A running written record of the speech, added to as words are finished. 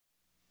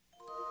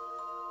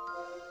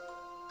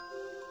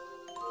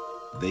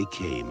They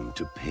came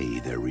to pay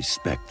their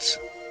respects.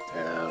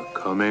 They're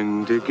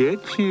coming to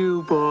get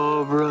you,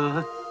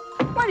 Barbara.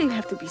 Why do you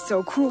have to be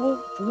so cruel?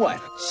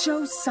 What?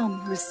 Show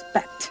some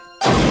respect.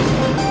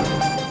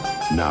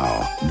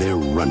 Now they're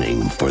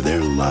running for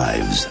their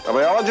lives. A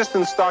biologist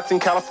in Stockton,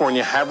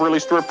 California have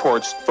released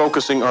reports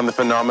focusing on the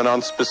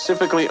phenomenon,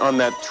 specifically on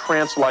that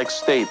trance-like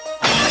state.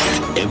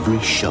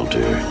 Every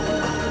shelter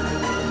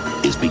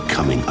is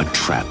becoming a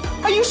trap.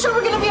 Are you sure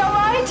we're gonna be all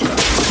right?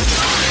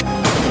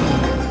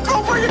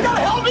 Cooper, you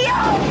gotta help me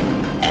out!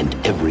 And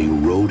every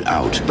road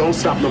out Don't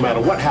stop no matter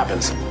what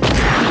happens.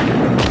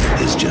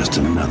 is just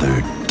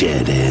another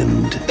dead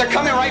end. They're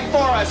coming right for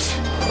us!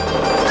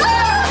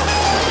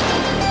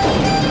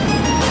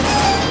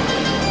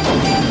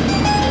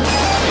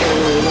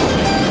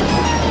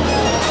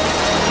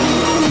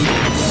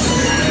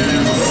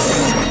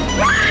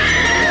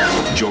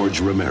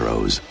 George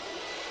Romero's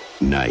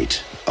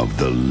Night of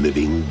the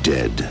Living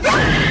Dead.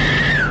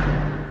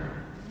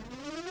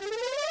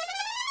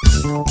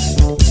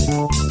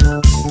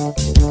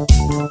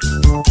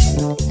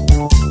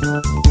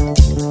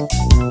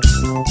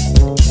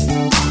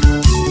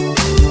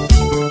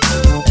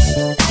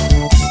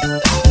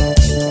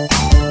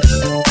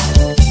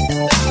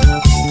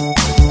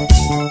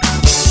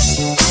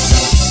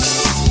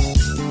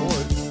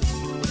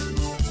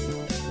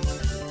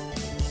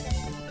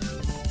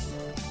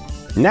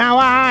 Now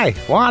I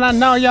wanna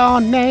know your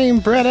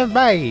name, pretty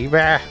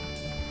baby.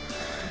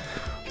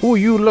 Ooh,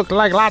 you look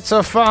like lots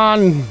of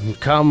fun.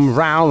 Come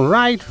round,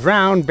 right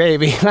round,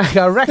 baby, like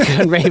a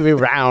record, maybe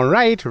round,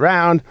 right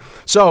round.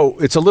 So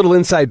it's a little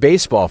inside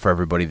baseball for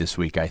everybody this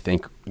week. I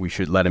think we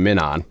should let him in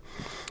on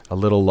a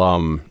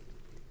little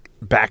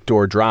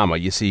backdoor drama.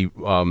 You see,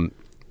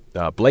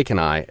 Blake and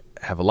I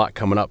have a lot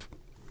coming up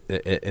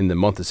in the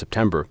month of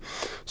September,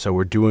 so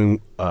we're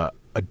doing a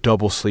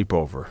double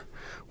sleepover,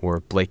 where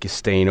Blake is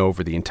staying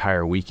over the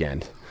entire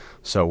weekend.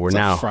 So we're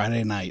now a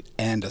Friday night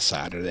and a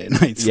Saturday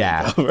night sleepover.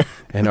 Yeah,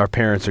 and our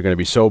parents are going to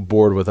be so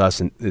bored with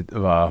us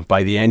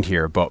by the end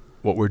here. But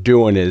what we're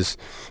doing is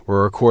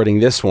we're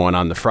recording this one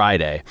on the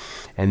Friday,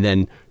 and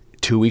then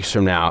 2 weeks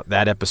from now,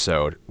 that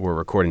episode we're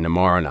recording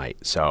tomorrow night.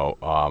 So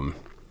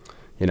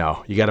you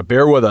got to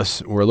bear with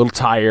us. We're a little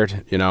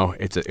tired.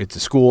 It's a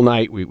school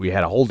night. We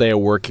had a whole day of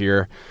work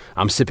here.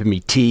 I'm sipping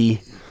me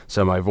tea,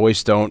 so my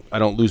voice I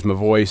don't lose my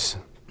voice.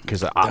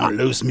 Because I don't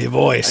lose my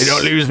voice. I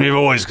don't lose my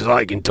voice because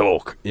I can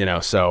talk,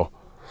 so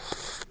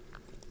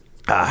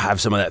I have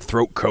some of that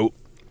throat coat.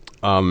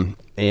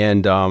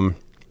 And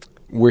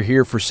we're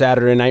here for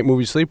Saturday Night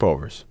Movie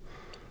Sleepovers,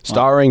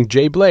 starring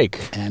Jay Blake.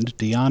 And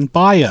Dion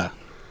Baya.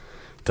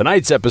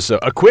 Tonight's episode,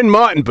 a Quinn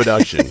Martin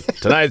production.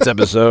 Tonight's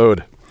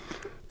episode,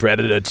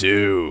 Predator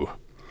 2.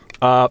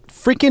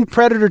 Freaking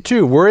Predator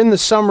 2. We're in the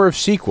summer of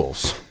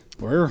sequels.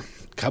 We're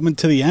coming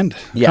to the end.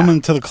 Yeah.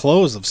 Coming to the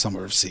close of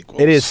summer of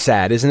sequels. It is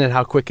sad, isn't it,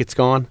 how quick it's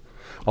gone?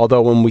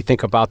 Although when we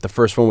think about the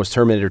first one was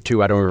Terminator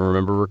 2, I don't even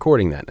remember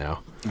recording that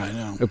now. I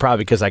know.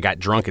 Probably because I got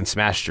drunk and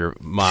smashed your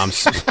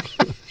mom's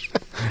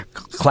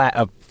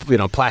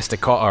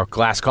plastic or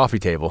glass coffee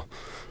table.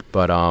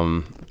 But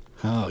oh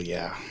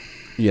yeah.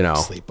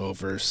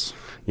 Sleepovers.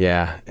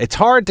 Yeah. It's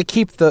hard to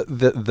keep the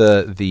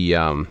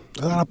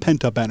a lot of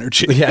pent up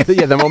energy.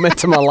 the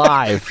momentum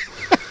alive.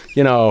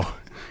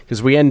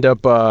 Because we end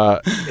up,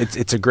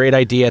 it's a great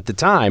idea at the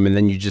time, and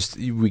then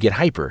we get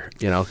hyper,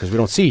 because we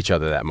don't see each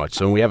other that much.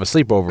 So when we have a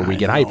sleepover, we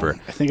get hyper.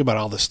 I think about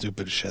all the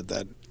stupid shit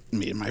that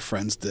me and my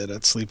friends did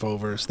at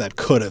sleepovers that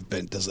could have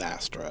been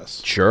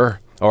disastrous.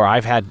 Sure. Or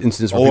I've had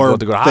instances where people had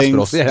to go to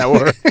hospitals. Yeah,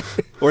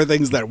 or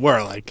things that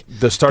were like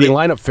the starting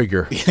lineup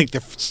figure. Like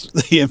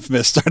the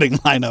infamous starting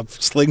lineup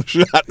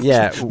slingshot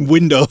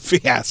window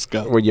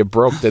fiasco. Where you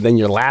broke and then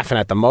you're laughing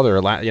at the mother.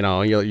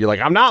 You're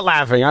like, I'm not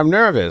laughing, I'm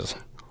nervous.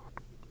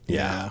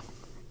 Yeah.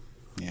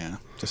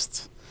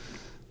 Just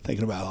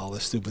thinking about all the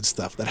stupid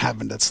stuff that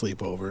happened at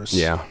sleepovers.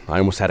 Yeah. I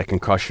almost had a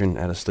concussion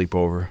at a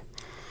sleepover.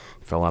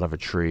 Fell out of a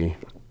tree.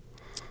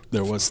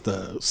 There was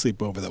the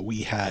sleepover that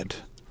we had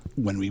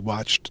when we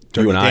watched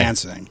Dirty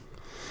Dancing.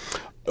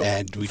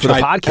 And we tried,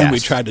 the podcast. And we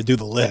tried to do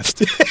the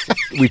lift.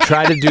 We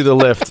tried to do the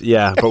lift,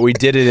 yeah, but we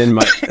did it in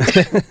my...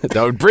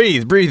 Don't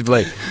breathe,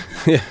 Blake.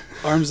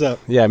 Arms up.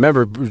 Yeah,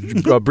 remember,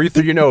 breathe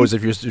through your nose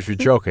if you're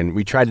joking.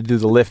 We tried to do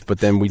the lift, but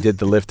then we did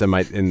the lift in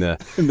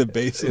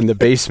the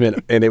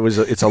basement, and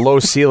it's a low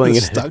ceiling,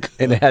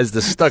 and it has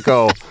the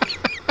stucco.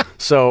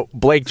 So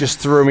Blake just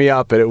threw me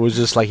up, and it was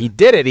just like he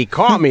did it. He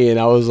caught me, and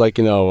I was like,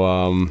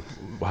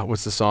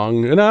 what's the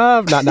song?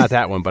 No, not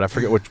that one, but I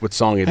forget what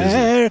song it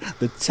is.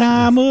 The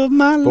time of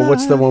my life. But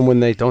what's the one when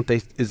they don't?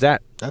 Is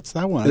that? That's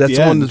that one. That's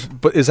the one.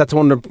 But is that the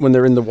one when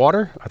they're in the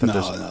water? I thought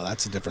no,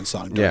 that's a different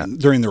song.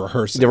 During the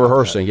rehearsing. The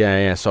rehearsing,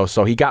 yeah. So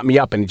he got me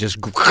up and he just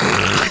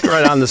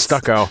right on the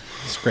stucco.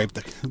 Scraped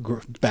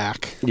the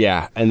back.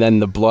 Yeah, and then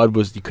the blood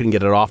you couldn't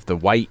get it off the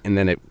white, and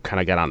then it kind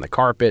of got on the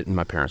carpet, and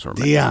my parents were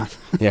yeah.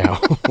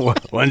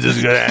 When's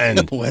this gonna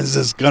end? When's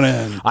this gonna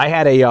end? I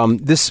had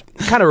this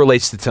kind of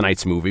relates to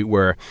tonight's movie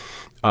where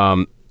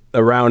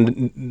around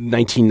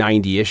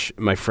 1990-ish,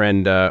 my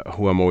friend,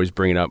 who I'm always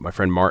bringing up, my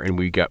friend Martin,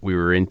 we got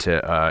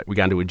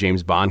into a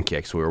James Bond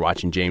kick. So we were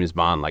watching James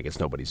Bond like it's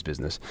nobody's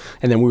business,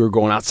 and then we were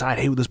going outside.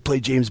 Hey, let's play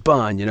James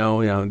Bond.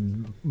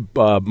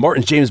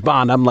 Martin's James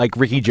Bond. I'm like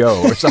Ricky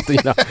Joe or something.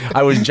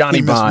 I was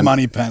Johnny Bond.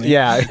 Moneypenny.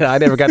 Yeah, I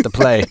never got to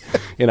play.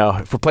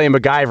 If we're playing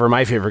MacGyver,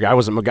 my favorite guy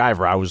wasn't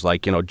MacGyver. I was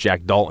like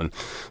Jack Dalton.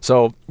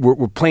 So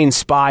we're playing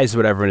spies or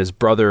whatever, and his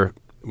brother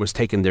was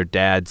taking their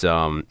dad's.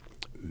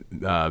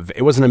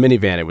 It wasn't a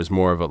minivan; it was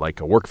more of a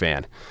work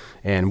van.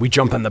 And we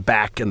jump on the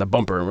back and the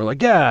bumper, and we're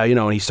like, yeah,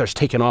 and he starts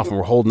taking off, and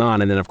we're holding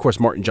on. And then, of course,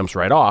 Martin jumps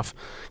right off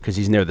because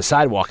he's near the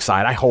sidewalk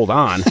side. I hold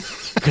on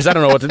because I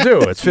don't know what to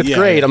do. It's fifth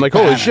grade. I'm like,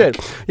 holy shit.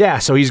 Yeah,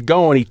 so he's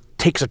going. He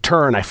takes a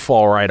turn. I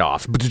fall right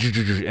off.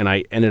 And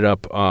I ended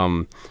up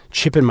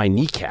chipping my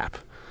kneecap.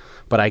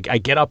 But I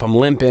get up, I'm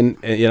limping,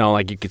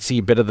 you could see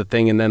a bit of the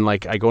thing, and then I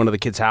go into the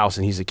kid's house,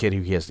 and he's a kid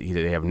who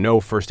they have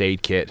no first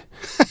aid kit.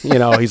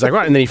 He's like,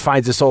 right, and then he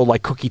finds this old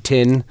cookie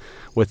tin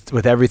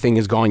with everything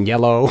is gone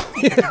yellow.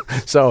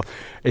 So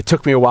it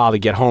took me a while to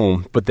get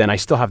home, but then I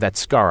still have that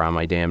scar on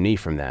my damn knee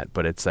from that.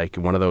 But it's like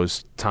one of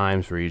those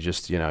times where you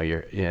just,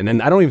 and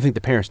then I don't even think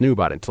the parents knew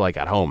about it until I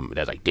got home.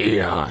 They're like,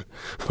 Dion,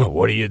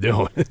 what are you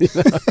doing?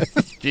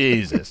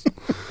 Jesus.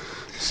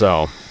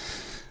 So.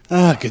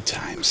 Good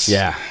times.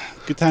 Yeah.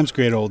 Good times,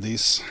 great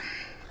oldies.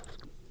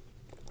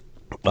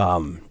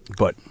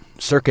 But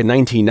circa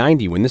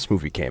 1990, when this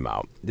movie came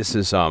out, this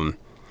is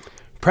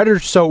Predator.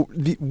 So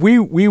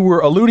we were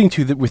alluding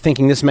to that. We're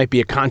thinking this might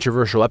be a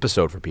controversial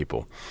episode for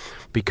people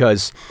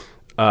because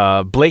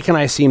Blake and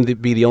I seem to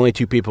be the only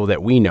two people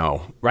that we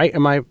know, right?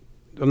 I'm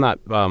not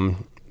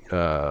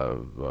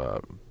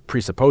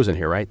presupposing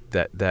here, right?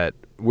 That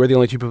we're the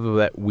only two people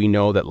that we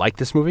know that like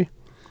this movie.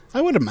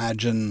 I would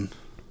imagine.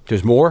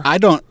 There's more?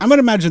 I'm going to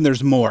imagine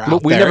there's more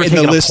out there in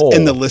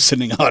the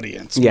listening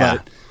audience. Yeah.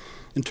 But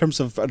in terms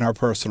of in our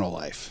personal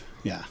life,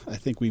 yeah, I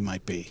think we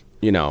might be.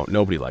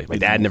 Nobody liked it. My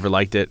dad never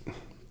liked it.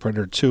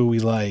 Predator 2 we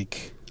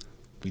like.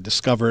 We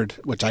discovered,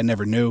 which I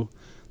never knew,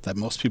 that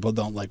most people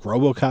don't like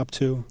RoboCop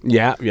 2.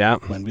 Yeah.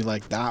 When we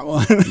like that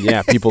one.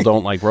 Yeah, people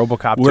don't like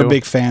RoboCop 2. We're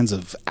big fans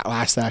of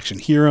Last Action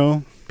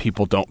Hero.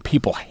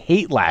 People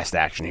hate Last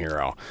Action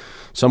Hero.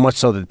 So much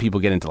so that people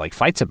get into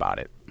fights about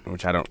it,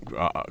 which I don't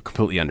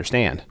completely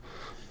understand.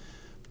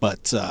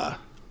 But I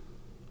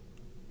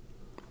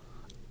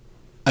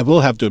will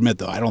have to admit,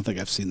 though, I don't think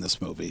I've seen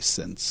this movie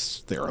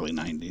since the early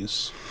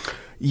 90s.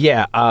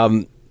 Yeah.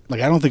 I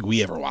don't think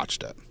we ever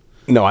watched it.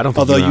 No, I don't think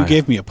Although you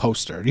gave me a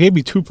poster. You gave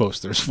me two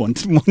posters one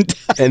time.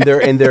 And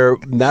they're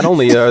not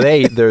only aren't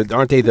they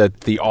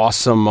the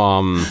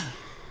awesome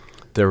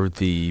they're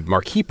the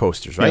marquee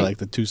posters, right? Yeah, like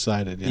the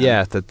two-sided.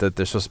 Yeah, that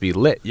they're supposed to be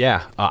lit.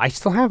 Yeah. I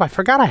still have. I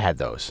forgot I had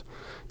those.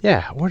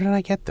 Yeah, where did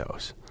I get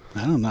those?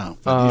 I don't know.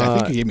 I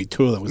think you gave me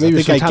two of them.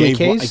 Maybe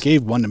I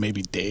gave one to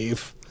maybe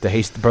Dave.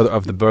 The brother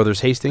of the Brothers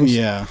Hastings?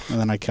 Yeah, and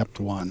then I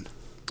kept one.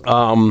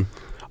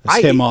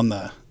 It's him on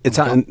the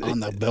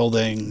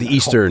building. The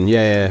Eastern,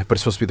 yeah. But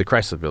it's supposed to be the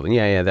Chrysler building.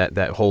 Yeah,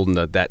 that holding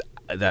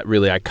that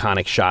really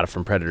iconic shot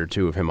from Predator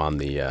 2 of him on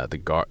not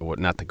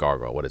the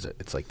gargoyle. What is it?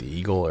 It's like the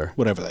eagle or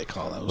whatever they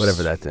call those.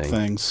 Whatever that thing.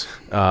 Things.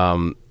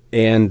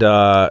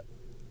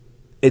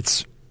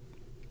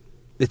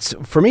 It's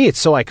for me, it's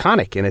so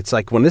iconic, and it's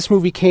like when this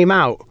movie came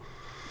out,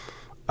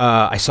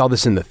 I saw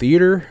this in the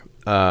theater.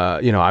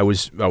 I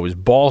was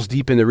balls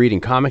deep into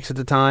reading comics at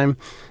the time,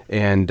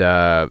 and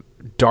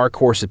Dark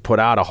Horse had put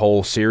out a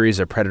whole series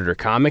of Predator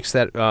comics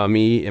that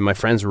me and my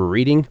friends were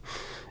reading,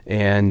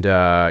 and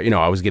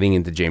I was getting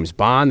into James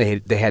Bond.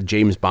 They had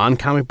James Bond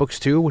comic books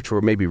too, which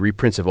were maybe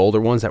reprints of older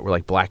ones that were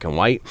black and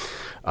white.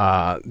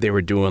 They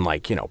were doing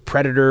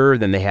Predator.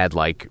 Then they had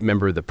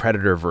remember the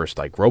Predator versus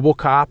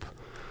RoboCop.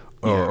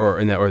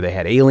 Or they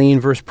had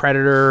Alien versus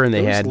Predator, and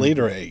they had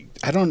later.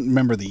 I don't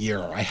remember the year.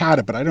 I had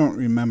it, but I don't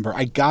remember.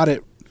 I got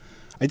it.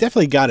 I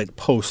definitely got it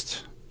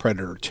post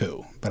Predator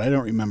 2, but I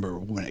don't remember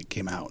when it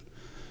came out.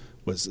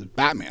 Was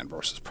Batman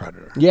versus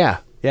Predator? Yeah.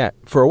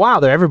 For a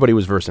while there, everybody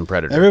was versing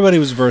Predator. Everybody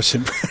was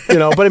versing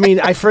Predator. But I mean,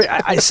 I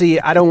see.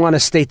 I don't want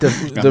to state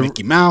the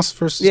Mickey Mouse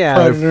versus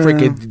Predator.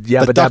 Freaking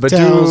Yabba Dabba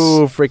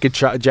Doo,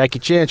 freaking Jackie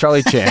Chan,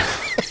 Charlie Chan.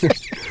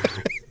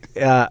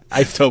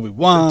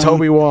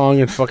 Toby Wong,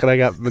 and fucking I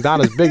got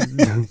Madonna's big.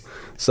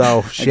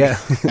 So shit.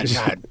 I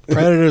got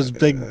Predator's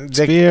big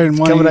spear and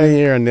one coming out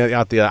here and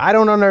out the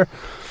other.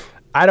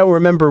 I don't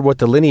remember what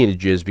the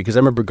lineage is because I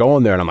remember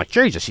going there and I'm like,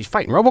 Jesus, he's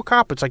fighting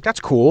RoboCop. It's that's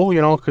cool,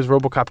 because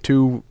RoboCop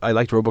 2, I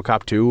liked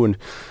RoboCop 2, and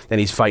then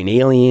he's fighting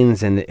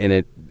aliens, and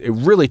it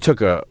really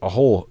took a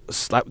whole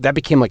that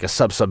became a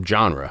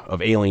sub-genre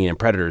of alien and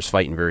predators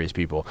fighting various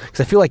people.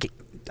 Because I feel like,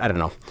 I don't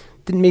know.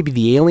 Didn't maybe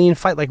the alien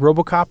fight like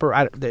RoboCop, or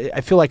I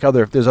feel like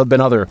there's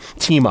been other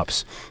team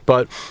ups,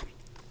 but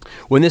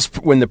when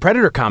the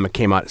Predator comic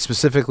came out,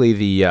 specifically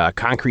the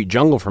Concrete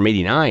Jungle from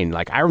 '89,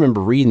 I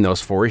remember reading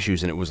those 4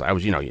 issues, and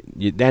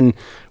then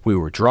we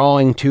were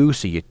drawing too,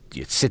 so you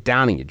sit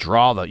down and you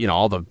draw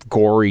all the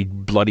gory,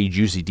 bloody,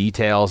 juicy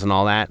details and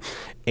all that,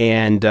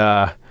 and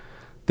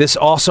This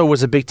also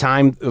was a big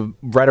time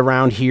right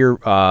around here.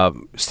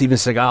 Steven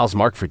Seagal's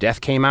Mark for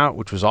Death came out,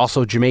 which was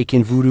also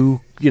Jamaican voodoo,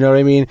 you know what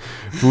I mean?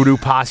 Voodoo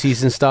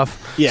posses and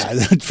stuff. Yeah,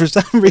 for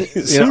some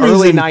reason.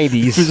 Early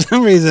 90s. For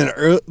some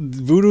reason,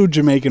 voodoo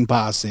Jamaican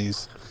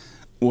posses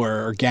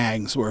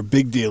gangs were a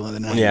big deal in the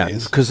 90s. Yeah,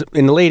 because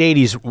in the late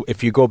 80s,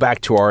 if you go back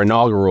to our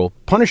inaugural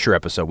Punisher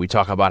episode, we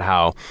talk about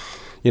how,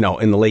 in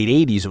the late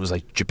 80s, it was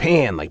like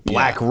Japan, like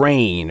Black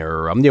Rain,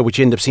 or which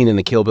you end up seeing in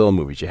the Kill Bill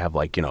movies. You have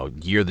like,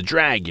 Year of the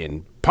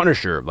Dragon,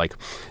 Punisher, like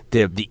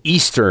the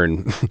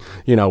Eastern,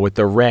 with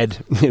the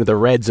red, the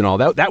Reds and all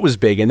that. That was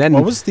big. And then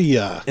what was the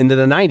into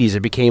the 90s,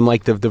 it became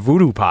like the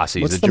voodoo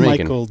posses. What's the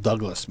Jamaican. Michael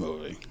Douglas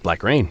movie?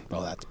 Black Rain.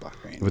 Oh, that's Black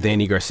Rain. With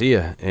Andy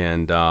Garcia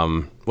and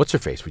what's her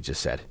face? We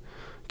just said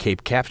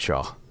Kate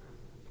Capshaw.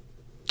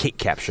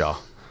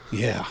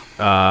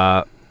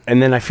 Yeah.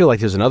 And then I feel like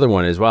there's another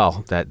one as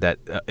well that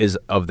is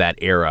of that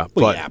era.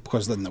 Well, yeah,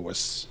 because then there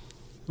was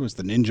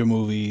the ninja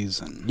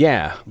movies, and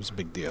yeah, it was a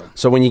big deal.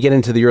 So when you get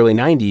into the early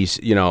 90s,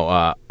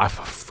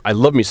 I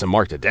love me some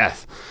Mark to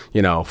Death,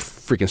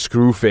 freaking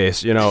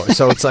Screwface,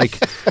 so it's like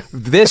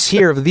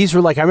these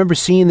were like, I remember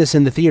seeing this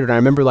in the theater, and I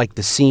remember like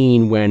the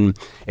scene when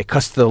it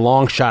cuts to the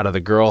long shot of the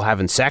girl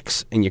having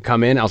sex, and you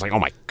come in, I was like, oh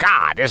my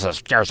God, there's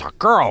a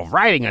girl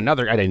riding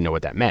another, I didn't know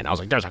what that meant. I was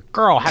like, there's a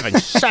girl having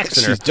sex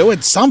in her. She's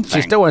doing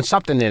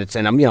something.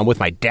 And I'm, with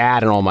my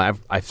dad and all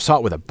I saw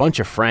it with a bunch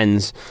of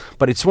friends,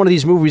 but it's one of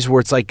these movies where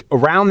it's like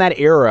around that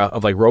era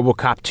of like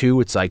RoboCop 2,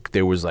 it's like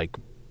there was like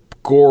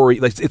gory,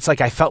 like it's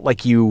like I felt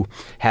like you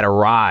had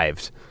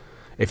arrived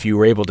if you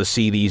were able to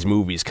see these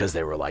movies, because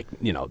they were like,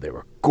 they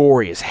were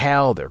gory as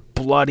hell, they're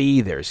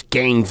bloody, there's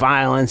gang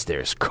violence,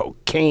 there's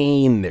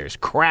cocaine, there's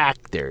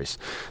crack, there's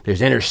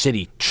inner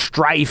city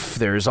strife,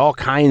 there's all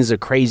kinds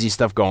of crazy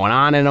stuff going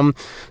on in them.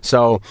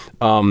 So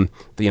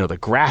the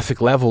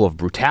graphic level of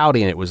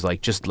brutality, and it was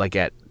like just like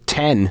at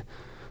 10.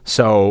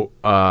 So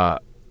I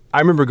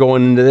remember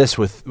going into this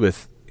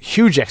with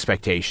huge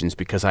expectations,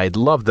 because I had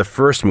loved the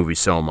first movie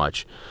so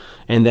much,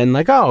 and then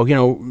like,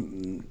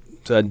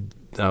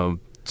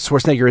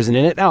 Schwarzenegger isn't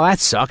in it. Oh, that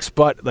sucks.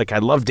 But like, I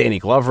love Danny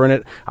Glover in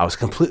it. I was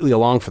completely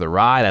along for the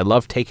ride. I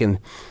love taking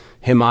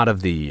him out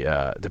of the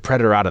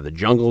Predator out of the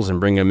jungles and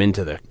bring him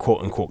into the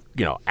quote unquote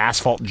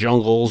asphalt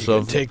jungles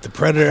of take the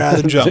Predator out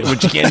of the jungle,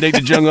 but you can't take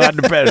the jungle out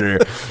of the Predator.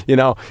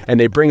 And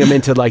they bring him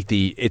into like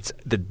the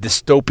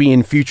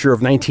dystopian future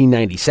of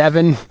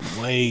 1997.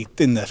 Way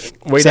down the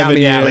 7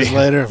 years alley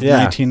later of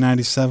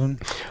 1997.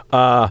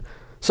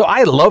 So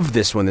I loved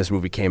this when this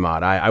movie came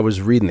out. I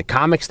was reading the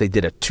comics. They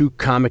did a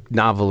 2-comic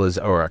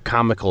or a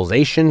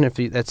comicalization, if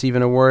that's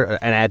even a word,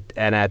 an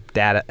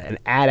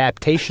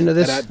adaptation of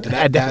this.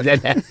 An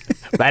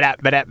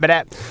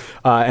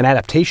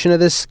adaptation of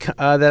this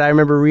that I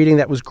remember reading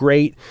that was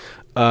great.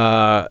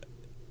 And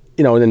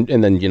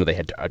then they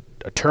had a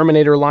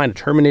Terminator line, a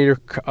Terminator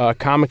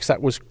comics that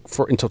was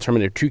until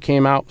Terminator 2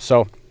 came out.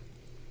 So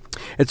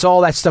it's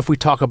all that stuff we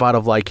talk about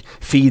of like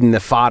feeding the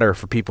fodder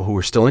for people who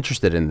are still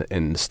interested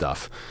in the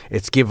stuff.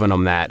 It's giving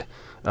them that,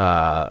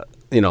 that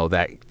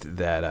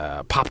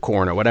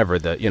popcorn or whatever,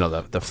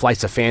 the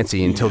flights of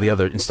fancy until the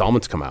other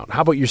installments come out.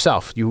 How about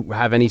yourself? You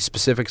have any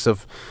specifics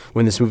of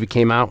when this movie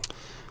came out?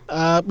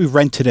 We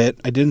rented it.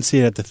 I didn't see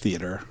it at the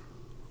theater.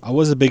 I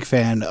was a big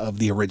fan of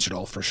the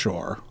original for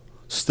sure.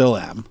 Still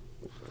am,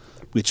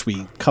 which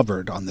we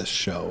covered on this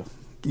show.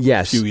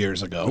 Yes, a few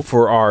years ago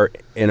for our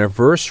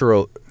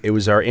anniversary. It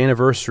was our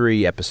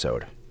anniversary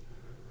episode,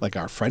 like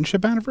our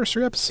friendship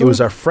anniversary episode. It was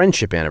our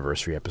friendship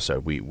anniversary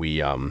episode. We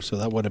so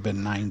that would have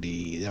been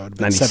 90. That would have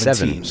been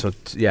 97.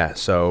 17.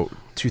 So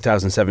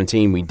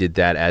 2017 we did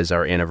that as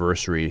our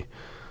anniversary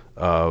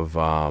of.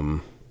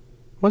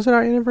 Was it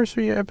our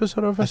anniversary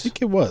episode of us? I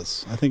think it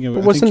was. I think you're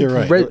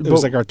right. It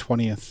was like our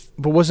 20th.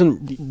 But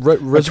wasn't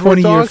Reservoir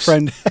 20-year Dogs?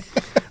 friend.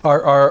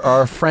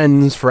 our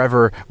friends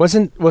forever.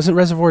 Wasn't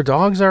Reservoir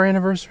Dogs our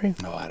anniversary?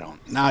 No, I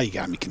don't. Now you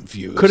got me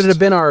confused. Could it have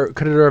been our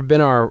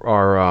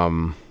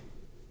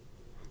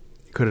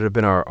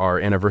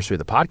anniversary of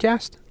the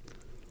podcast?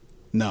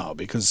 No,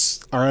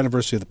 because our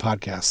anniversary of the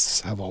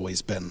podcasts have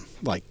always been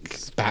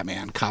like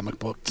Batman comic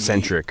book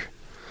centric.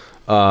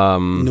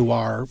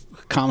 Noir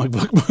comic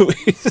book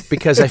movies.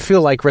 Because I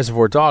feel like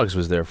Reservoir Dogs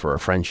was there for a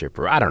friendship,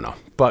 or I don't know,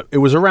 but it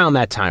was around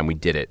that time we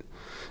did it.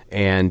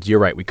 And you're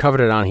right, we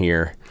covered it on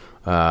here.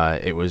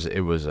 It was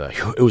a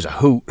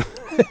hoot.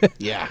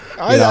 Yeah,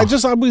 I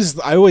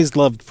always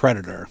loved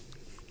Predator.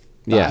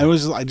 Yeah,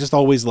 I just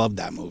always loved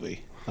that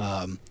movie.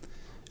 And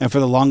for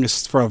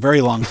a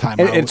very long time,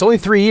 and it's only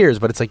 3 years,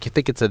 but it's like you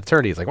think it's an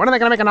eternity. It's like, when are they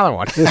going to make another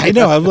one? I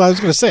know. I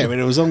was going to say. I mean,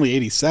 it was only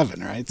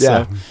 87, right?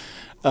 Yeah.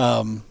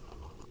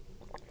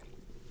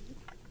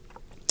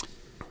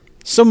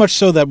 So much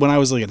so that when I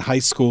was like in high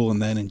school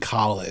and then in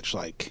college,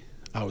 like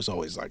I was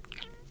always like,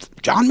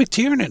 John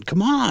McTiernan,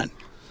 come on.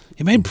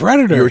 He made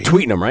Predator. You were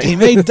tweeting him, right? He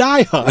made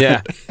Die Hard.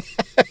 Yeah.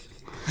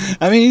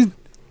 I mean,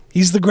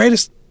 he's the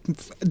greatest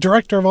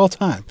director of all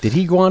time. Did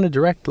he go on to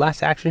direct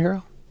Last Action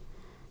Hero?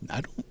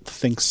 I don't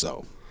think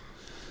so.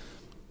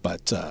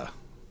 But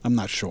I'm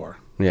not sure.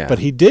 Yeah. But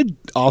he did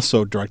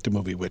also direct a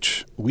movie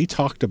which we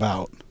talked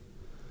about.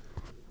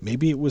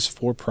 Maybe it was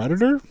for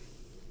Predator?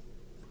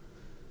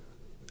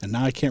 And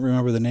now I can't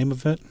remember the name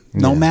of it.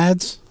 Yeah.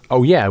 Nomads?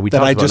 Oh, yeah. We that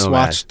talked I about just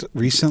Nomads. watched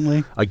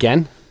recently.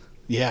 Again?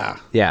 Yeah.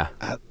 Yeah.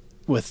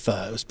 With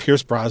it was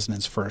Pierce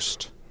Brosnan's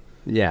first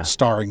Yeah.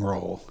 starring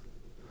role.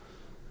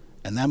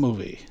 And that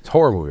movie. It's a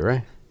horror movie,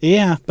 right?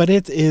 Yeah, but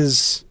it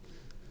is.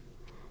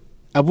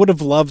 I would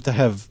have loved to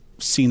have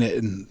seen it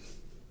in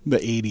the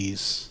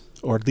 80s,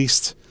 or at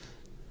least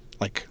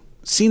like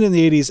seen it in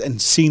the 80s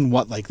and seen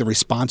what like the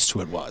response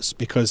to it was,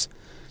 because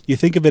you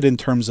think of it in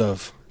terms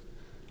of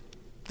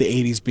the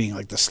 80s being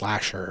like the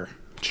slasher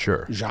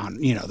Sure.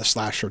 genre, the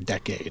slasher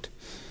decade.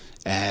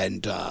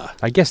 And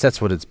I guess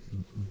that's what it's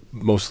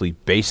mostly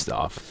based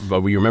off.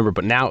 But we remember,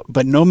 but now.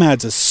 but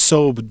Nomads is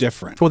so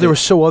different. Well, there were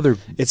so other.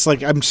 It's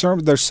like, I'm sure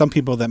there's some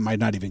people that might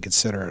not even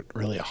consider it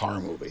really a horror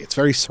movie. It's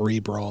very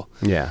cerebral.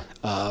 Yeah.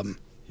 You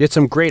had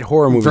some great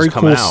horror movies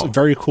coming out.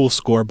 Very cool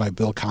score by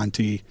Bill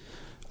Conti,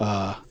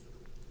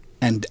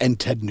 and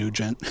Ted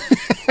Nugent.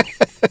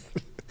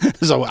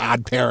 It's an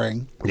odd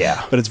pairing.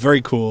 Yeah. But it's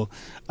very cool.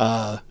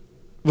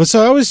 But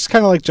so I always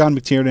kind of like John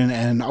McTiernan,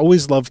 and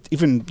always loved,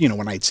 even,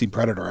 when I'd seen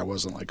Predator, I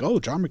wasn't like,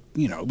 oh,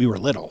 we were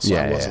little. So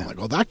I wasn't like,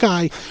 oh, that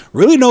guy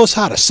really knows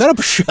how to set up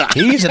a shot.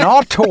 He's an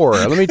auteur,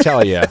 let me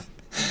tell you.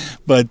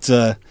 But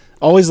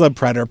always loved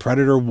Predator.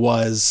 Predator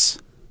was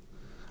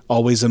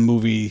always a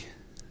movie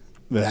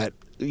that,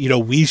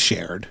 we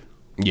shared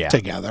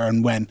together.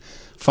 And when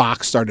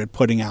Fox started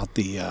putting out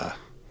the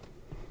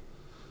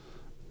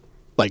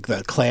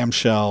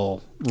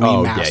clamshell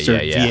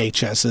remastered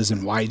VHSs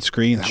and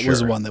widescreen, that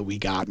was one that we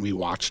got and we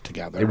watched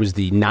together. It was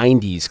the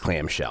 90s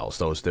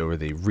clamshells. They were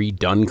the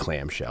redone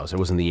clamshells. It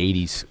wasn't the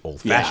 80s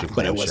old-fashioned clamshells.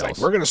 But it was like,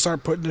 we're going to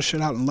start putting this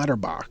shit out in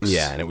letterbox.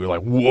 Yeah, and we were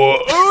like,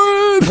 what?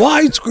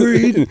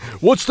 Widescreen?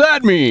 What's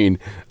that mean?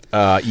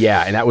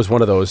 And that was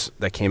one of those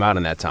that came out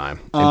in that time.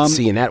 And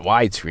seeing that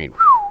widescreen.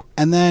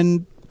 And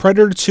then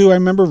Predator 2, I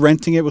remember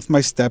renting it with my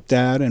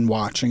stepdad and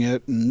watching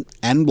it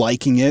and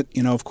liking it.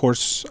 Of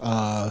course,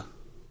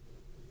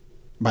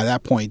 by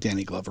that point,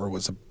 Danny Glover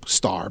was a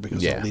star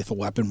because of Lethal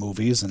Weapon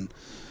movies and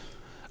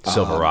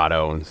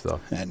Silverado and stuff.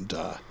 And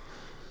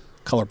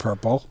Color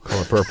Purple.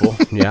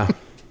 Yeah.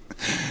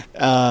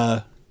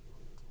 And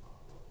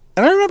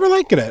I remember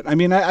liking it. I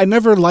mean, I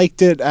never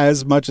liked it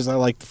as much as I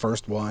liked the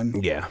first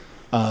one. Yeah.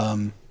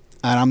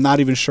 And I'm not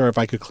even sure if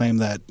I could claim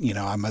that,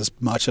 I'm as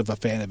much of a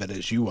fan of it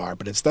as you are,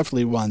 but it's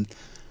definitely one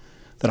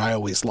that I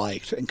always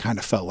liked and kind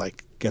of felt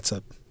like gets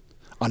a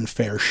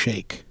unfair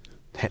shake.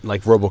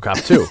 Like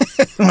RoboCop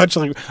 2. Much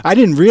like I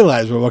didn't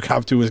realize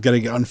RoboCop 2 was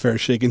getting an unfair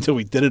shake until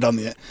we did it on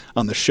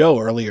the show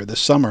earlier this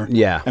summer.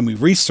 Yeah. And we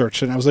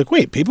researched it and I was like,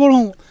 wait, people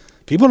don't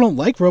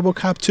like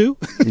RoboCop 2?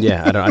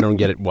 Yeah, I don't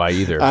get it why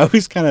either. I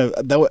always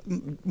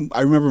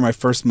I remember my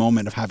first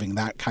moment of having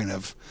that kind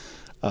of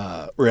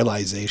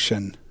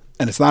realization.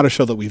 And it's not a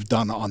show that we've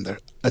done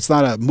it's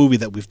not a movie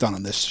that we've done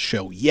on this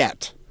show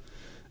yet,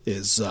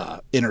 is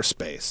Inner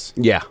Space.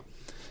 Yeah.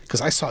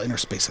 Because I saw Inner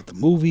Space at the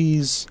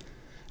movies,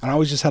 and I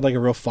always just had like a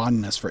real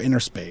fondness for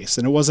Inner Space.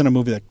 And it wasn't a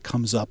movie that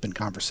comes up in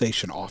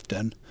conversation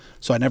often,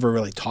 so I never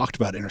really talked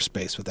about Inner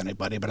Space with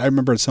anybody. But I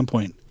remember at some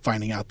point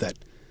finding out that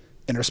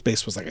Inner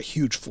Space was like a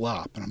huge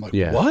flop. And I'm like,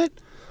 what?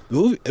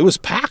 It was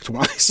packed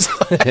when I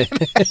saw it.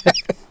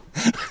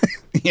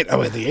 In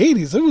the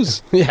 80s, it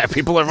was... Yeah,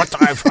 people are...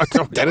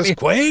 Dennis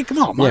Quaid? Come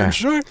on, Martin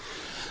Short.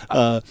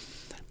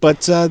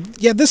 But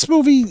this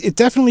movie, it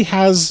definitely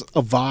has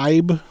a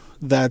vibe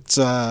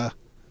that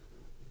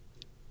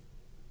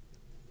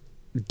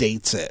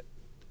dates it,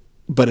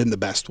 but in the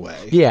best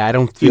way. Yeah, I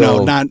don't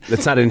feel...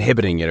 it's not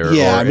inhibiting it.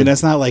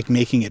 That's not like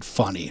making it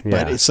funny,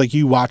 but it's like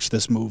you watch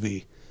this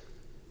movie,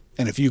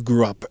 and if you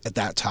grew up at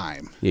that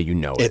time,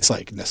 it's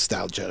like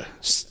nostalgia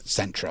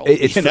central.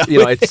 It's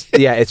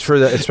for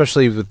the,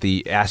 especially with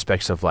the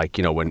aspects of like,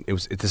 when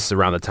this is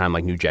around the time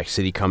like New Jack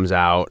City comes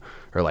out,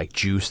 or like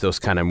Juice, those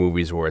kind of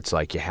movies where it's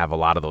like you have a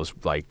lot of those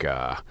like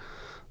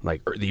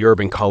the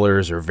urban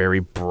colors are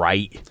very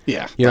bright.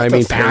 Yeah, you know what I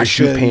mean?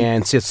 Parachute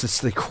pants. It's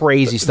the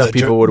crazy stuff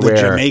people would wear.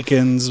 The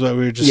Jamaicans, but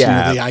we were just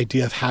the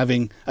idea of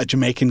having a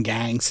Jamaican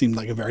gang seemed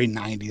like a very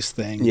 90s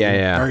thing.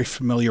 Yeah. Very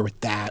familiar with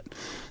that.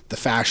 The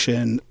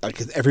fashion,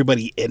 like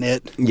everybody in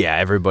it. Yeah,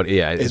 everybody.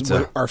 Yeah,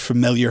 are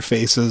familiar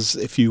faces.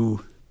 If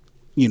you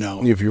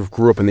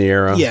grew up in the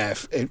era. Yeah,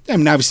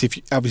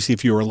 obviously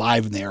if you were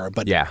alive in the era,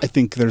 but I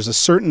think there's a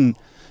certain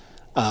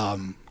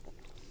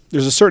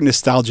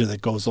nostalgia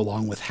that goes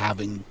along with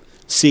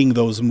seeing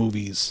those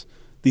movies,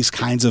 these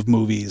kinds of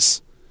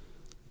movies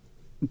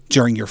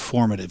during your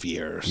formative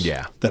years.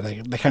 Yeah, that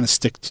they kind of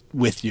stick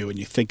with you, and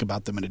you think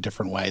about them in a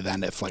different way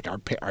than if like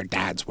our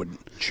dads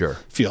wouldn't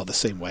feel the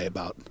same way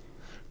about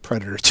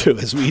Predator 2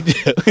 as we do.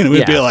 And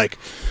we'd be like,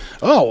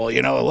 oh, well,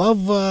 I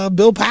love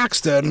Bill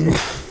Paxton.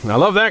 I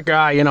love that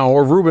guy,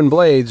 or Ruben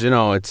Blades,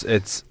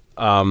 it's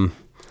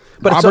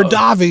but Robert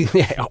Davi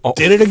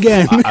did it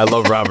again. I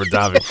love Robert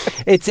Davi.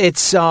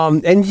 It's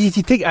and you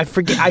think I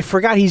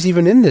forgot he's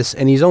even in this,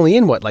 and he's only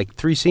in what, like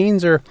 3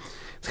 scenes, or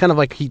it's kind of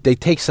like they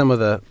take some of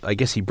the. I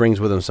guess he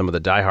brings with him some of the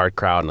Die Hard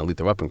crowd and the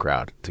Lethal Weapon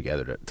crowd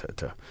together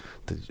to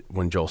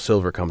when Joel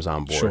Silver comes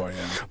on board. Sure,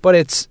 yeah. But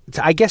it's.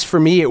 I guess for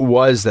me, it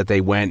was that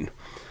they went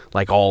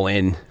like all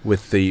in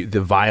with the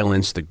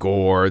violence, the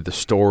gore, the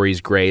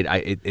story's great.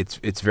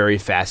 It's very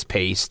fast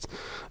paced.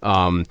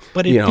 But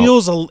it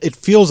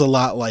feels a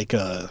lot like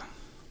a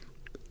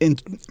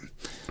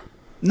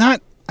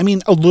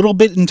little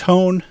bit in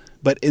tone,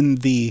 but in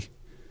the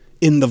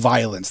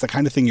violence, the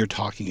kind of thing you're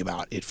talking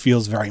about, it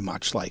feels very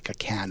much like a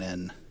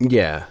canon.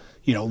 Yeah.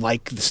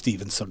 Like the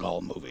Steven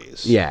Seagal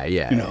movies.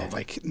 Yeah.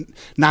 Like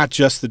not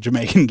just the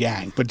Jamaican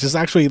Gang, but just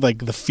actually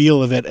like the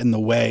feel of it and the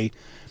way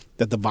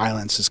that the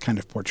violence is kind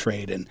of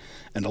portrayed and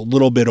a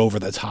little bit over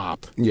the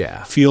top.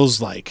 Yeah.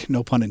 Feels like,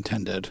 no pun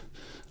intended,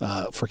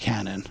 for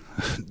canon,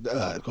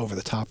 over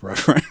the top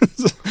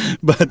reference.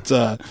 But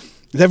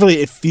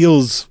definitely it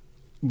feels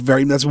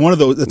that's one of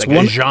those. That's like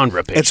one a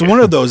genre picture. It's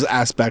one of those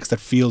aspects that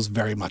feels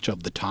very much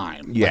of the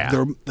time.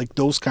 Yeah. Like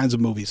those kinds of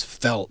movies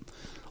felt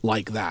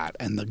like that,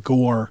 and the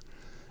gore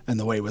and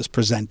the way it was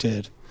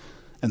presented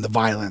and the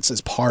violence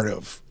is part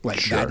of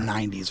like that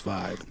 90s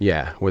vibe.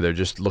 Yeah, where they're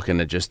just looking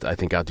to I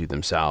think, outdo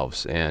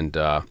themselves. And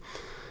I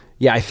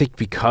think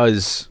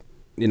because,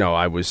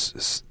 I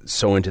was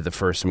so into the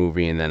first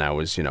movie, and then I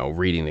was,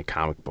 reading the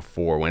comic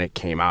before when it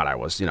came out. I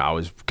was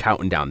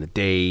counting down the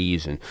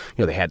days, and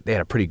they had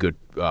a pretty good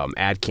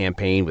ad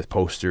campaign with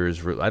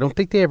posters. I don't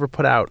think they ever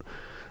put out.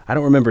 I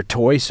don't remember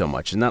toys so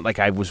much. It's not like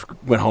I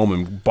went home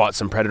and bought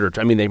some Predator.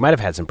 I mean, they might have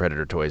had some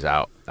Predator toys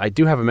out. I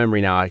do have a memory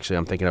now. Actually,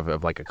 I'm thinking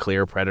of like a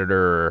clear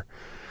Predator.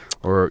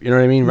 Or you know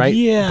what I mean, right?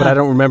 Yeah. But I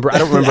don't remember. I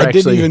I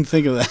didn't even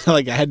think of that.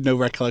 Like I had no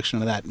recollection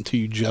of that until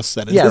you just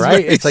said it. Yeah,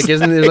 right. It's like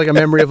isn't there like a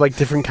memory of like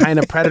different kind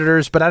of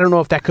Predators? But I don't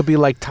know if that could be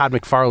like Todd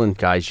McFarlane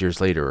guys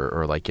years later,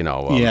 or like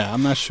yeah,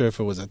 I'm not sure if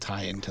it was a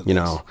tie-in to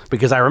this.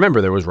 Because I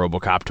remember there was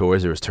RoboCop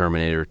toys, there was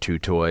Terminator 2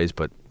 toys,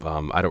 but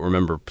I don't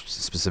remember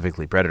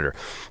specifically Predator.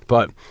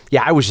 But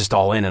yeah, I was just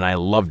all in and I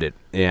loved it.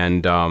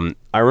 And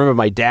I remember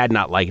my dad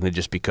not liking it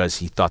just because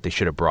he thought they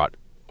should have brought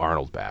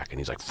Arnold back, and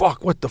he's like,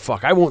 "Fuck, what the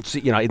fuck? I won't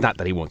see." Not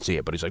that he won't see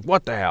it, but he's like,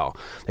 "What the hell?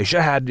 They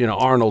should have had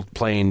Arnold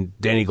playing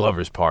Danny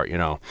Glover's part."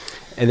 And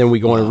then we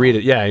go on and read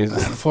it. Yeah,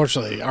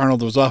 unfortunately,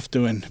 Arnold was off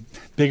doing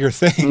bigger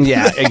things.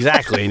 Yeah,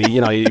 exactly, and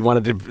he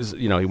wanted to,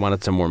 he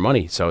wanted some more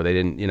money, so they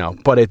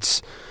didn't,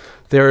 But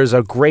there is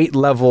a great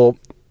level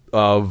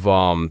of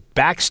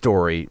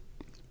backstory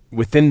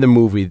within the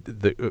movie.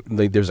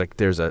 There's a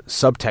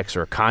subtext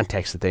or a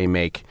context that they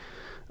make,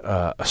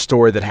 a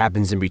story that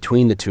happens in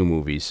between the two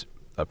movies.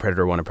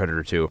 Predator 1 and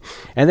Predator 2.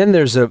 And then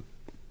there's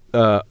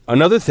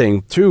another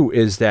thing, too,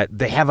 is that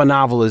they have a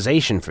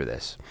novelization for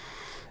this.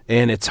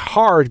 And it's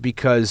hard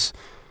because,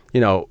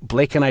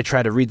 Blake and I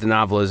try to read the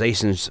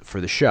novelizations for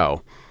the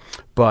show,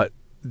 but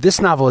this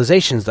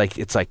novelization is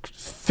it's like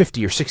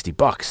 $50 or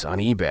 $60 on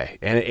eBay,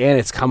 and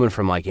it's coming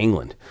from like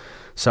England.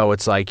 So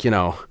it's like,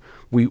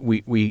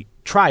 we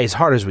try as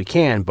hard as we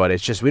can, but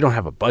it's just we don't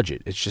have a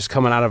budget. It's just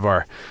coming out of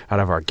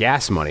our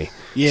gas money.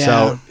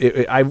 Yeah.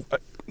 So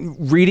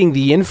reading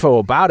the info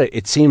about it,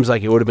 it seems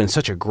like it would have been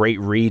such a great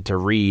read to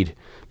read,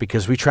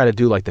 because we try to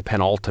do like the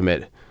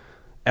penultimate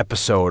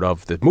episode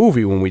of the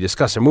movie. When we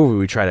discuss a movie,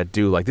 we try to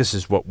do like, this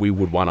is what we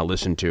would want to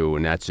listen to,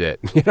 and that's it.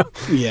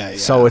 Yeah.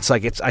 So it's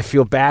like I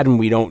feel bad when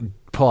we don't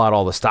pull out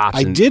all the stops.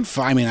 I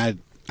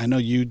know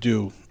you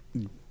do,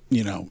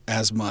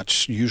 as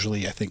much,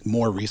 usually I think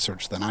more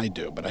research than I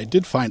do, but I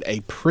did find a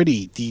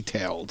pretty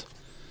detailed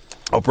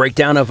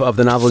breakdown of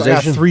the novelization.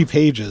 I got 3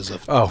 pages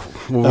of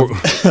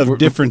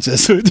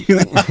differences between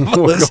the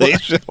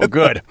novelization. Well,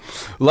 good.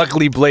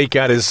 Luckily, Blake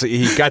got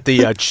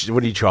the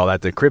what do you call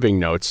that? The cribbing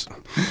notes,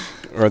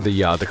 or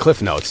the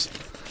cliff notes.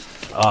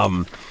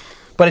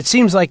 But it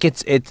seems like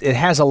it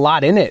has a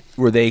lot in it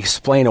where they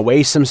explain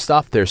away some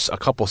stuff. There's a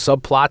couple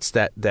subplots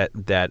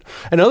that.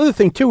 Another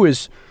thing too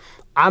is,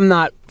 I'm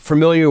not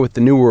familiar with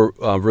the newer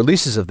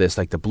releases of this,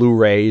 like the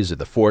Blu-rays or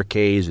the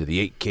 4Ks or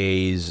the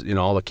 8Ks,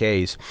 all the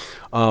Ks.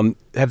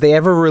 Have they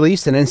ever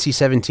released an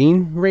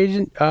NC-17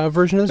 rated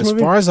version of this movie?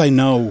 As far as I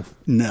know,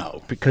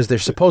 no. Because they're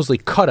supposedly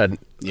cut.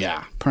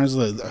 Yeah.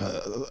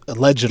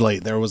 Allegedly,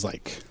 there was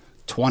like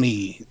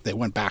 20, they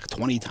went back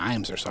 20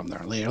 times or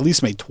something. They at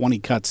least made 20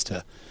 cuts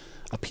to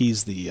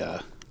appease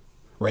the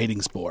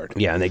ratings board.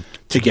 Yeah, and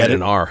to get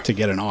an R. To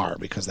get an R,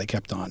 because they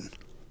kept on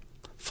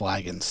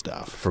flagging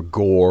stuff for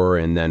gore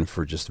and then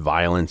for just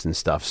violence and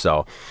stuff.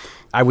 So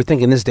I would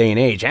think in this day and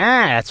age,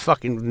 that's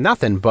fucking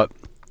nothing. But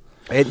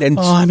I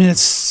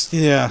guess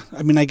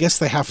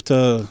they have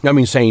to.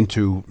 Saying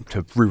to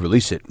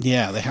re-release it.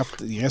 Yeah, they have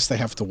to. Yes, they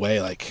have to weigh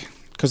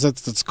because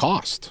it's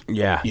cost.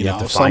 Yeah, you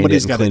have to find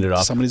it and clean it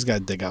up. Somebody's got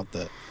to dig out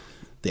the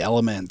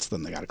elements,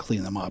 then they got to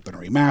clean them up and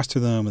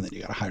remaster them, and then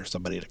you got to hire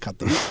somebody to cut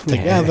them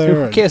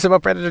together. Who cares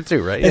about Predator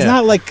 2, right? It's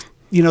not like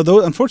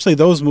unfortunately,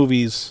 those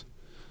movies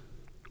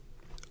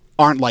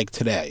aren't like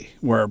today,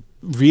 where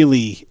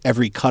really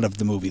every cut of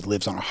the movie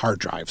lives on a hard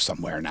drive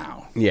somewhere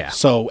now. Yeah.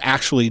 So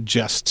actually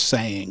just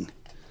saying,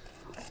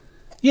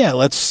 yeah,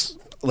 let's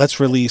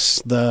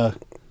release the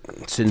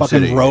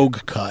fucking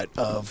Rogue cut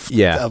of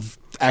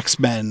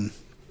X-Men,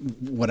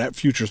 whatever,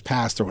 Futures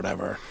Past or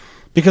whatever,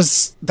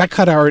 because that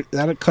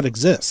cut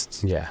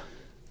exists. Yeah.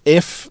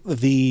 If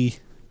a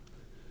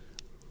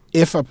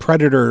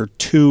Predator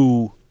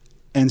 2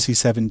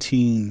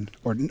 NC-17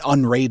 or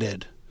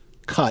unrated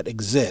cut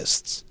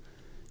exists,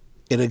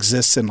 it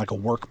exists in like a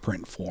work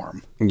print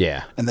form.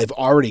 Yeah. And they've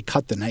already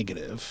cut the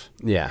negative.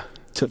 Yeah.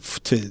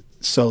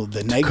 So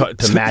the negative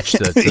To match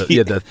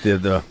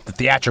the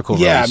theatrical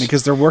release. Yeah,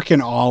 because they're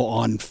working all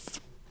on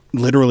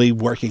literally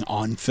working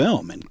on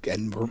film,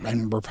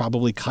 and we're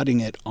probably cutting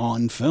it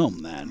on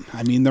film then.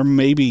 I mean, there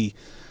may be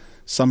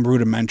some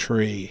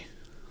rudimentary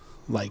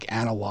like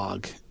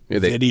analog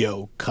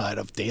video cut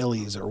of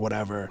dailies or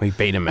whatever. Like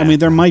Betamax. I mean,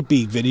 there might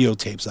be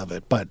videotapes of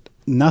it, but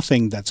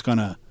nothing that's going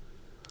to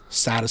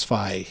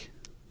satisfy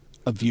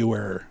a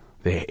viewing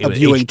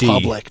HD.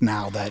 public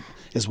now that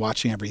is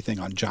watching everything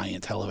on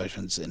giant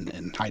televisions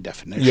in high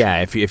definition.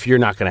 Yeah, if you're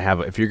not going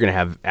to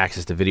have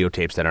access to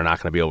videotapes that are not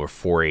going to be over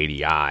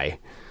 480i,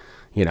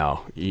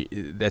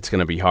 that's going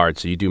to be hard.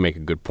 So you do make a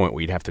good point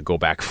where you'd have to go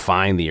back,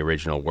 find the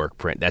original work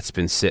print that's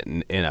been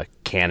sitting in a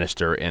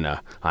canister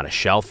on a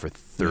shelf for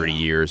 30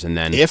 years, and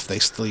then if they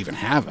still even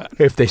have it.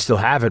 If they still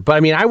have it. But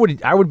I mean, I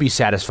would be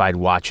satisfied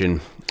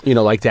watching,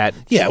 like that.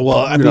 Yeah, well,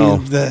 I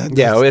mean,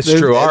 it's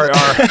true. Our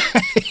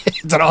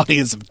it's an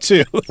audience of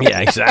two.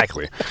 Yeah,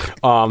 exactly.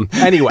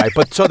 Anyway,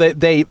 but so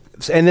they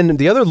and then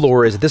the other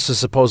lore is that this is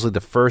supposedly the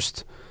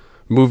first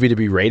movie to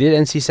be rated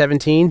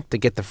NC-17 to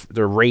get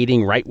the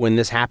rating right when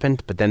this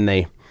happened, but then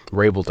they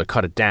were able to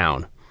cut it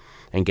down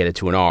and get it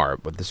to an R.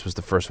 But this was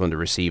the first one to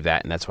receive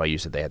that, and that's why you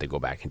said they had to go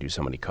back and do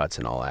so many cuts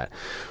and all that.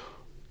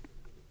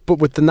 But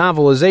with the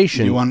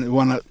novelization, you want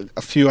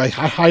a few? I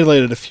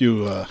highlighted a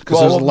few because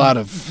there's a lot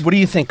of. What do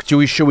you think? Do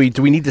we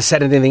need to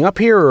set anything up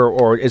here,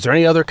 or is there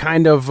any other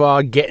kind of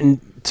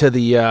getting to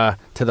the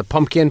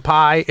pumpkin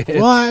pie?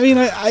 Well, I mean,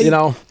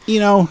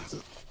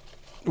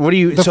 what do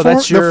you?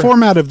 The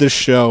format of this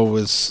show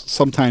is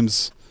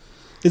sometimes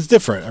it's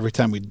different every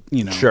time we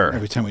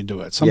every time we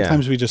do it.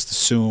 Sometimes we just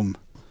assume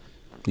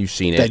you've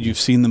seen that you've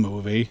seen the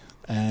movie,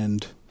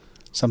 and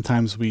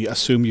sometimes we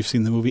assume you've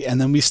seen the movie,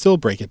 and then we still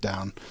break it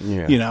down.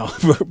 Yeah.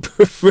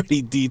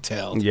 Pretty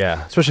detailed.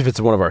 Yeah, especially if it's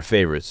one of our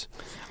favorites.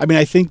 I mean,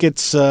 I think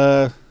it's.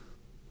 I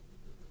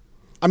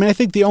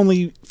think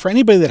for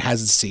anybody that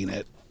hasn't seen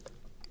it,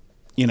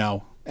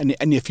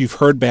 and if you've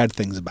heard bad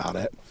things about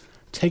it,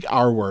 take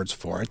our words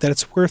for it that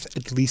it's worth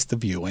at least the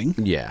viewing.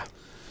 Yeah.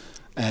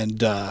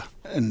 And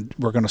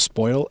we're going to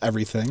spoil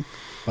everything,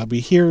 but we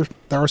hear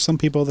there are some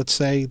people that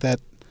say that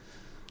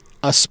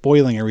us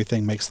spoiling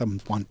everything makes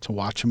them want to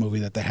watch a movie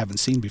that they haven't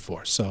seen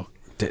before. So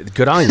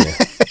good on you.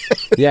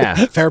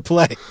 Yeah. Fair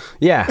play.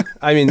 Yeah.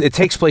 I mean, it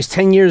takes place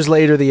 10 years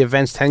later, the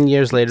events 10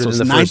 years later than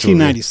the first movie.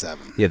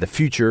 1997. Yeah, the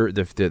future,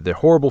 the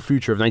horrible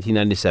future of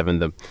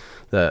 1997.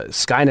 The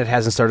Skynet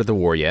hasn't started the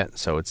war yet,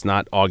 so it's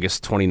not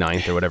August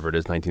 29th or whatever it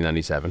is,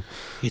 1997.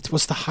 It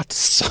was the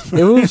hottest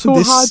summer. It was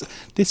so hot.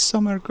 This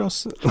summer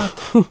grows hot.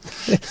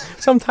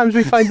 Sometimes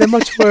we find them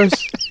much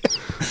worse.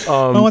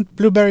 I want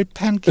blueberry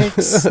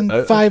pancakes and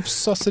 5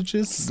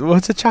 sausages.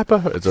 What's a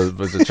chopper? It's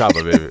a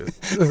chopper, baby.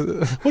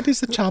 What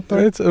is a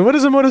chopper? What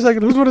is a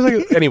motorcycle? Who's a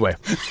motorcycle? Anyway,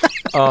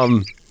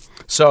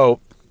 so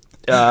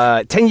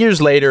 10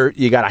 years later,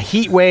 you got a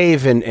heat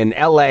wave in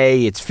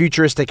L.A. It's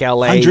futuristic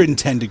L.A.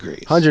 110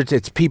 degrees.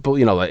 It's people.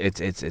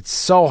 It's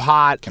so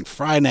hot. Can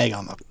fry an egg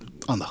on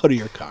the hood of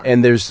your car.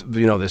 And there's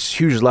this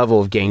huge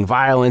level of gang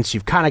violence.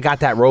 You've kind of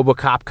got that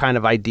RoboCop kind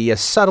of idea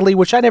subtly,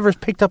 which I never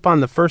picked up on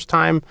the first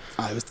time.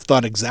 I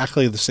thought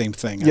exactly the same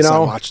thing as I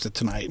watched it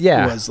tonight.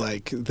 Yeah. It was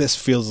like, this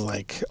feels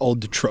like old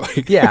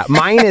Detroit. Yeah,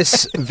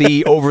 minus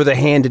the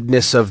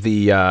over-the-handedness of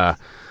the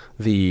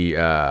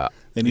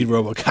they need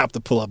RoboCop to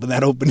pull up in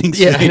that opening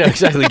scene. Yeah, I know,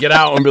 exactly. Get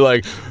out and be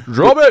like,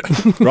 drop it.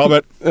 Drop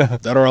it.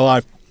 Dead or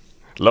alive.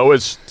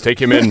 Lois, take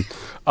him in.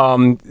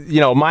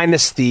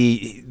 Minus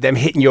them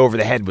hitting you over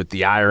the head with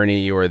the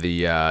irony or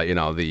the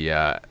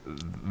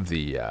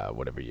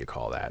whatever you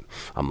call that.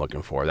 I'm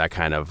looking for that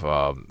kind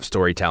of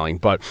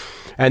storytelling.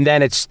 And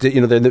then it's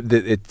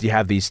you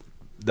have these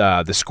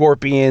the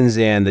Scorpions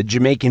and the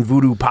Jamaican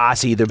Voodoo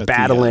Posse. They're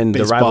battling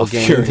the rival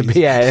gang. And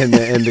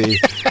the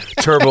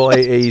Turnbull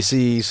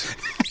ACs.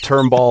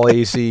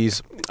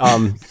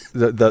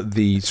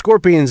 The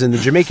Scorpions and the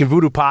Jamaican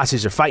Voodoo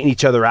Posses are fighting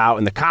each other out,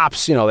 and the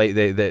cops,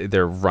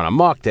 they're run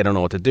amok. They don't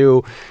know what to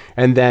do,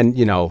 and then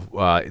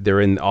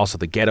they're in also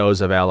the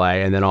ghettos of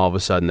L.A. And then all of a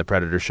sudden the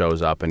Predator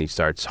shows up and he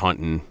starts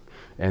hunting,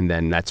 and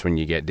then that's when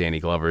you get Danny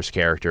Glover's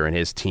character and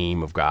his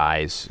team of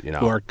guys,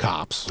 who are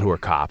cops.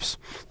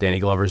 Danny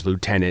Glover's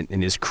lieutenant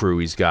and his crew.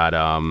 He's got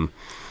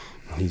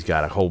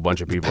a whole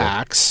bunch of people.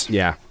 Pax.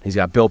 Yeah, he's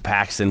got Bill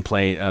Paxton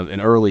playing an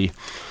early.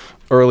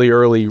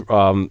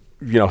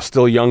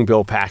 Still young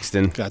Bill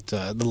Paxton. Got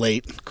the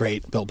late,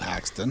 great Bill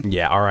Paxton.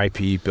 Yeah,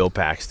 R.I.P. Bill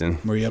Paxton.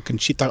 Maria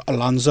Conchita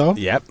Alonso.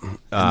 Yep. And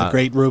the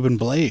great Ruben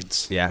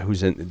Blades. Yeah,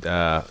 who's in,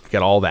 got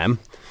all them.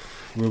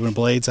 Ruben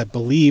Blades, I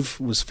believe,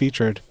 was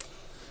featured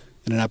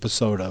in an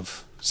episode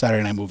of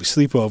Saturday Night Movie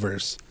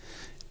Sleepovers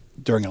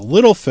during a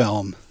little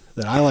film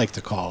that I like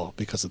to call,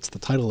 because it's the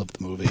title of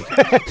the movie,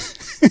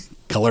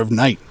 Color of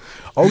Night.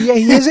 Oh yeah,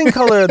 he is in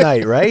Color of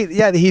Night, right?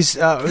 Yeah, he's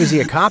is he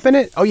a cop in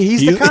it? Oh yeah,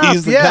 he's the cop.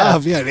 He's the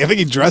cop. Yeah, I think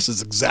he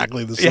dresses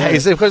exactly the same. Yeah,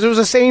 because it was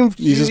the same.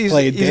 He's just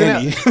playing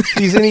Danny.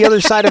 He's in the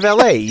other side of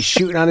L.A. He's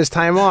shooting on his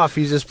time off.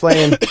 He's just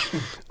playing.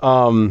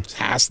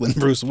 Hassling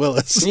Bruce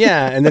Willis.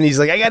 Yeah, and then he's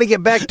like, I got to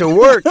get back to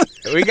work.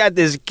 We got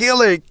this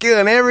killer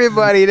killing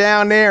everybody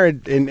down there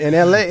in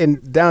L.A.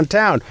 in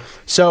downtown.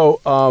 So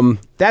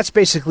that's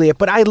basically it.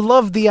 But I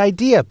love the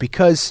idea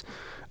because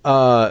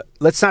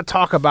let's not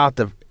talk about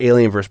the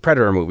Alien vs.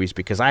 Predator movies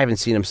because I haven't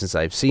seen them since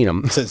I've seen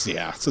them. Since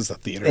the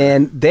theater.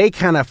 And they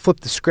kind of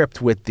flipped the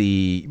script with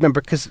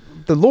remember, because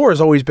the lore has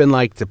always been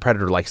like the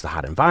Predator likes the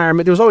hot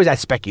environment. There was always that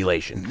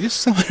speculation.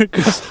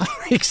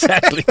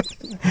 Exactly.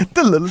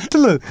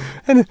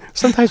 And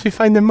sometimes we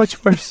find them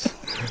much worse.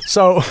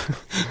 So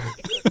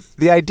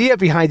the idea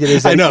behind it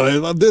is that, I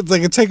know, it's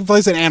like it's taking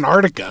place in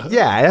Antarctica.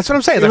 Yeah, that's what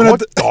I'm saying. Like, what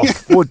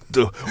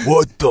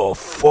the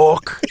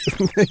fuck?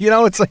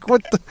 It's like,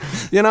 what the,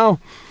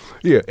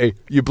 Yeah, hey,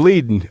 you're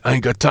bleeding. I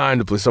ain't got time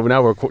to play. So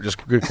now we're just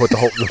going to quote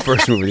the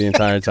first movie the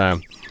entire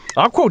time.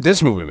 I'll quote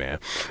this movie, man.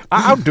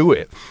 I'll do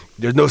it.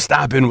 There's no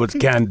stopping what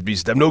can't be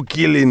stopped. No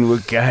killing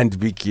what can't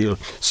be killed.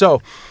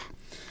 So,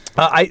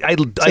 I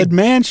said,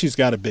 man, she's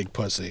got a big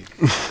pussy.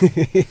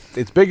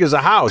 It's big as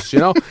a house,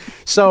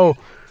 So,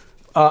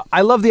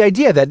 I love the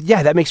idea that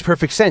that makes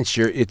perfect sense.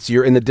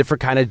 You're in the different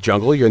kind of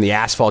jungle. You're in the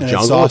asphalt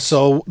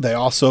jungle. They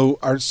also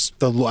are, as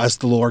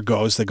the lore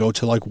goes, they go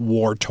to like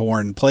war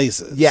torn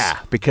places. Yeah,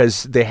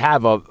 because they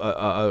have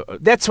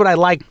that's what I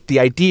like. The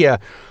idea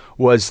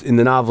was in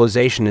the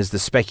novelization is the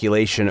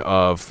speculation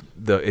of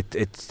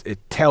it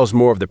tells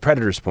more of the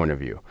Predator's point of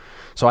view.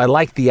 So I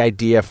like the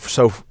idea.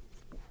 So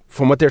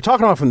from what they're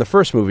talking about from the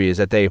first movie is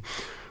that they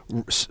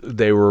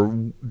were.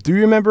 Do you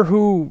remember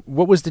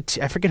what was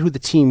I forget who the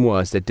team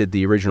was that did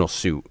the original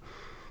suit.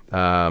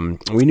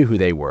 We knew who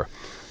they were.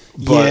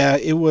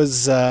 But it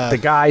was the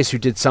guys who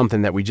did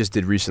something that we just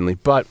did recently.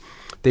 But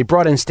they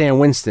brought in Stan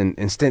Winston,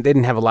 and they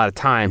didn't have a lot of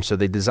time, so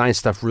they designed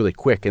stuff really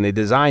quick, and they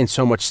designed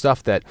so much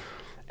stuff that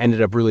ended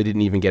up really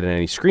didn't even get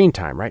any screen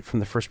time, right? From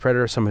the first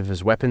Predator, some of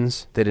his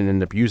weapons they didn't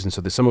end up using,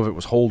 so some of it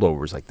was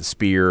holdovers, like the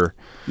spear,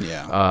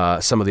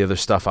 some of the other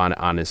stuff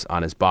on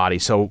his body.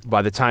 So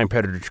by the time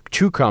Predator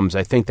 2 comes,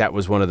 I think that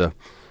was one of the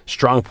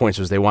strong points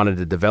was they wanted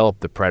to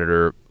develop the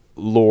Predator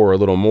lore a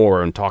little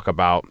more and talk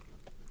about,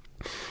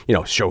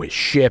 show his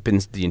ship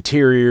and the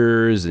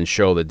interiors and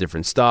show the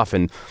different stuff,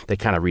 and they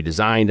kind of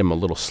redesigned him a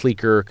little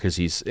sleeker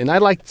because and I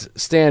liked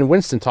Stan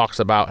Winston talks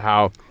about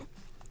how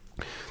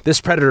this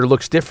Predator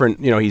looks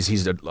different.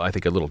 He's I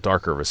think a little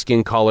darker of a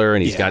skin color,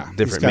 and he's got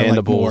different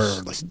mandibles,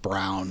 like more like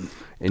brown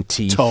and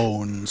teeth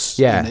tones.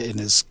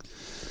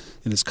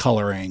 In his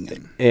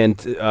coloring. And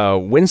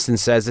Winston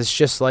says it's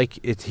just like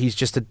it's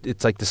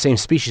like the same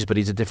species, but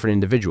he's a different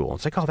individual.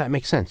 It's like, oh, that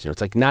makes sense.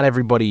 It's like not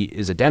everybody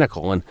is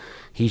identical, and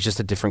he's just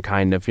a different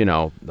kind of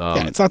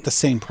it's not the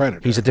same Predator.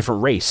 He's a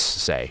different race,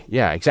 say.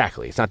 Yeah,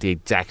 exactly. It's not the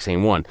exact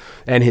same one.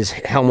 And his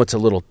helmet's a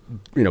little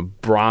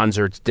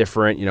bronzer. It's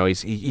different.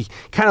 He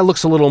kind of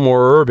looks a little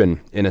more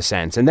urban in a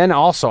sense. And then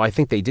also, I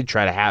think they did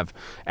try to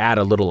add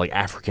a little like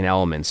African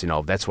elements.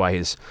 That's why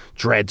his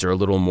dreads are a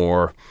little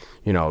more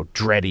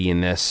dready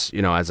in this,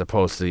 as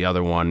opposed to the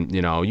other one.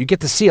 You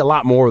get to see a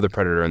lot more of the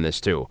Predator in this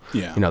too.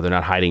 Yeah. They're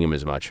not hiding him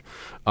as much.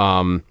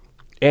 And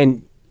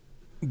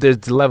the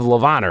level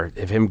of honor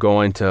of him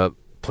going to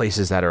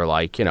places that are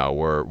like,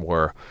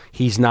 where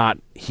he's not,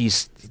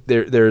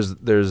 there's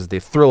the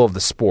thrill of the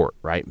sport,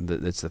 right?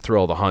 It's the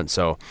thrill of the hunt.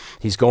 So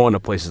he's going to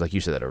places, like you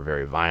said, that are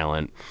very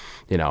violent,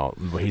 he's I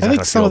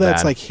think some of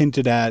that's like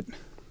hinted at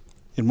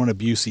in one of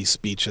Busey's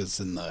speeches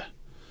in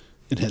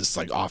his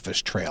like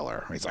office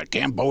trailer. He's like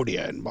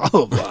Cambodia and blah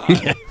blah blah.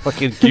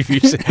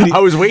 I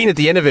was waiting at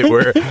the end of it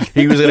where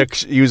he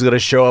was gonna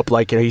show up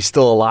like he's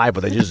still alive,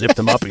 but they just zipped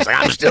him up. He's like,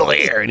 I'm still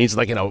here, and he's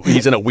like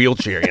he's in a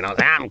wheelchair.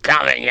 I'm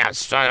coming, you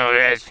son of a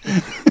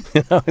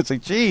bitch. It's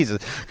like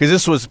Jesus, because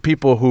this was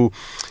people who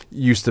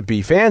used to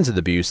be fans of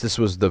the Buse. This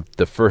was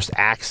the first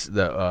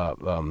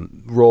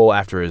role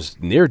after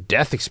his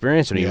near-death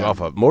experience when he was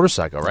off a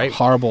motorcycle, right? A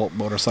horrible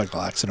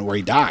motorcycle accident where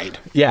he died.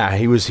 Yeah,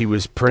 he was.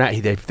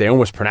 They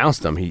almost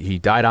pronounced him. He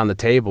died on the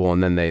table,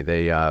 and then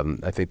they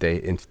I think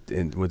they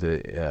with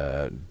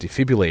a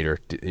defibrillator,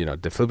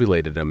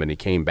 defibrillated him, and he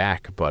came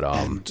back. But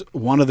and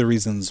one of the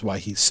reasons why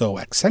he's so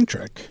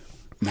eccentric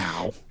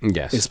now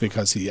is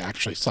because he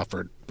actually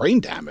suffered brain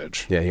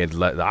damage. Yeah, he had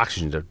the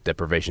oxygen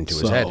deprivation to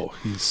his head.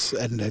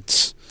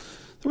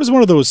 There was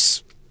one of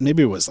those,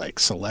 maybe it was like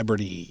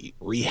Celebrity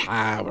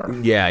Rehab or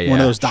one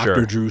of those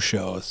Dr. Drew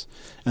shows,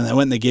 and they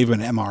went and they gave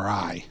him an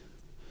MRI,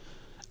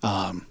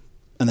 and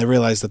they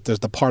realized that there's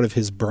the part of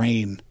his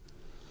brain,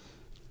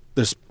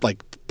 there's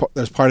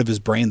part of his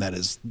brain that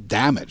is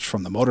damaged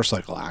from the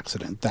motorcycle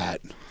accident.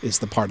 That is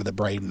the part of the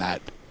brain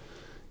that,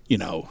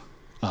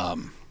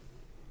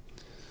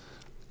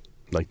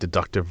 like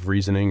deductive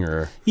reasoning,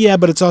 or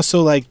but it's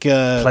also like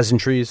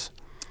pleasantries.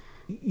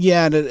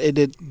 Yeah,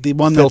 the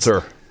one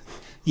filter.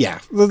 Yeah,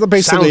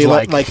 basically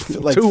Sounds like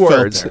two filter.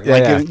 words.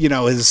 Yeah. You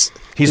know, his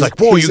He's like,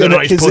 "Whoa, you got a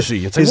nice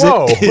pussy." It's like,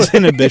 "Whoa." His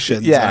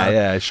inhibitions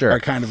sure. are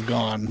kind of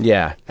gone.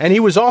 Yeah, and he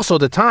was also,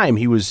 at the time,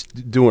 he was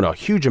doing a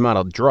huge amount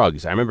of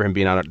drugs. I remember him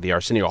being on the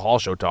Arsenio Hall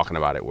show talking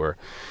about it, where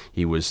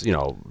he was,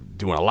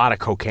 doing a lot of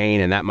cocaine,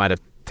 and that might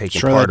have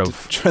taken Sure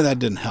that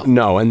didn't help.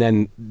 No, and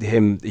then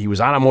he was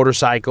on a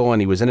motorcycle,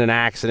 and he was in an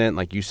accident.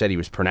 Like you said, he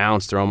was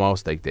pronounced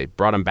almost. They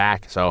brought him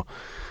back, so...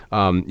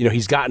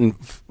 he's gotten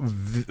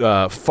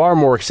far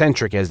more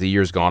eccentric as the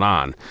years gone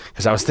on.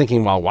 Because I was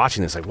thinking while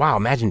watching this, like, wow,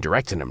 imagine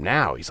directing him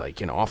now. He's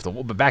like, off the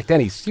wall. But back then,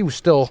 he's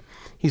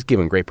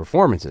giving great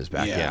performances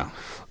back. Yeah.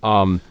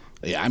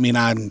 I mean,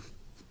 I'm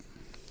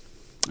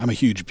a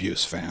huge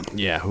Busey fan.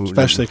 Yeah,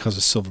 especially because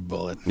of Silver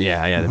Bullet.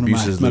 Yeah.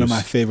 One of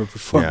my favorite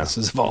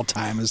performances of all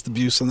time is the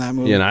Busey in that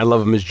movie. Yeah, and I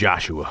love him as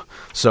Joshua.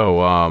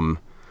 So.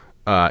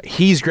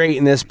 He's great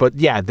in this, but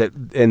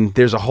and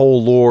there's a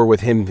whole lore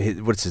with him.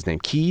 What's his name?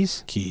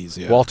 Keyes? Keyes,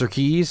 yeah. Walter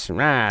Keyes? See,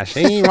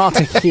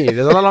 Walter Keyes. There's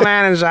a little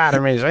man inside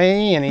of me,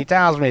 see, and he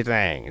tells me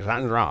things.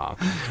 Nothing's wrong.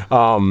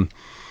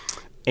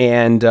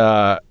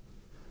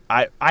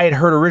 I had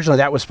heard originally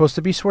that was supposed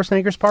to be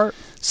Schwarzenegger's part.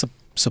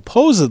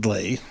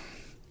 Supposedly,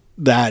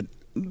 that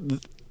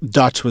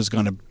Dutch was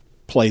going to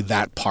play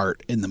that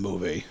part in the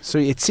movie. So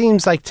it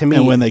seems like to me...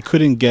 And when they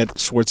couldn't get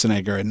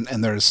Schwarzenegger,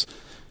 and there's...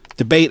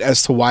 debate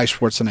as to why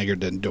Schwarzenegger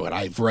didn't do it.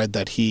 I've read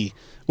that it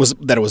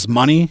was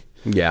money.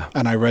 Yeah.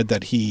 And I read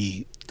that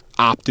he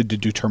opted to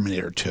do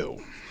Terminator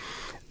 2.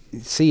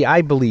 See,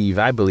 I believe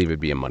it'd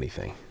be a money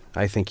thing.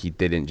 I think they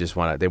didn't just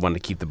they wanted to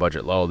keep the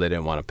budget low. They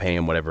didn't want to pay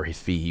him whatever his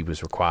fee he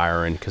was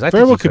requiring. Because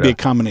very well could be a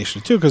combination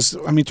of two. Because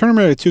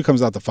Terminator 2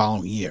 comes out the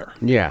following year.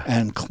 Yeah.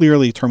 And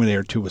clearly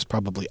Terminator 2 was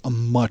probably a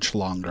much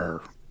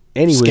longer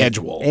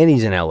schedule. And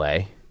he's in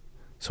L.A.,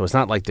 so it's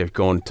not like they're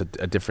going to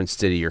a different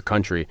city or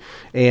country.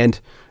 And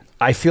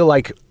I feel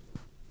like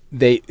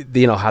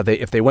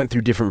if they went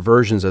through different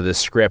versions of this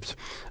script,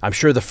 I'm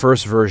sure the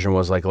first version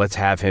was like, let's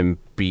have him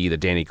be the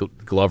Danny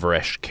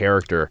Glover-ish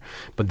character.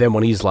 But then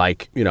when he's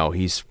like,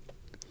 he's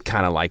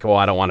kind of like,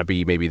 I don't want to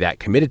be maybe that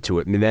committed to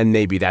it. And then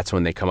maybe that's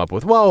when they come up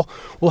with, well,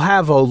 we'll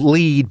have a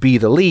lead be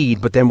the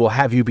lead, but then we'll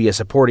have you be a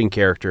supporting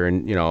character.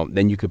 And,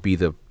 then you could be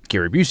the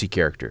Gary Busey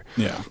character.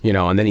 Yeah.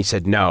 And then he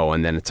said no.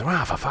 And then it's,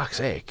 for fuck's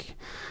sake.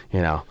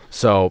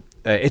 So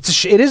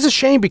it is a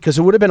shame because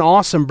it would have been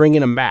awesome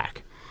bringing him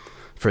back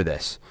for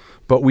this.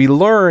 But we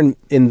learn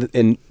in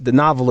the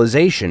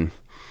novelization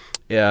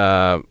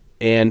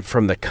and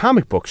from the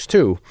comic books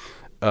too,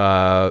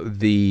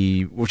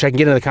 which I can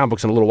get into the comic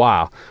books in a little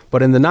while.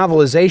 But in the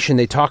novelization,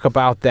 they talk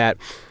about that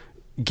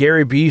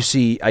Gary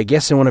Busey, I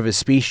guess in one of his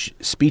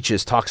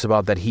speeches, talks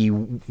about that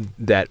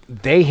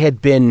they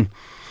had been.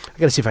 I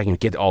got to see if I can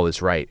get all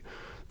this right.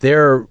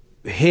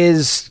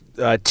 His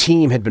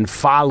team had been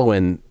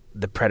following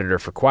the Predator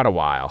for quite a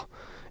while,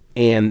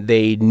 and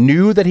they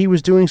knew that he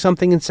was doing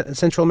something in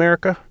Central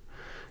America.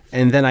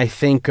 And then I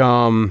think,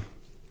 when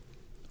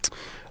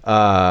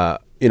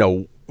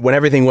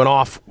everything went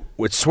off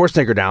with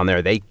Schwarzenegger down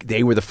there,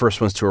 they were the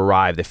first ones to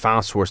arrive. They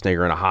found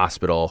Schwarzenegger in a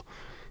hospital.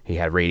 He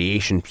had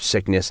radiation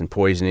sickness and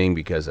poisoning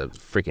because a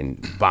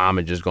freaking bomb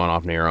had just gone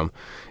off near him.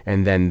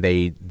 And then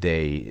they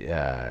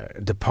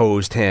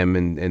deposed him,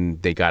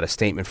 and they got a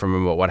statement from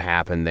him about what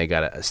happened. They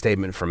got a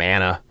statement from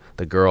Anna,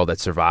 the girl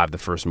that survived the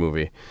first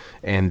movie.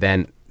 And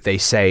then they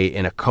say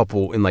in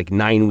like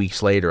 9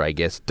 weeks later, I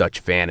guess, Dutch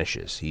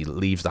vanishes. He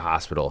leaves the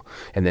hospital,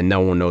 and then no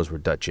one knows where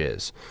Dutch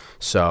is.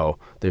 So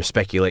they're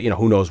speculating,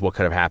 who knows what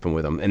could have happened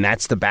with him. And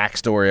that's the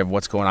backstory of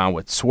what's going on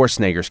with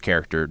Schwarzenegger's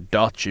character,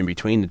 Dutch, in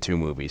between the two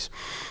movies.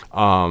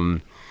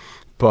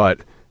 But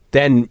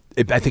then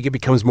I think it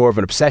becomes more of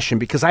an obsession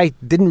because I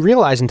didn't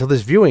realize until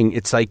this viewing,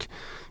 it's like,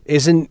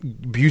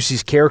 isn't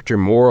Busey's character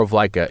more of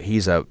like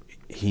he's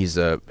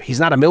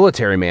not a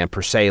military man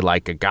per se,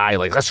 like a guy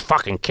like, let's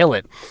fucking kill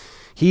it.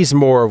 He's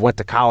more went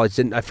to college.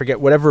 I forget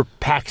whatever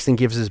Paxton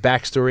gives his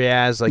backstory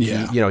as. Like,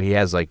 yeah. He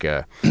has like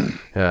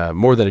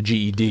more than a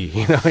GED.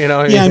 Yeah,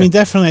 I mean,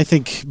 definitely. I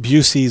think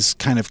Busey's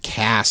kind of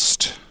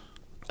cast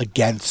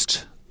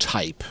against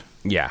type.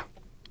 Yeah.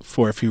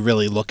 For if you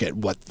really look at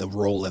what the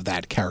role of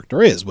that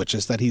character is, which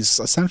is that he's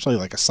essentially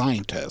like a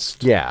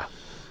scientist. Yeah.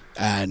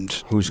 And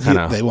who's kind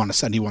of he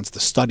wants to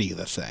study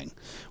the thing,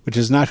 which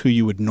is not who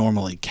you would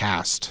normally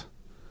cast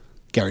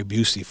Gary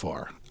Busey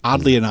for.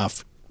 Oddly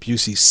enough,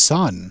 Busey's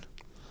son,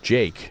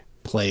 Jake,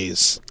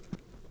 plays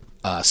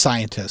a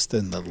scientist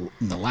in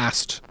the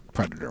last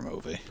Predator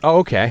movie. Oh,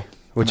 okay.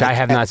 Which I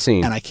have not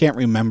seen. And I can't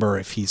remember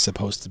if he's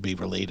supposed to be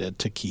related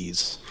to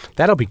Keyes.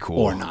 That'll be cool.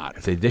 Or not.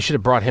 They should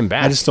have brought him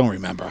back. I just don't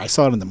remember. I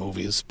saw it in the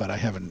movies, but I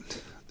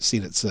haven't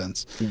seen it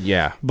since.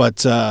 Yeah.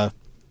 But,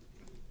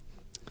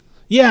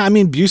 yeah, I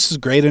mean, Busey's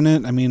great in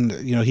it. I mean,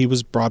 he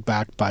was brought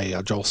back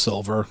by Joel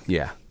Silver.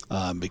 Yeah.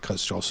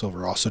 Because Joel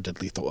Silver also did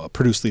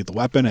produced Lethal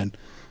Weapon, and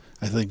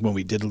I think when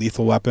we did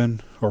Lethal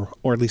Weapon, or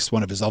at least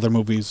one of his other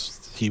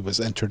movies, he was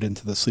entered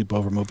into the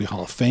Sleepover Movie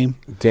Hall of Fame.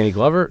 Danny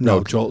Glover?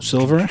 No, Joel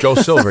Silver. Joel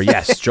Silver,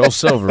 yes. Joel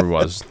Silver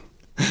was.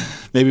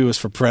 Maybe it was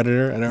for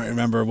Predator. I don't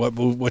remember what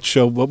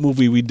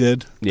movie we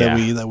did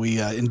that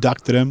we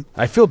inducted him.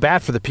 I feel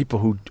bad for the people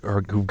who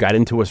got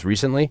into us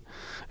recently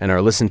and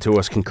are listening to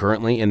us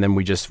concurrently, and then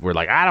we're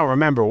like, I don't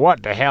remember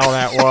what the hell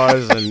that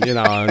was, and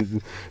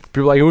and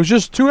people are like, it was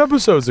just 2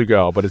 episodes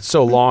ago, but it's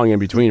so long in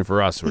between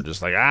for us. We're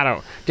just like,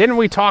 didn't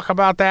we talk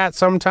about that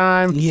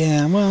sometime?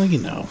 Yeah, well,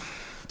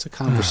 it's a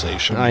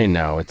conversation. I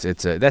know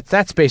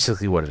that's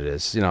basically what it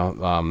is.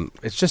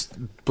 It's just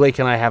Blake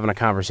and I having a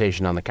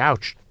conversation on the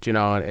couch.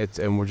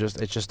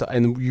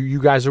 And you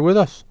guys are with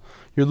us.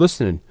 You're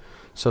listening.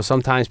 So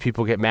sometimes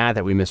people get mad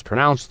that we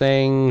mispronounce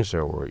things,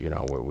 or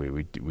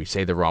we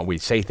say we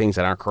say things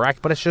that aren't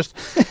correct. But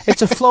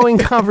it's a flowing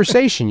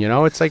conversation.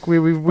 It's like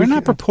we're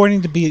not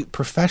purporting to be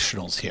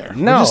professionals here.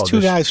 No, we're just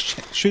 2 guys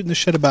shooting the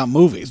shit about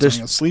movies.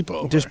 During a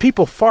sleepover. There's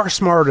people far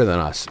smarter than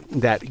us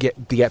that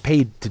get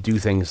paid to do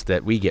things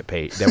that we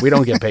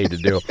don't get paid to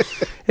do.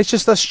 It's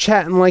just us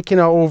chatting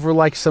over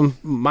like some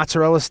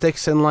mozzarella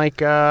sticks and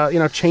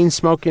chain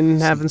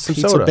smoking, having some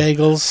soda,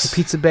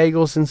 pizza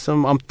bagels, and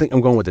some. I'm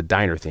going with the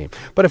diner theme.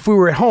 But if we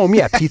were at home,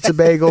 pizza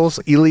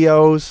bagels,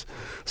 Elios,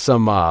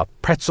 some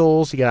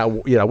pretzels. You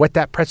gotta wet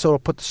that pretzel,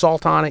 put the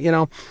salt on it.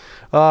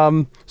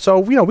 So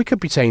we could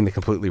be saying the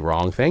completely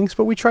wrong things,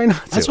 but we try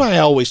not to. That's why I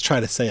always try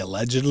to say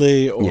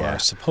allegedly or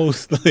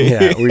supposedly.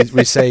 Yeah,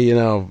 we say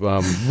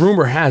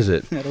rumor has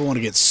it. I don't want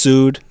to get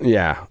sued.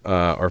 Yeah,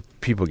 or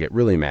people get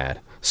really mad.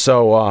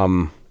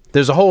 So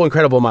there's a whole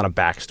incredible amount of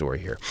backstory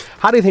here.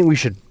 How do you think we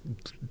should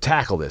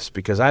tackle this?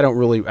 Because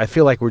I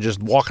feel like we're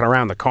just walking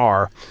around the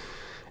car.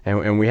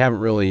 And we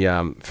haven't really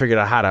figured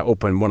out how to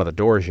open one of the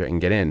doors yet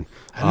and get in.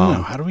 I don't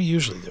know. How do we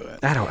usually do it?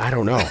 I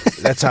don't know.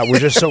 That's how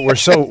we're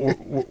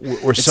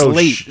so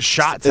late.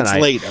 Shot tonight.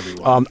 It's late,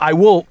 everyone. I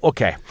will.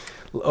 Okay.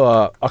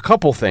 A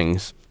couple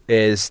things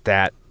is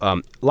that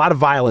a lot of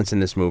violence in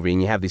this movie, and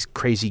you have these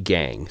crazy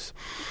gangs,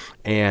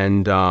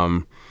 and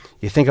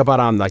you think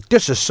about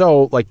this is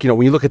so when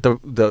you look at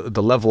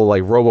the level of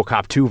like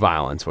RoboCop 2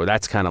 violence, where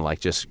that's kind of like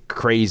just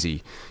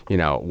crazy,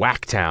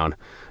 Whacktown.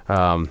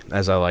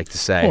 As I like to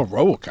say. Or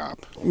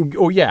RoboCop.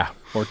 Oh, yeah.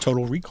 Or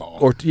Total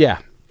Recall.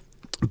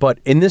 But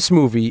in this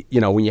movie,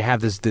 when you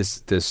have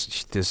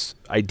this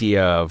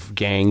idea of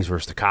gangs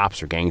versus the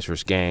cops or gangs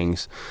versus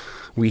gangs,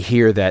 we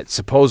hear that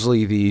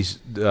supposedly these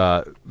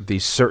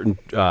certain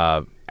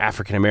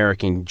African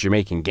American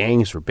Jamaican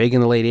gangs were big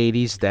in the late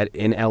 80s, that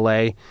in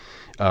L.A.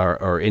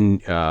 or in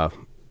the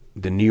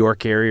New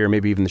York area or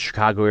maybe even the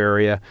Chicago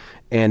area,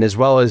 and as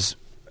well as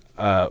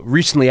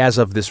recently, as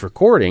of this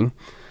recording,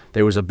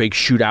 there was a big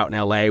shootout in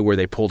L.A. where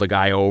they pulled a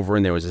guy over,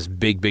 and there was this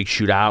big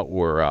shootout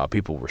where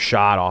people were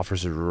shot,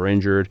 officers were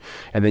injured.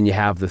 And then you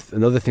have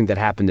another thing that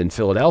happened in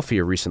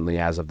Philadelphia recently,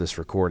 as of this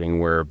recording,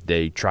 where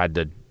they tried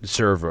to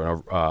serve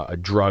a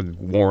drug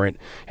warrant,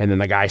 and then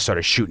the guy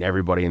started shooting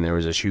everybody, and there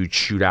was this huge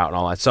shootout and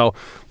all that. So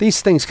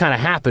these things kind of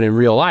happen in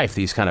real life,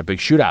 these kind of big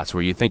shootouts,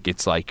 where you think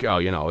it's like,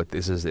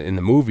 this is in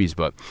the movies,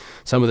 but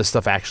some of this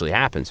stuff actually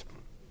happens.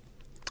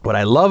 What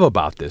I love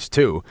about this,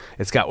 too,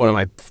 it's got one of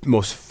my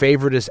most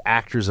favoriteest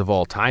actors of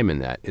all time in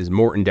that, is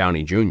Morton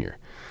Downey Jr.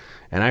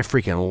 And I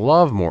freaking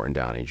love Morton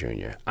Downey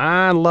Jr.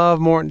 I love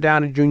Morton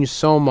Downey Jr.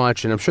 so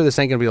much, and I'm sure this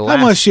ain't going to be the last.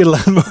 How much you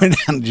love Morton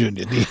Downey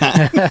Jr.,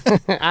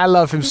 Dion? I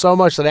love him so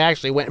much that I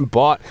actually went and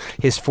bought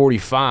his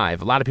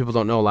 45. A lot of people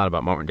don't know a lot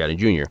about Morton Downey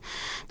Jr.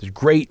 There's a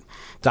great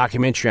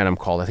documentary on him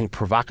called, I think,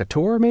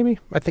 Provocateur, maybe?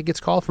 I think it's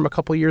called, from a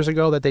couple years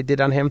ago that they did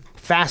on him.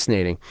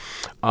 Fascinating.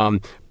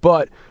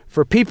 But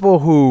for people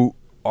who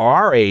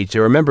our age, they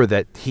remember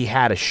that he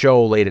had a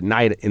show late at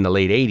night in the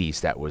late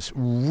 80s that was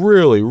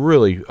really,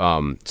 really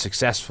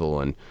successful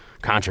and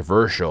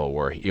controversial,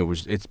 where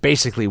it's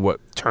basically what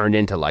turned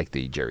into like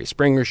the Jerry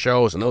Springer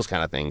shows and those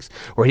kind of things,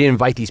 where he'd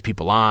invite these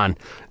people on,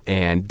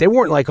 and they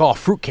weren't like all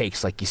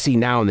fruitcakes like you see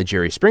now in the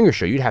Jerry Springer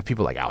show. You'd have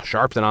people like Al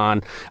Sharpton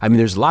on. I mean,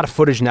 there's a lot of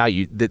footage now.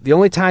 The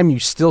only time you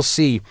still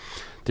see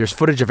there's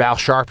footage of Al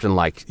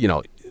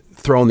Sharpton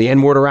throwing the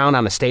N-word around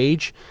on a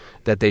stage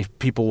that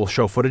people will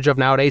show footage of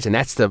nowadays, and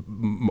that's the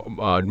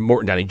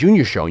Morton Downey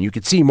Jr. show. And you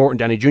could see Morton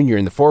Downey Jr.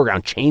 in the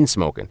foreground chain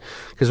smoking.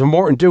 Because what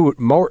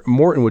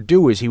Morton would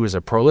do is he was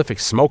a prolific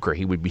smoker.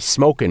 He would be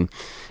smoking,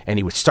 and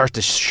he would start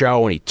the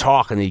show, and he'd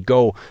talk, and he'd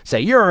go say,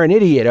 "You're an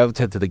idiot,"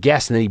 to the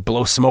guests, and then he'd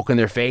blow smoke in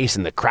their face,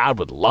 and the crowd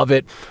would love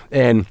it.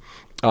 And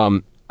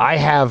I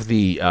have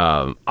the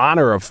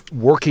honor of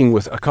working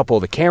with a couple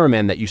of the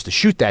cameramen that used to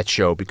shoot that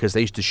show, because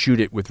they used to shoot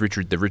it with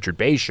the Richard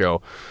Bay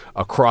show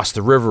across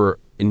the river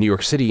in New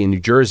York City, in New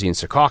Jersey, in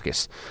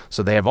Secaucus.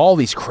 So they have all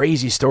these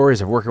crazy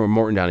stories of working with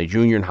Morton Downey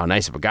Jr. and how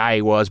nice of a guy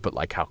he was, but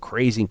like how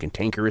crazy and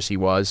cantankerous he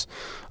was,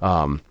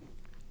 in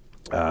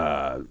front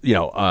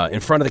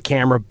of the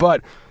camera.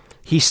 But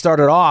he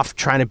started off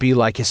trying to be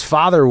like his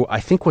father. I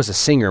think was a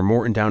singer,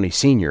 Morton Downey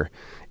Sr.,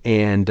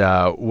 and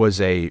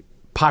was a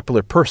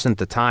popular person at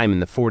the time in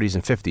the 40s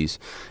and 50s.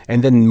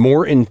 And then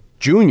Morton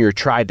Jr.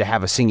 tried to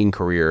have a singing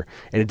career,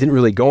 and it didn't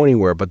really go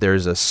anywhere. But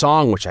there's a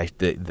song which I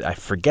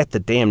forget the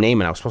damn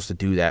name, and I was supposed to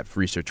do that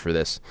research for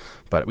this,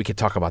 but we could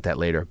talk about that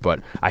later.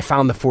 But I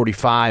found the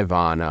 45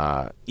 on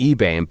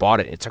eBay and bought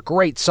it. It's a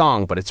great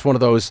song, but it's one of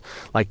those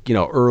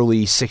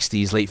early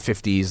 60s, late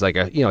 50s, like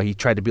he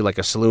tried to be like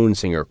a saloon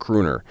singer,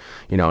 crooner,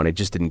 and it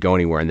just didn't go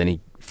anywhere. And then he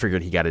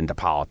figured he got into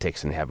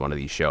politics and had one of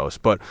these shows.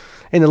 But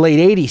in the late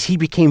 80s, he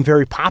became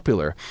very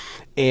popular.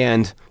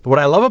 And what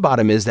I love about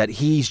him is that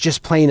he's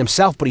just playing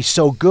himself, but he's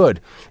so good.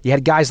 You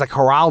had guys like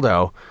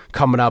Geraldo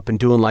coming up and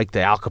doing like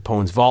the Al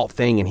Capone's Vault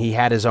thing, and he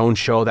had his own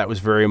show that was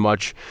very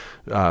much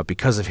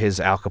because of his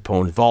Al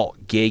Capone's Vault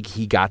gig.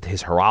 He got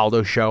his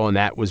Geraldo show, and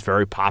that was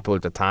very popular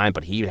at the time,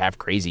 but he would have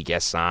crazy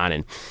guests on,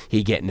 and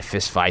he'd get into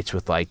fist fights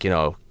with white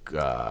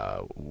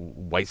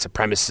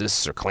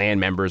supremacists or Klan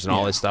members and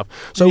all this stuff.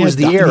 So it was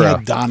the era. He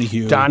had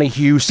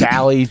Donahue,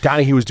 Sally.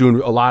 Donahue was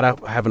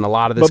having a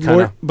lot of this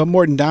kind of. But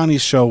Morton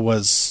Downey's show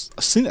was,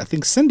 I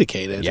think,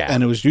 syndicated, Yeah.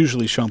 and it was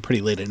usually shown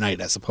pretty late at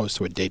night as opposed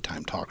to a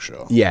daytime talk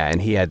show. Yeah,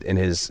 and he had, and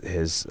his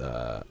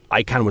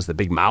icon was the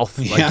big mouth.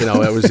 Yeah.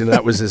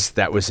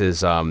 That was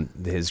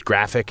his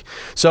graphic.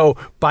 So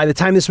by the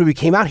time this movie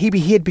came out,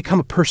 he had become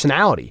a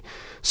personality.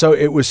 So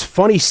it was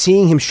funny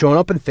seeing him showing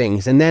up in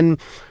things, and then.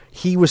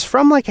 He was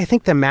from, I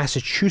think the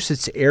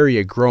Massachusetts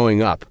area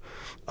growing up.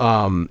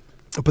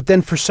 But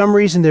then for some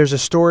reason, there's a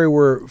story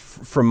where,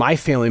 for my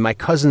family, my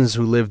cousins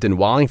who lived in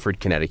Wallingford,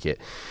 Connecticut,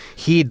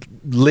 he'd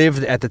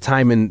lived at the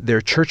time in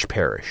their church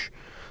parish.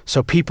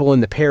 So people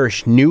in the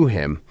parish knew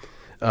him.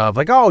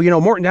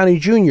 Morton Downey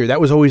Jr., that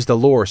was always the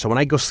lore. So when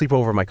I go sleep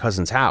over at my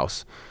cousin's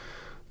house,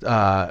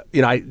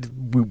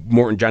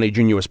 Morton Downey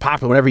Jr. was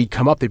popular. Whenever he'd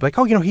come up, they'd be like,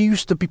 he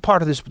used to be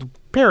part of this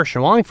parish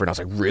in Wallingford. And I was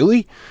like,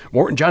 really?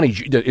 Morton Downey,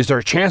 is there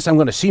a chance I'm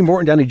going to see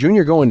Morton Downey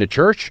Jr. going to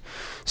church?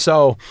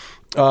 So,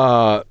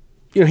 he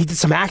did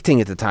some acting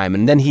at the time,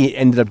 and then he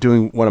ended up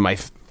doing one of my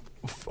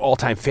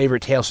all-time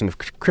favorite Tales from the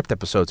Crypt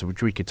episodes,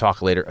 which we could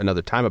talk later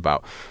another time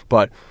about.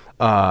 But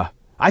I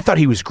thought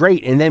he was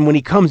great, and then when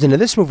he comes into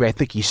this movie, I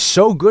think he's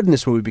so good in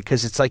this movie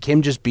because it's like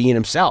him just being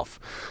himself.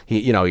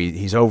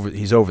 He's over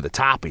the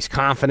top. He's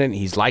confident.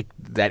 He's like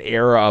that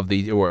era of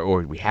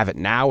or we have it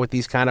now with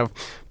these kind of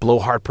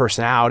blowhard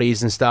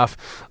personalities and stuff.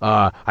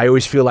 I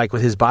always feel like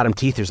with his bottom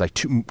teeth, there's like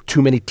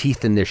too many teeth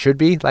than there should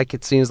be. Like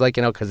it seems like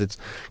because it's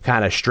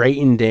kind of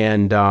straightened,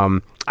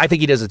 and I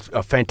think he does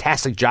a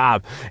fantastic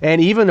job.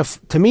 And even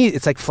to me,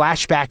 it's like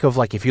flashback of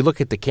if you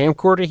look at the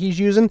camcorder he's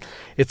using,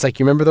 it's like,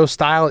 you remember those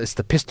style? It's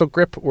the pistol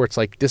grip where it's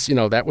like this,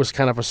 that was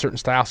kind of a certain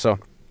style. So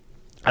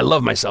I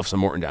love myself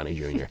some Morton Downey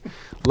Jr.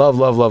 love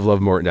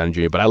Morton Downey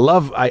Jr. But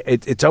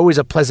it's always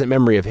a pleasant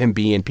memory of him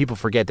being, people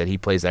forget that he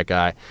plays that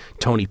guy,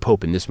 Tony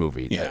Pope, in this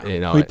movie.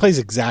 Yeah. He plays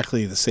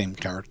exactly the same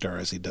character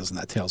as he does in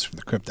that Tales from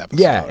the Crypt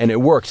episode. Yeah, and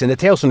it works. And the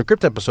Tales from the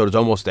Crypt episode is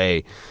almost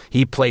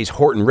he plays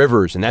Horton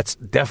Rivers, and that's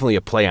definitely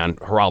a play on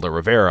Geraldo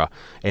Rivera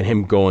and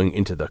him going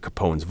into the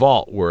Capone's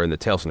vault, where in the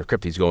Tales from the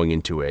Crypt he's going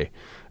into a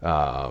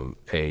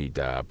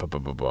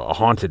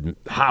haunted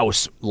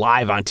house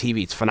live on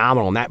TV. It's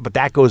phenomenal. But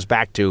that goes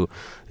back to,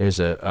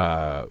 there's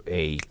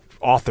a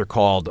author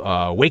called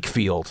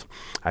Wakefield.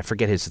 I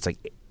forget it's like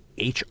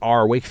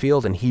H.R.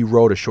 Wakefield, and he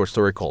wrote a short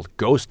story called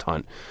Ghost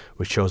Hunt,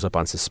 which shows up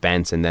on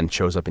Suspense and then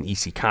shows up in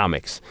EC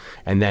Comics.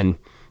 And then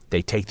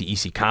they take the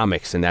EC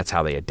Comics, and that's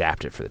how they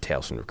adapt it for the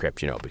Tales from the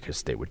Crypt,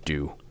 because they would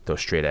do those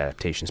straight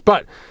adaptations.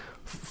 But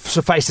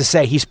suffice to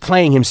say, he's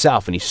playing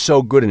himself, and he's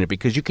so good in it,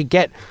 because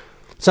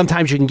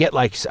sometimes you can get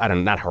not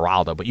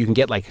Geraldo, but you can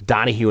get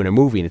Donahue in a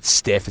movie and it's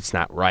stiff, it's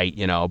not right,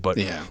 but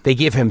they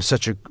give him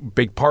such a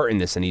big part in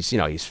this, and he's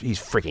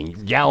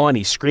freaking yelling,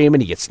 he's screaming,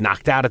 he gets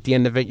knocked out at the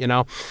end of it,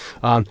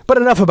 But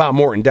enough about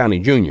Morton Downey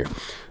Jr.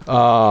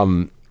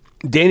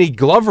 Danny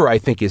Glover, I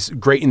think, is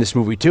great in this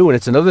movie too, and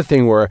it's another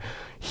thing where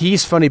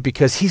he's funny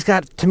because he's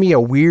got, to me, a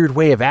weird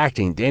way of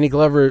acting. Danny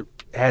Glover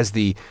has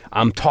the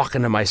I'm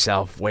talking to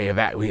myself way of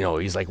acting.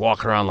 He's like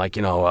walking around like,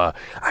 I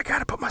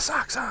gotta put my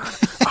socks on.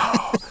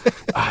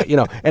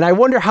 And I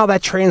wonder how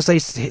that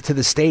translates to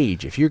the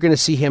stage. If you're going to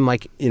see him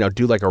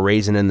do like a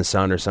Raisin in the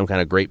Sun or some kind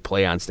of great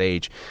play on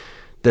stage,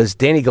 does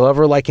Danny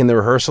Glover in the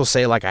rehearsal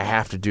say I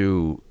have to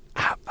do?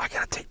 I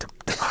gotta take the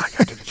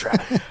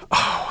track.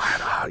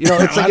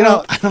 It's like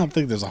I don't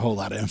think there's a whole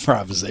lot of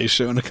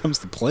improvisation when it comes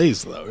to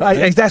plays, though.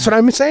 Right? That's what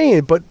I'm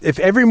saying. But if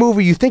every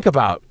movie you think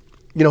about,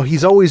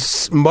 he's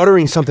always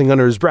muttering something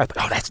under his breath.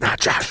 Oh, that's not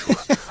Joshua.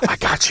 I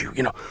got you.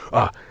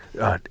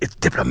 It's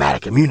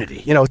diplomatic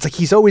immunity. It's like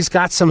he's always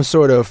got some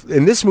sort of,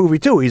 in this movie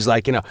too, he's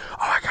like, oh,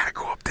 I got to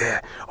go up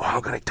there. Oh,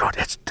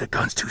 the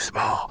gun's too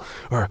small.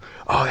 Or,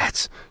 oh,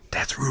 that's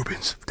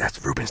Ruben's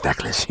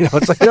necklace.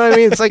 It's like, what I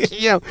mean? It's like,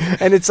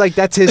 and it's like,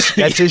 that's his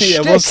shtick.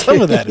 Well, some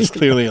of that is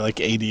clearly like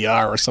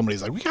ADR, or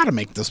somebody's like, we got to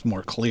make this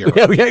more clear.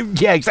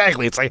 Yeah,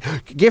 exactly. It's like,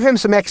 give him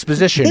some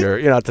exposition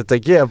or,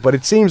 but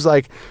it seems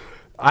like,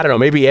 I don't know,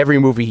 maybe every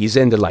movie he's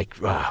in, they're like,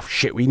 oh,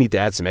 shit, we need to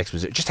add some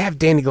exposition. Just have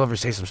Danny Glover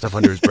say some stuff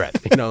under his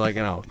breath.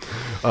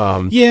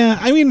 Yeah,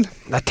 I mean,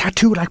 a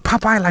tattoo like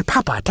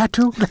Popeye,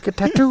 tattoo like a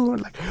tattoo,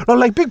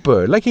 like Big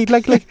Bird, like Big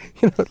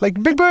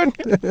Bird.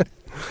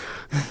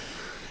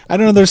 I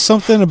don't know. There's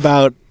something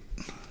about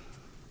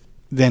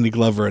Danny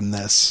Glover in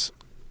this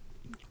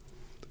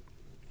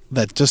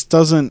that just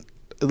doesn't,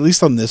 at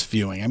least on this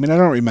viewing. I mean, I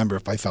don't remember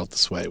if I felt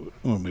this way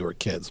when we were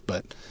kids,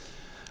 but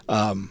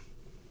there's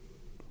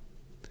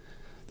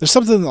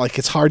something like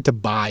it's hard to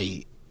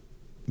buy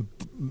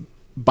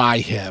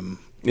him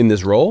in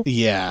this role.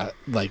 Yeah,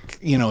 like,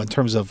 you know, in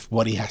terms of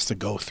what he has to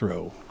go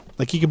through.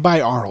 Like, you could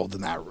buy Arnold in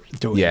that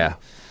doing. Yeah.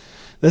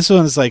 This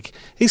one's like,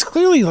 he's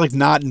clearly like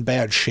not in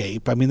bad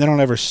shape. I mean, you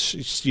never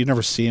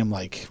see him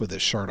like with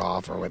his shirt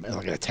off or with,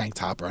 like, a tank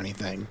top or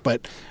anything.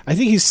 But I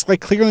think he's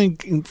like clearly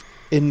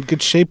in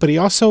good shape. But he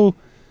also,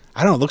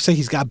 I don't know, it looks like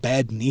he's got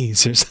bad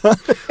knees or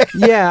something.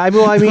 Yeah, I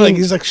mean, like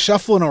he's like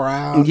shuffling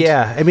around.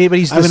 Yeah, I mean, but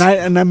he's.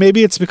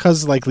 Maybe it's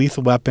because like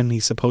Lethal Weapon,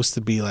 he's supposed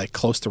to be like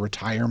close to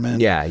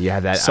retirement. Yeah, you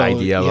have that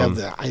idea of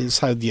him. I just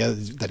have the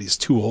idea that he's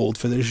too old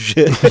for this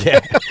shit. Yeah,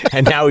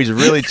 and now he's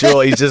really too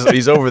old.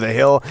 He's over the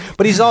hill.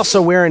 But he's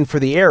also wearing, for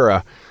the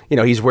era, you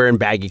know, he's wearing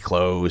baggy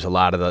clothes. A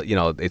lot of the, you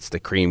know, it's the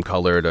cream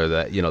colored or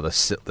the, you know, the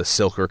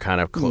silker kind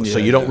of clothes. Yeah, so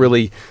you don't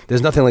really.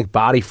 There's nothing like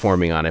body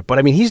forming on it. But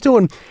I mean, he's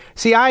doing.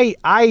 See,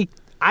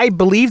 I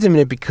believed him in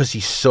it because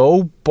he's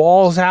so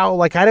balls out.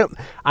 Like,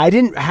 I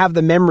didn't have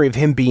the memory of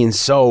him being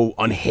so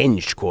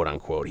unhinged, quote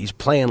unquote. He's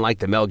playing like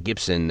the Mel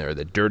Gibson or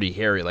the Dirty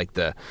Harry, like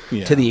to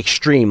the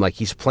extreme. Like,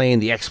 he's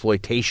playing the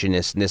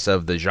exploitationistness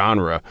of the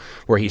genre,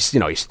 where he's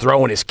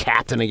throwing his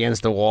captain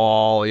against the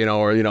wall, you know,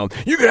 or, you know,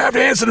 you're gonna have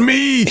to answer to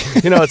me.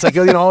 You know, it's like,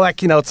 you know, all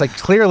that, you know, it's like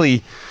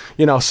clearly,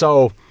 you know.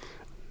 So,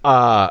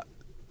 I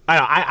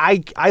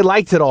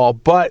liked it all,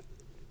 but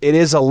it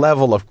is a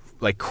level of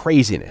like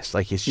craziness.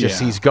 Like, it's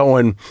just he's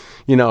going,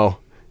 you know,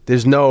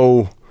 there's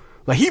no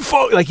like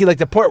like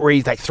the part where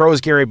he like throws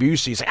Gary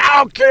Busey. He's like, I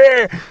don't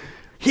care.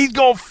 He's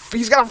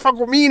gotta fuck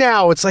with me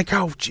now. It's like,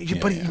 oh, gee,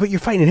 but you're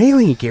fighting an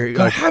alien, Gary.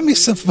 Go have me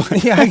some fun.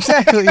 Yeah,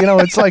 exactly. You know,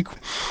 it's like,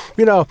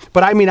 you know.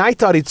 But I mean, I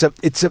thought it's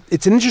an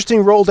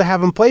interesting role to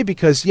have him play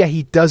because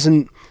he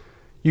doesn't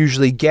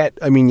usually get.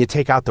 I mean, you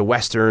take out the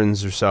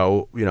westerns or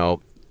so, you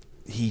know,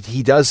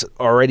 he does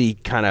already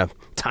kind of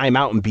time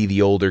out and be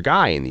the older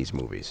guy in these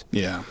movies.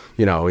 Yeah.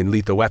 You know, in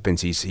Lethal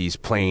Weapons, he's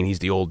playing. He's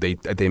the old.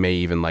 They may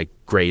even like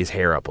gray his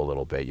hair up a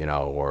little bit, you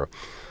know, or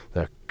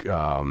the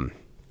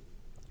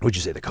would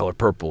you say The Color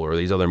Purple or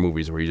these other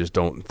movies where you just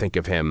don't think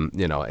of him,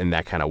 you know, in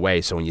that kind of way.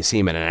 So when you see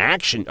him in an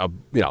action,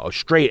 you know, a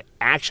straight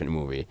action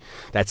movie,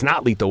 that's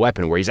not Lethal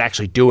Weapon, where he's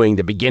actually doing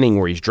the beginning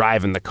where he's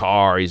driving the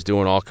car, he's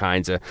doing all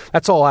kinds of,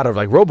 that's all out of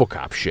like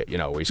RoboCop shit, you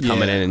know, where he's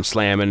coming in and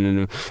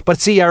slamming. But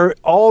see,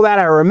 all that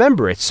I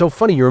remember. It's so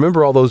funny. You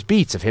remember all those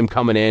beats of him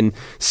coming in,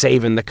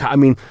 saving the car. I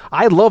mean,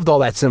 I loved all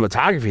that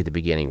cinematography at the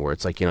beginning where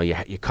it's like, you know,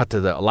 you cut to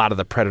a lot of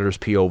the Predator's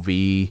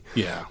POV,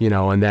 you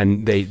know, and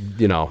then they,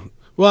 you know.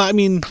 Well, I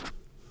mean,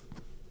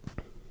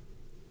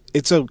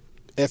 it's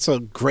a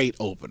great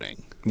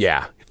opening.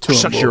 Yeah,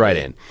 sucks you right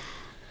in.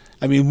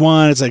 I mean,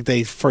 one, it's like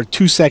for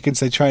 2 seconds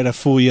they try to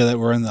fool you that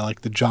we're in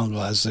the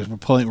jungle as we're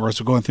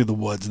going through the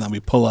woods, and then we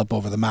pull up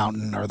over the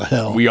mountain or the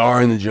hill. We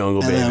are in the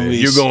jungle, baby.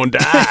 You're gonna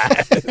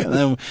die. And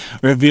then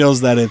reveals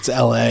that it's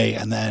L.A.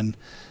 and then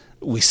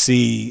we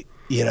see,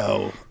 you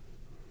know,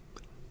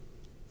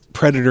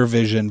 Predator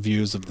vision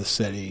views of the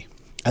city,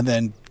 and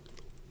then,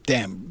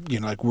 damn, you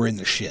know, like we're in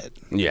the shit.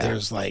 Yeah,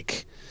 there's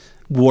like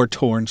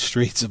war-torn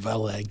streets of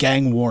L.A.,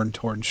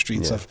 gang-torn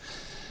streets of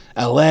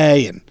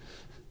L.A., and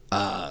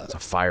it's a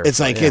fire. It's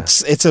like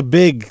it's a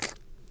big,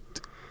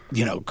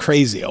 you know,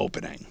 crazy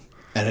opening,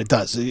 and it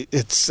does.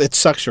 It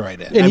sucks you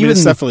right in. And I mean,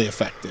 it's definitely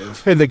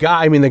effective. And the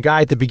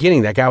guy at the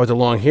beginning, that guy with the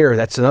long hair,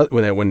 that's another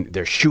when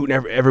they're shooting,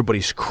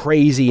 everybody's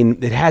crazy,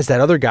 and it has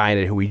that other guy in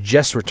it who we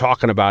just were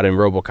talking about in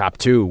RoboCop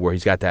 2, where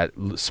he's got that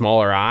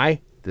smaller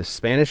eye. The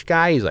Spanish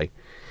guy, he's like,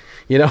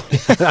 you know,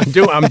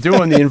 I'm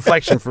doing the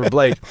inflection for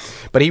Blake,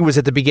 but he was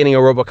at the beginning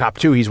of RoboCop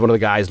 2. He's one of the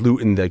guys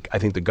looting the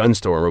gun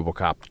store.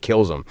 RoboCop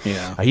kills him.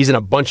 Yeah, he's in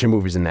a bunch of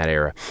movies in that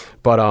era.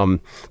 But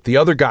the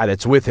other guy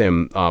that's with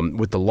him,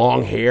 with the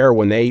long hair,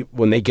 when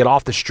they get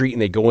off the street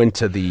and they go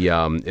into the,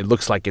 it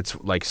looks like it's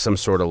like some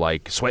sort of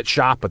like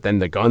sweatshop, but then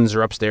the guns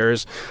are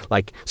upstairs.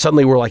 Like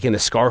suddenly we're like in the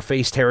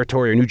Scarface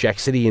territory or New Jack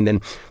City, and then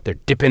they're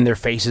dipping their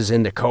faces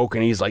into coke,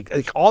 and he's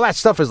like all that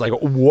stuff is like,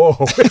 whoa.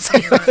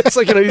 It's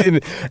like, you know,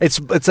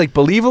 it's like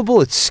believable,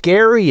 it's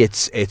scary,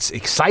 it's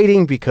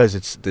exciting because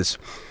it's this.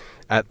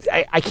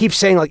 I keep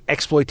saying like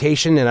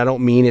exploitation, and I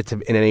don't mean it to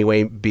in any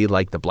way be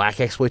like the black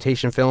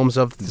exploitation films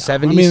of the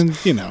 70s. I mean,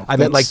 you know, I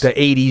meant like the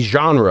 80s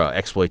genre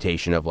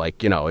exploitation of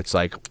like, you know, it's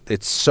like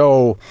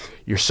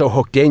you're so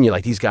hooked in. You're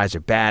like, these guys are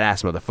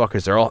badass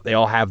motherfuckers. They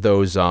all have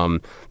those the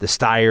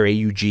Steyr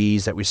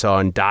AUGs that we saw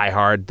in Die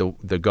Hard,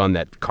 the gun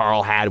that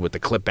Carl had with the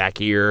clip back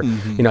here.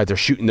 Mm-hmm. You know, they're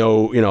shooting.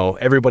 You know,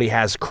 everybody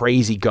has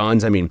crazy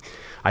guns. I mean,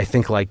 I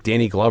think like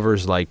Danny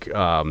Glover's like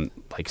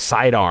like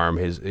sidearm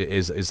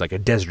is like a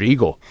Desert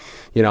Eagle,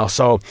 you know.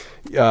 So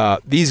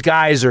these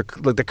guys are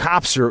like, the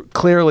cops are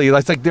clearly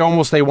like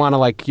they want to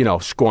like, you know,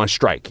 go on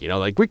strike, you know,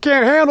 like we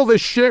can't handle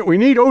this shit, we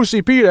need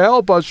OCP to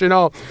help us, you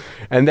know.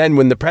 And then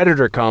when the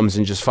Predator comes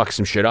and just fucks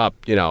some shit up,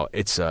 you know,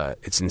 it's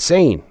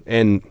insane.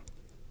 And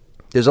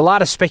there's a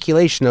lot of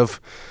speculation of,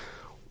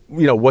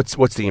 you know, what's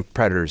the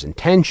Predator's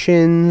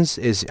intentions?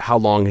 Is how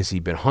long has he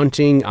been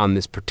hunting on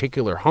this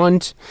particular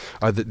hunt?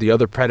 Are the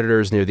other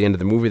Predators near the end of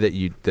the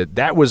movie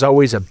that was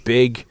always a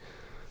big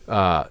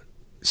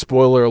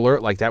spoiler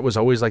alert? Like that was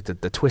always like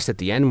the twist at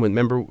the end.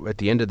 Remember at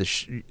the end of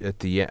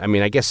I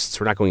mean, I guess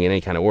we're not going in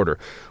any kind of order.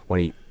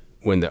 When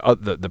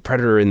the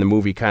Predator in the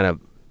movie kind of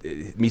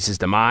meets his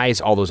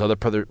demise, all those other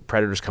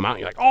predators come out, and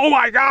you're like, oh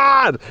my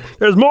God,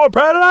 there's more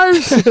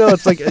predators. You know,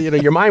 it's like, you know,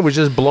 your mind was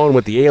just blown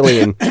with the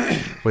alien,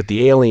 what do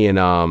you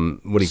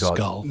call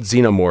skull. it?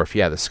 Xenomorph.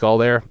 Yeah, the skull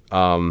there.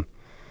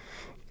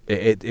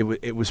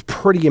 It was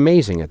pretty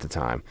amazing at the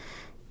time.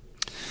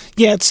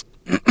 Yeah,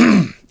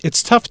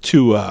 it's tough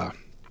to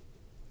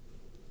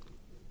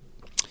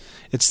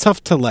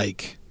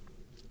like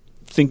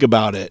think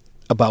about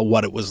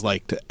what it was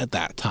like at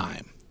that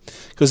time,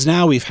 because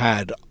now we've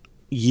had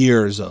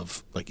years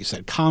of, like you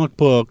said, comic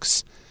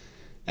books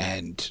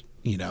and,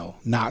 you know,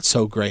 not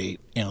so great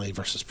Alien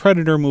versus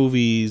Predator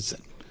movies,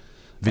 and,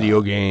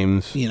 video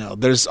games. You know,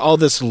 there's all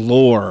this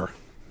lore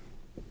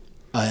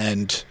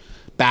and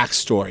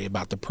backstory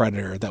about the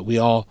Predator that we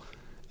all,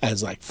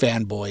 as like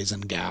fanboys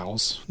and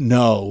gals,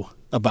 know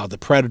about the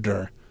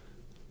Predator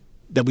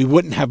that we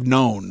wouldn't have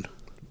known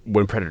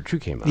when Predator 2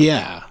 came out.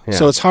 Yeah.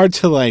 So it's hard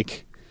to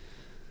like,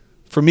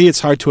 for me, it's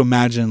hard to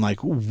imagine like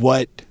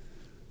what,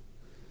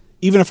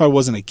 even if I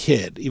wasn't a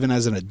kid, even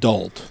as an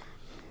adult,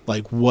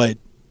 like what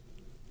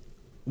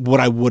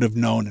I would have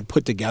known and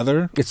put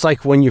together. It's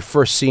like when you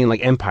first seen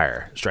like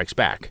Empire Strikes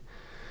Back.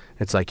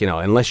 It's like, you know,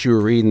 unless you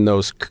were reading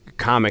those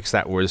comics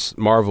that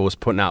Marvel was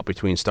putting out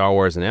between Star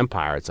Wars and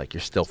Empire, it's like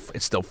it's still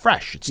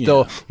fresh. It's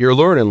still, you're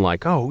learning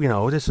like, oh, you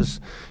know, this is,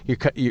 you're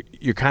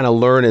kind of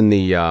learning the,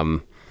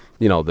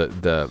 you know,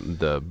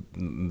 the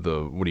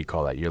what do you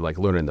call that? You're like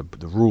learning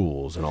the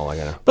rules and all that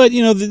kind of. But,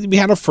 you know, we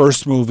had a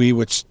first movie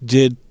which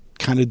did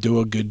kind of do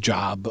a good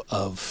job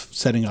of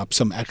setting up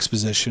some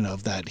exposition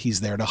of that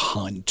he's there to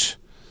hunt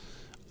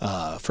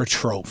for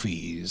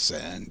trophies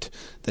and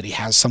that he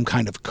has some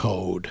kind of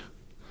code.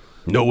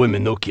 No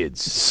women, no kids.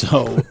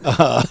 So,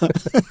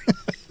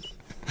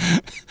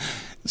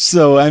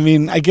 so I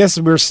mean, I guess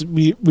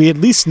we at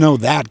least know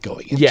that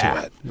going into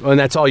it. And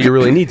that's all you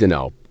really need to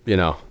know, you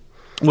know.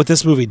 What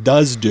this movie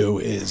does do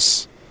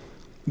is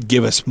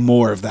give us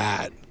more of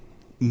that,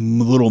 a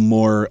little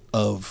more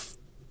of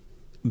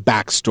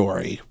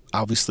backstory,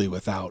 obviously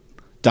without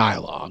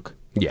dialogue.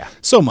 Yeah.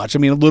 So much. I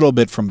mean, a little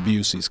bit from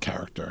Busey's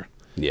character.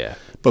 Yeah.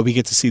 But we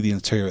get to see the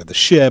interior of the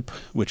ship,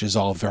 which is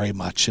all very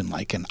much in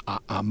like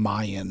a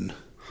Mayan,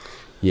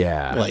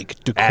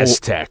 like decor,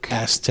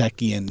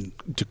 Aztecian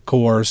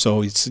decor.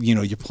 So it's, you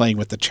know, you're playing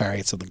with the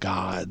chariots of the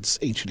gods,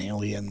 ancient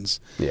aliens,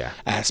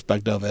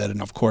 aspect of it,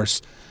 and of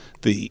course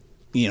the,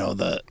 you know,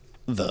 the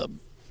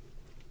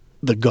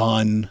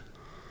gun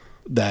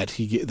that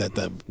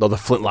the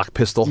flintlock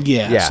pistol.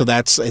 Yeah. So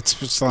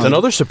it's like,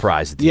 another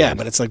surprise at the end.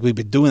 But it's like we've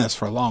been doing this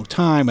for a long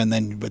time, and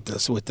then with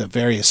the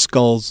various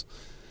skulls,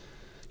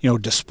 you know,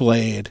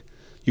 displayed,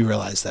 you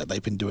realize that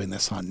they've been doing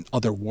this on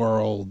other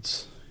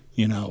worlds,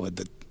 you know.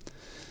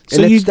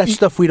 That's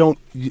stuff we don't,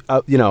 you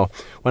know,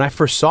 when I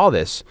first saw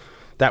this,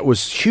 that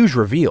was huge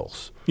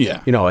reveals.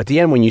 Yeah. You know, at the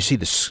end when you see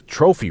the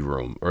trophy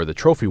room or the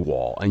trophy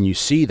wall and you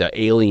see the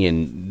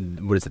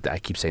alien, what is it? I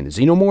keep saying the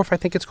xenomorph, I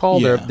think it's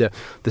called. Yeah.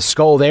 The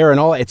skull there and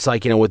all. It's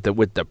like, you know, with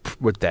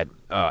that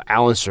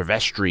Alan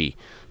Silvestri.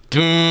 You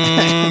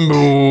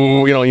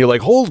know, you're like,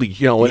 holy,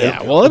 you know,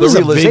 well, the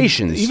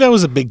realizations. That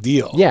was a big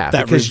deal. Yeah,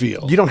 that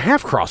reveal. You don't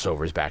have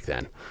crossovers back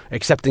then,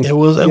 except in, it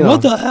was like,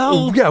 what the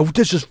hell? Yeah,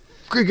 this is.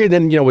 And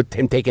then, you know, with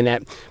him taking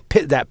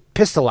that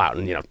pistol out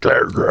and, you know.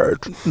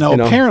 No, you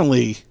know?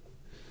 Apparently,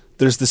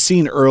 there's the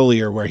scene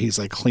earlier where he's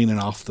like cleaning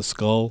off the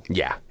skull.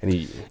 Yeah,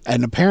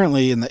 and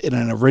apparently in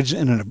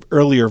an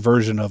earlier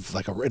version of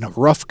like in a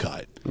rough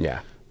cut.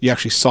 Yeah, you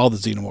actually saw the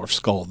xenomorph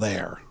skull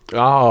there.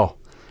 Oh.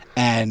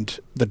 And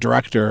the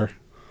director,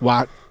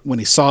 when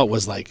he saw it,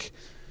 was like,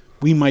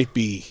 this might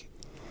be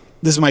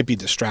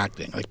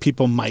distracting. Like,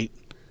 people might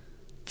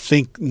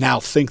think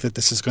that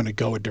this is going to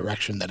go a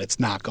direction that it's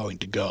not going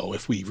to go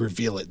if we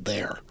reveal it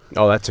there.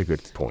 Oh, that's a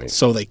good point.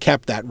 So they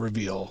kept that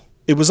reveal.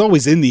 It was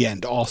always in the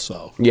end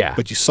also. Yeah.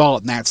 But you saw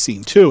it in that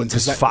scene too. And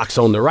since Fox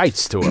owned the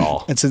rights to it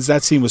all. And since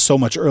that scene was so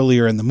much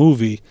earlier in the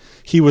movie,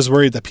 he was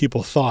worried that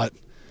people thought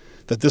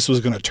that this was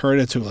going to turn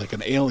into like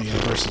an Alien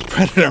versus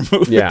Predator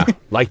movie. Yeah,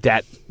 like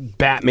that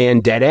Batman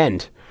Dead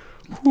End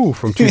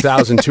from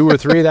 2002 or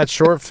 3, that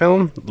short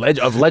film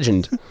of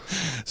legend.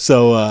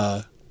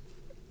 So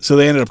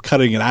they ended up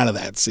cutting it out of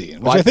that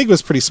scene, which I think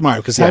was pretty smart,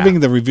 because having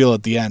the reveal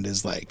at the end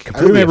is like,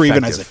 completely I remember effective.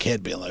 Even as a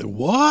kid being like,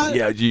 what?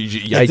 Yeah,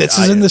 this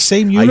is in the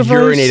same universe? I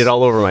urinated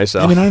all over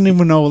myself. I mean, I don't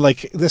even know,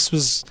 like, this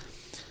was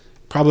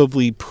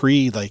probably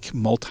pre like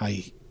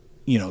multi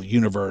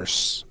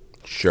universe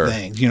Sure.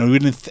 things. We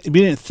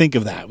didn't think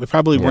of that. We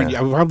probably weren't. I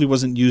probably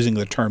wasn't using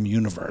the term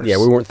universe. Yeah,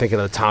 we weren't thinking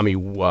of the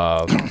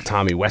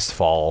Tommy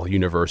Westfall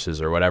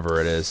universes or whatever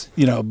it is.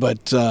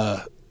 But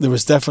there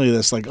was definitely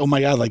this like, oh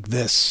my god, like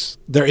this.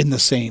 They're in the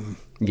same.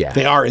 Yeah.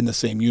 They are in the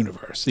same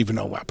universe, even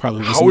though I probably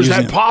wasn't How is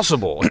using that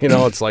possible?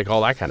 It's like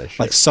all that kind of shit.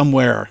 like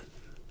somewhere,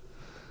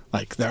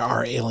 like there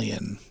are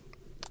alien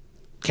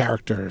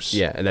characters.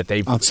 Yeah, and that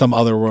they've on some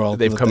other world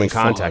they've come in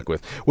contact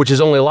with, which is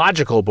only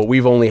logical, but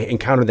we've only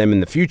encountered them in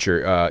the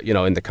future,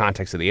 in the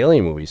context of the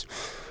Alien movies.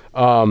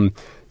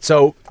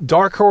 So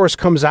Dark Horse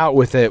comes out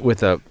with a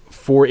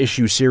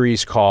 4-issue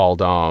series called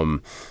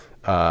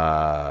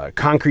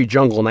Concrete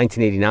Jungle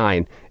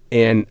 1989,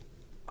 and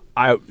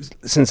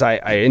since I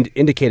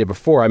indicated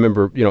before, I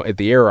remember at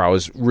the era I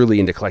was really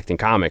into collecting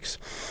comics.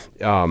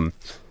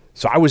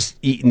 So I was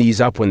eating these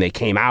up when they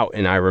came out,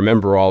 and I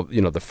remember all,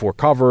 the 4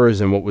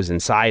 covers and what was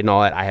inside and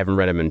all that. I haven't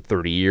read them in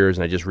 30 years,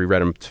 and I just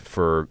reread them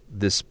for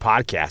this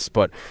podcast.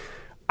 But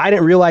I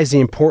didn't realize the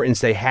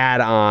importance they had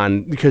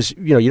because,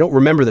 you don't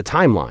remember the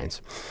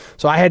timelines.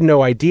 So I had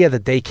no idea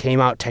that they came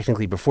out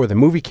technically before the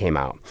movie came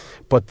out.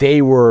 But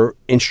they were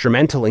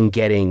instrumental in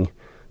getting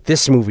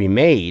this movie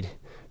made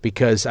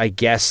because I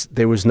guess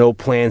there was no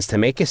plans to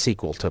make a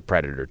sequel to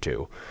Predator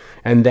 2.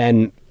 And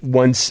then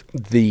once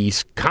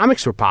these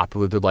comics were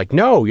popular, they're like,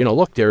 no,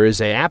 look, there is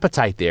an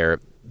appetite there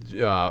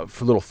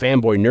for little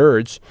fanboy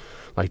nerds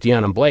like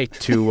Dion and Blake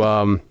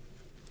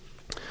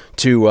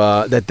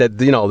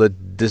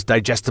this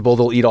digestible,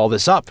 they'll eat all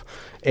this up.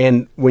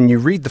 And when you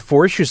read the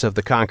 4 issues of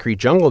the Concrete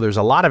Jungle, there's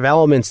a lot of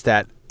elements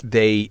that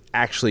they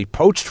actually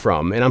poached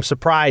from, and I'm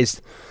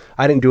surprised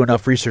I didn't do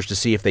enough research to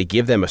see if they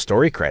give them a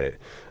story credit.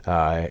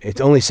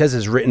 It only says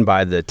it's written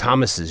by the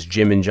Thomases,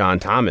 Jim and John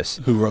Thomas,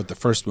 who wrote the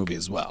first movie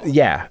as well.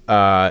 Yeah,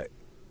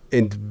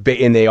 and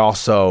they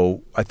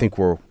also, I think,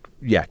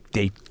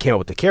 they came up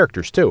with the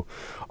characters too.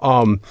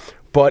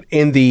 But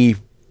in the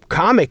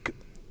comic,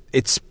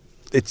 it's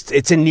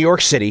in New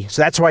York City,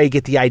 so that's why you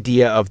get the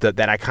idea of that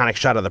iconic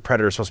shot of the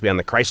Predator supposed to be on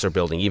the Chrysler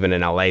Building. Even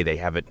in L.A., they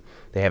have it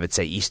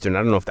say Eastern.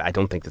 I don't know I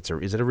don't think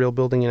is it a real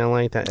building in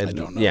L.A.? I don't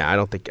know. Yeah,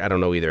 I don't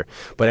know either.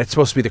 But it's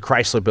supposed to be the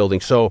Chrysler Building.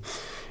 So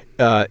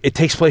it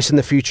takes place in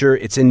the future.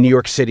 It's in New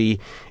York City,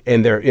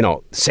 and they're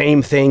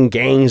same thing.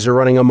 Gangs are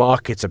running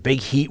amok. It's a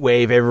big heat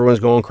wave. Everyone's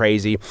going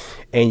crazy,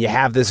 and you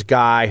have this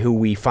guy who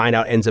we find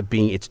out ends up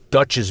being it's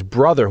Dutch's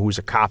brother, who's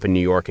a cop in New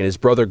York, and his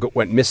brother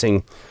went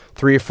missing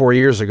 3 or 4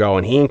 years ago,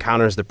 and he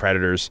encounters the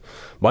Predators,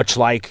 much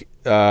like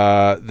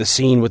the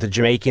scene with the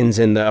Jamaicans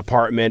in the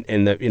apartment,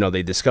 and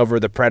they discover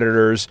the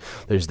Predators.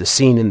 There's the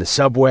scene in the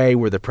subway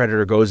where the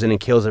Predator goes in and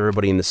kills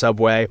everybody in the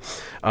subway.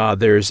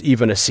 There's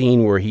even a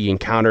scene where he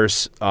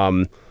encounters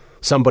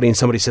somebody, and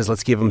somebody says,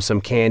 let's give him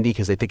some candy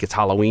because they think it's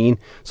Halloween.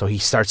 So he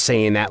starts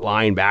saying that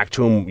line back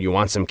to him, you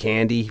want some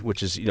candy,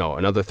 which is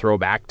another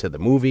throwback to the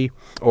movie.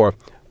 Or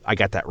I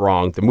got that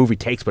wrong. The movie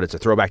takes, but it's a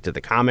throwback to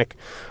the comic.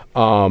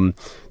 Then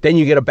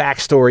you get a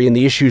backstory in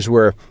the issues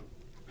where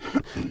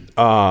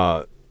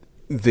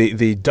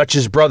the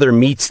Dutch's brother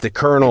meets the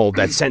colonel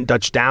that sent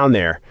Dutch down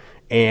there,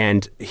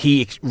 and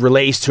he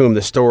relays to him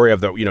the story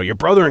of your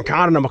brother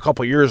encountered him a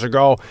couple years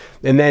ago,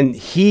 and then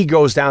he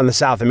goes down to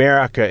South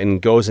America and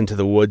goes into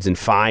the woods and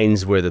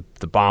finds where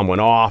the bomb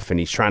went off, and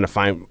he's trying to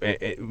find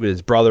with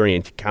his brother, and he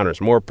encounters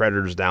more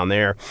Predators down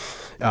there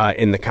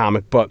in the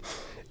comic. But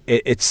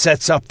it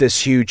sets up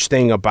this huge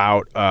thing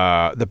about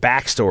the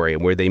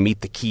backstory where they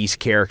meet the Keyes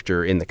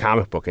character in the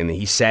comic book, and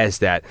he says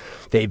that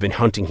they've been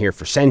hunting here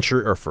for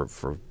centuries or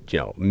for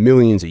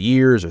millions of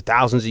years or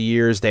thousands of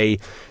years. They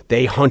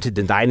hunted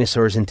the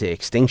dinosaurs into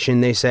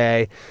extinction, they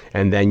say,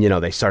 and then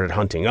they started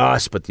hunting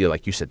us. But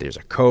like you said, there's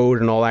a code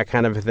and all that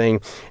kind of a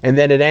thing, and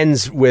then it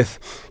ends with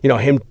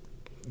him.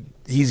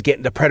 He's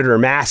getting the Predator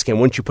mask, and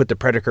once you put the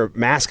Predator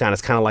mask on,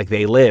 it's kind of like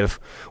They Live,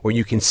 where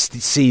you can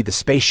see the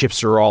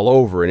spaceships are all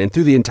over. And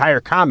through the entire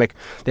comic,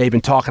 they've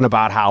been talking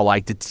about how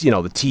the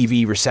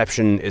TV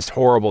reception is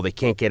horrible. They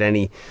can't get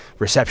any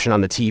reception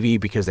on the TV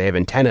because they have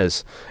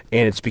antennas,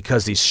 and it's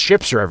because these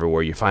ships are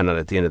everywhere. You find out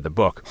at the end of the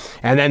book,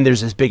 and then there's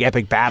this big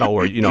epic battle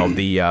where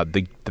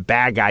the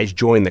bad guys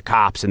join the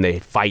cops and they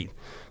fight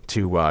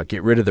to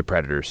get rid of the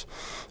Predators.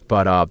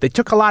 But they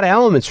took a lot of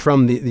elements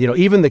from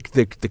even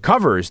the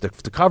covers, the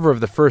cover of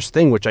the first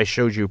thing, which I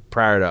showed you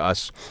prior to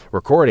us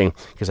recording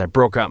because I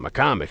broke out my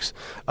comics.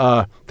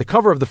 The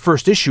cover of the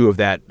first issue of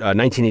that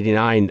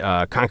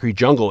 1989 Concrete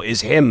Jungle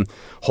is him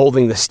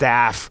holding the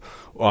staff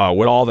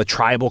with all the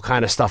tribal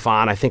kind of stuff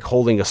on. I think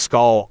holding a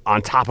skull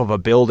on top of a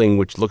building,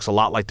 which looks a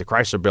lot like the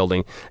Chrysler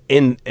Building,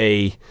 in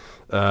a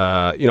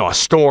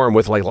storm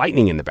with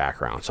lightning in the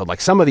background. So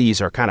some of these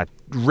are kind of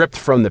ripped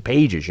from the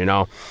pages,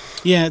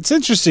 Yeah, it's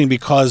interesting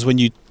because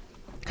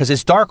because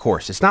it's Dark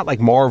Horse. It's not like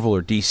Marvel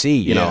or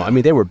DC, you know. I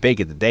mean, they were big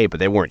at the day,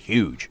 but they weren't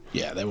huge.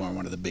 Yeah, they weren't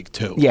one of the big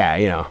two.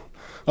 Yeah,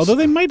 Although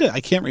they might have,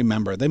 I can't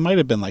remember. They might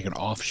have been like an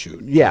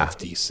offshoot of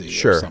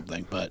DC or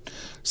something. But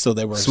so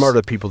they were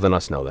smarter people than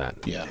us know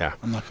that. Yeah.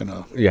 I'm not going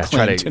to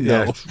try to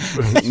know.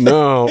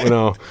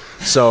 No.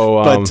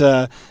 So,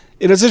 but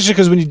It is interesting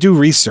because when you do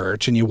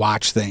research and you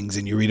watch things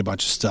and you read a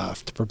bunch of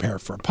stuff to prepare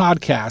for a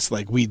podcast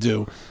like we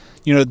do,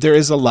 there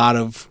is a lot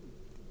of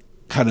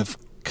kind of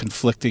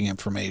conflicting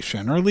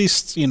information, or at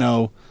least,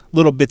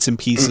 little bits and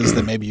pieces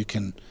that maybe you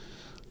can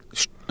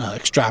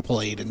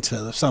extrapolate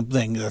into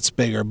something that's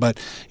bigger. But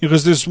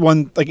because there's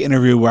one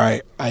interview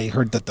where I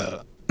heard that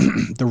the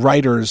the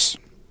writers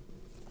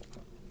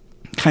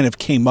kind of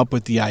came up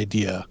with the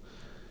idea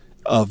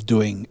of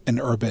doing an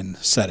urban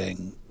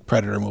setting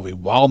Predator movie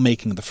while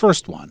making the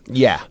first one.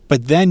 Yeah.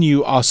 But then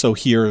you also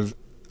hear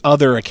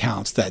other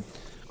accounts that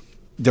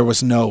there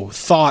was no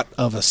thought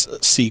of a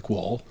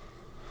sequel,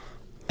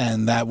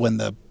 and that when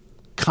the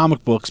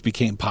comic books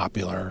became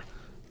popular,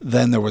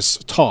 then there was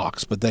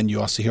talks, but then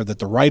you also hear that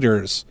the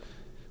writers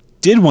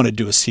did want to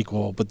do a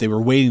sequel, but they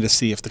were waiting to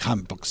see if the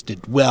comic books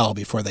did well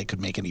before they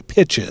could make any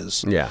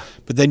pitches. Yeah.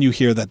 But then you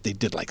hear that they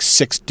did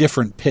 6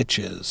 different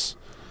pitches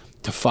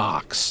to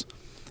Fox,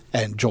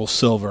 and Joel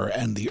Silver,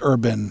 and the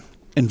urban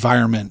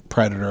environment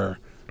Predator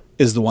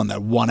is the one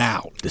that won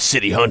out. The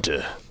City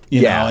Hunter.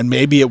 You know, and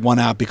maybe it won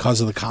out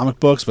because of the comic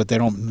books, but they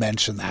don't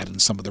mention that in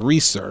some of the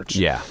research.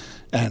 Yeah.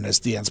 And as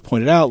Deanne's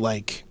pointed out,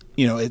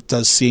 it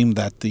does seem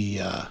that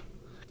the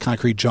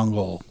Concrete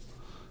Jungle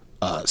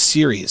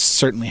series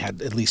certainly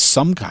had at least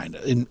some kind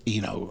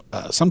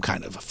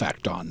of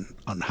effect on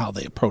how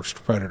they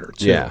approached Predator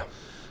too. Yeah.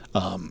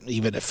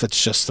 Even if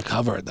it's just the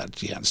cover that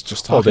Deanne's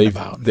just talking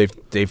about.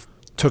 They've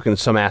taken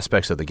some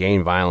aspects of the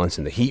gang violence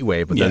and the heat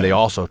wave, but then they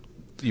also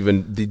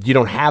you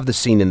don't have the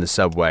scene in the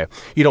subway.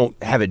 You don't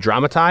have it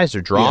dramatized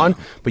or drawn,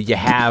 but you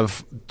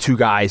have 2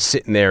 guys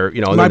sitting there,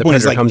 and my then the point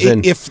is, Predator comes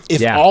in.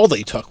 If all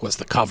they took was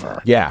the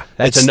cover,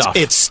 that's enough.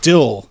 It's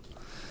still,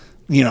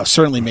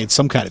 certainly made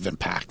some kind of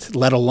impact,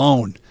 let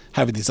alone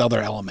having these other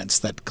elements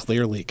that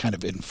clearly kind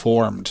of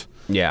informed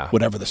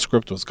whatever the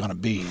script was going to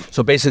be.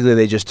 So basically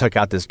they just took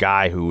out this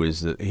guy who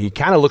he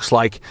kind of looks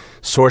like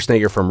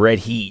Schwarzenegger from Red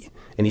Heat,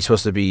 and he's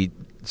supposed to be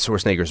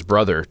Schwarzenegger's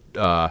brother,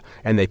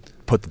 and they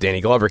put the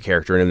Danny Glover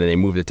character in, and then they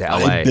moved it to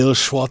L.A. I'm Bill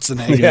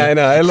Schwarzenegger. Yeah, I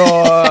know.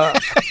 Hello.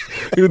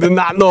 You do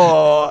not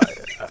know.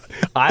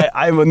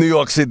 I'm a New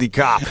York City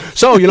cop.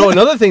 So,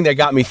 another thing that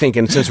got me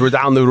thinking, since we're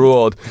down the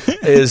road,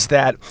 is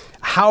that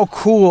how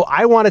cool.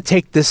 I want to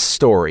take this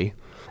story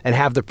and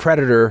have the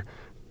Predator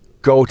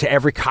go to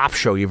every cop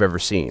show you've ever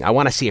seen. I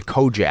want to see a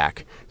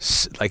Kojak,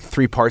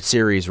 3-part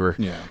series where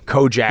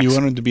Kojak. You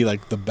want him to be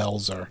like the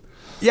Belzer.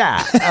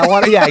 Yeah, I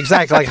want to. Yeah,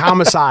 exactly. Like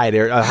Homicide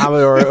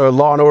or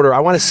Law and Order.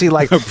 I want to see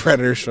a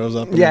Predator shows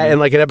up. Yeah, and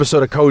an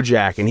episode of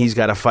Kojak, and he's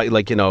got to fight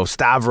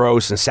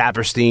Stavros and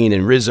Saperstein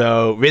and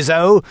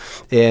Rizzo,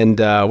 and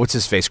what's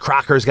his face?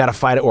 Crocker's got to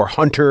fight it, or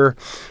Hunter,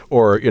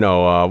 or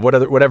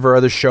whatever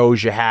other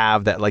shows you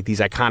have that these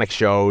iconic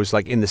shows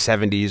in the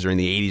 70s or in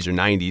the 80s or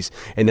 90s,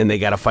 and then they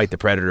got to fight the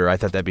Predator. I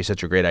thought that'd be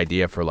such a great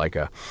idea for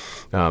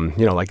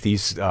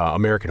these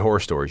American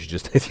Horror Stories. You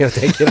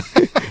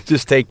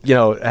just take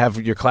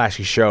have your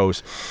classy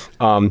shows.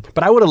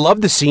 But I would have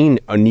loved to seen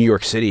a New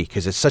York City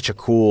because it's such a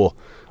cool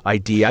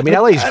idea. I mean,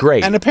 LA is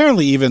great. And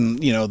apparently even,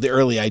 the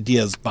early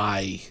ideas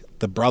by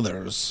the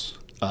brothers,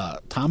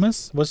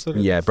 Thomas, what's the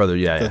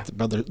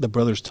brother, the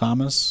brothers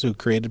Thomas, who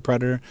created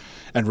Predator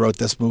and wrote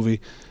this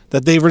movie,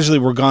 that they originally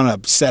were going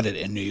to set it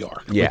in New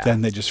York. Yeah. But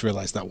then they just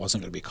realized that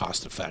wasn't going to be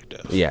cost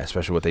effective. Yeah,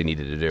 especially what they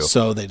needed to do.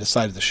 So they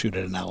decided to shoot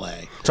it in LA.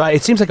 So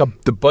it seems like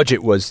the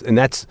budget was, and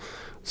that's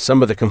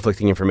some of the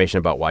conflicting information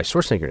about why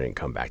Schwarzenegger didn't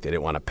come back. They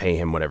didn't want to pay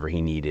him whatever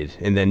he needed.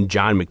 And then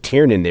John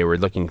McTiernan, they were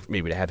looking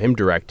maybe to have him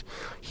direct.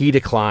 He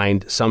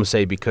declined, some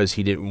say because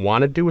he didn't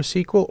want to do a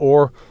sequel,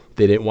 or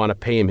they didn't want to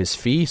pay him his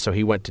fee, so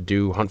he went to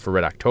do Hunt for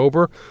Red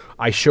October.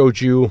 I showed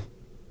you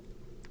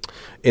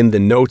in the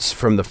notes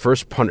from the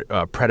first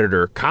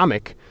Predator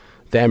comic,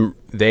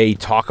 they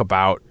talk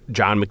about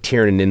John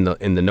McTiernan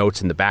in the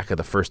notes in the back of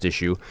the first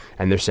issue,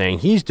 and they're saying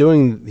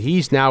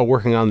he's now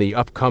working on the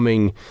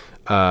upcoming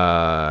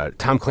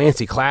Tom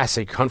Clancy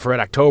classic Hunt for Red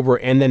October,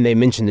 and then they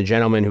mentioned the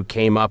gentleman who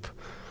came up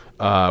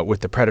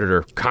with the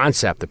Predator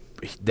concept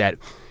that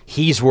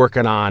he's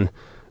working on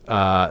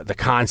the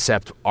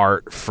concept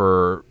art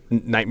for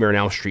Nightmare on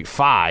Elm Street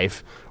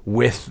 5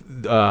 with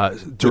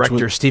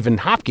director Stephen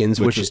Hopkins,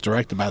 which was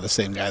directed by the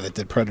same guy that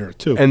did Predator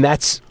 2. And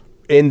that's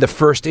in the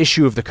first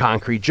issue of the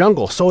Concrete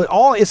Jungle. So it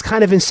all is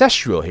kind of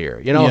ancestral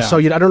here, So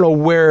I don't know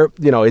where,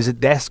 is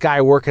it this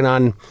guy working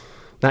on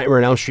Nightmare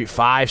on Elm Street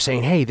 5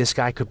 saying, hey, this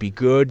guy could be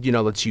good,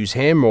 let's use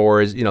him,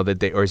 or is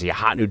he a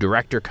hot new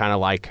director, kind of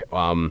like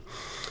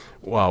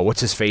what's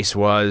his face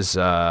was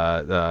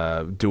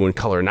doing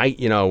Color Night,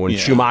 when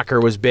Schumacher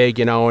was big,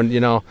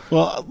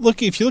 Well,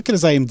 look, if you look at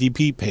his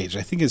IMDb page,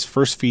 I think his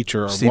first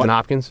feature, Stephen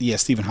Hopkins. Yeah,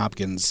 Stephen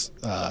Hopkins.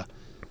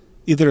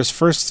 Either his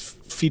first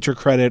feature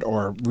credit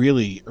or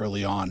really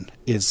early on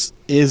is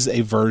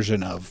a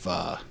version of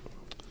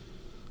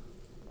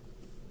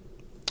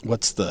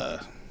what's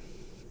the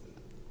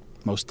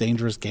Most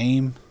Dangerous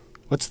Game?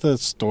 What's the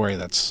story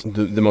that's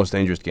the Most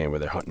Dangerous Game where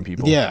they're hunting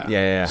people?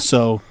 Yeah.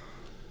 So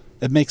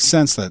it makes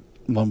sense that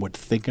one would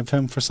think of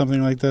him for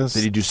something like this.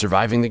 Did he do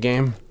Surviving the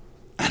Game?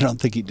 I don't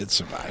think he did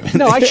survive.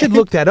 No, I should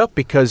look that up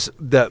because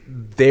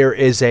there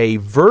is a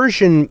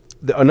version,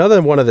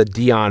 another one of the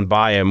Dion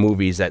Baya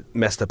movies that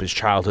messed up his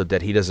childhood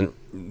that he doesn't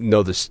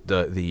know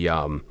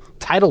the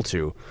title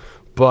to,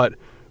 but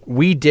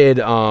we did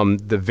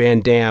the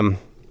Van Damme,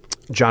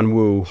 John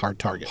Woo Hard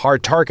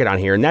Target on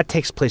here, and that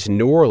takes place in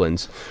New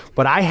Orleans.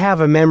 But I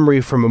have a memory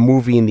from a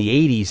movie in the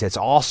 80s that's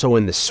also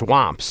in the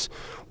swamps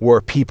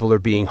where people are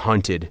being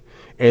hunted,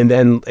 and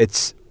then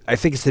I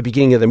think it's the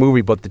beginning of the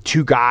movie, but the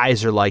two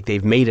guys are like,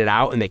 they've made it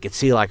out and they can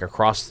see like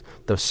across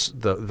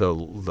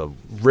the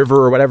river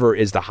or whatever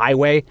is the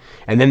highway,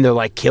 and then they're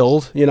like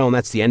killed, and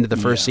that's the end of the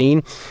first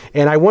scene.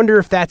 And I wonder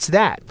if that's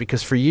that,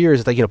 because for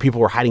years, like, people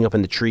were hiding up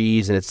in the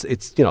trees, and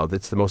it's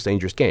the most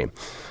dangerous game.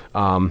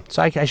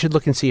 So I should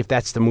look and see if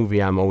that's the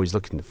movie I'm always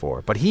looking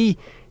for. But he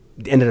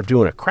ended up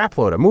doing a crap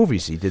load of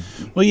movies. He did.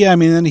 Well, yeah, I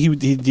mean, then he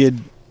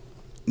did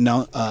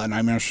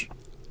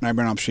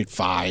Nightmare on Elm Street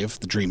 5,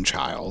 The Dream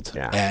Child.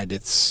 Yeah. And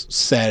it's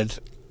said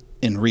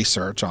in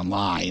research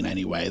online,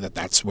 anyway, that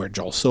that's where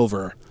Joel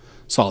Silver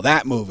saw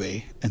that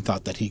movie and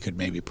thought that he could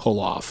maybe pull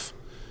off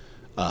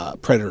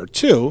Predator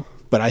 2.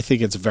 But I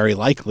think it's very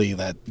likely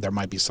that there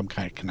might be some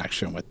kind of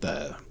connection with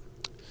the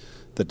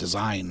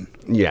design.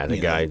 Yeah, the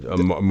guy,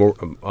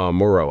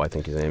 Morrow, I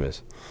think his name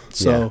is.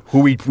 So yeah.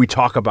 Who we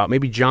talk about,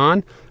 maybe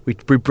John, we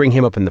bring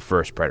him up in the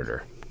first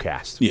Predator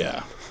cast.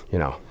 Yeah.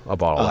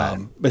 About all that.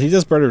 But he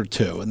does Predator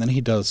 2, and then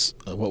he does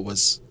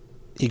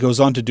he goes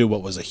on to do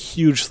what was a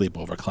huge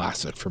sleepover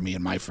classic for me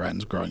and my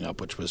friends growing up,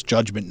 which was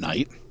Judgment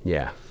Night.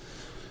 Yeah.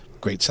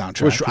 Great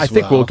soundtrack. Which I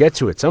think we'll get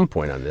to at some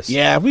point on this.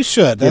 Yeah, we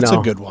should. That's a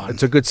good one.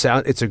 It's a good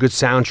sound. It's a good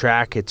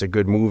soundtrack. It's a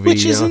good movie.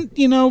 Which isn't,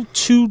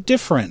 too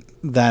different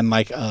than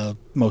like a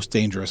Most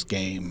Dangerous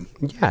Game.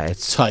 Yeah,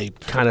 it's type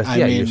kind of. I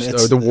mean,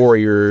 or the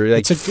warrior,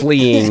 like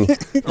fleeing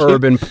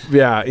urban.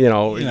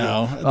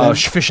 Yeah,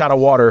 fish out of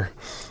water.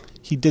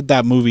 He did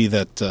that movie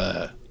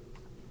that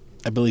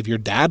I believe your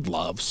dad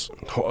loves.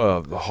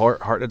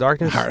 Heart of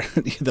Darkness?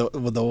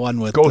 the one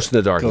with Ghost in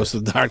the Darkness. Ghost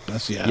in the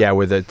Darkness, yeah. Yeah,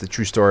 with the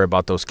true story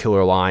about those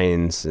killer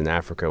lions in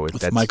Africa.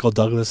 With Michael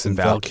Douglas and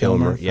Val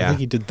Kilmer. Yeah. I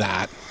think he did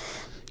that.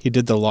 He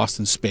did the Lost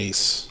in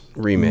Space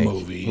remake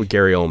movie. With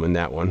Gary Oldman,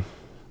 that one.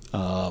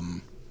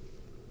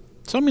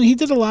 So, I mean, he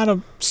did a lot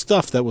of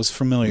stuff that was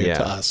familiar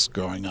to us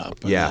growing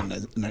up. And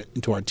then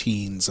into our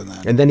teens.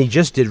 And then he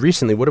just did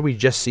recently, what did we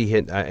just see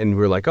hit? And we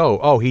were like,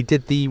 he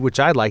did which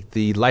I liked,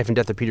 the Life and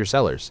Death of Peter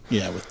Sellers.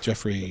 Yeah, with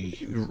Jeffrey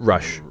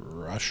Rush.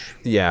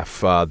 Yeah,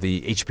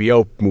 the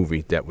HBO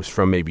movie that was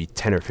from maybe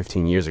 10 or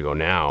 15 years ago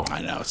now.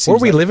 I know. Were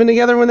we living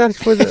together when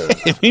that was?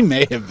 We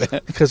may have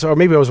been. Or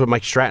maybe I was with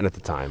Mike Stratton at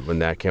the time when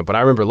that came. But I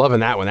remember loving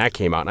that when that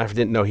came out. And I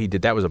didn't know he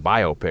did. That was a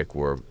biopic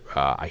where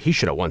he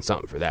should have won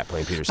something for that,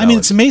 playing Peter Sellers. I mean,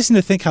 it's amazing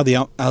to think how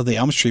the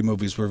Elm Street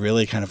movies were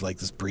really kind of like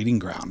this breeding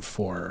ground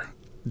for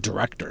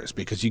directors,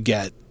 because you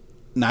get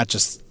not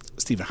just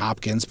Stephen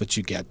Hopkins, but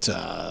you get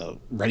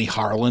Rennie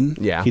Harlan.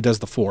 Yeah. He does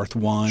the fourth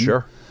one.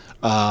 Sure.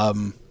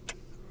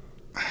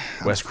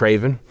 Wes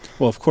Craven.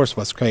 Well, of course,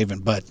 Wes Craven,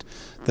 but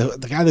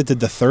the guy that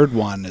did the third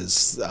one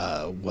was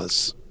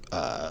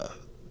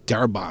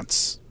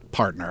Darabont's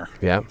partner.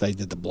 Yeah. They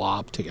did The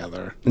Blob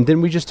together. And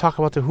didn't we just talk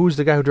about who's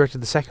the guy who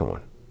directed the second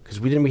one? Because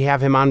we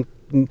have him on.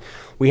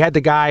 We had the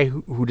guy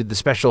who did the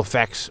special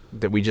effects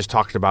that we just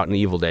talked about in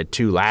Evil Dead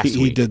 2 last week.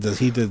 He did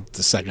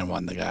the second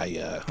one. The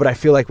guy. But I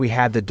feel like we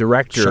had the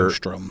director.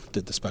 Sjöström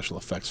did the special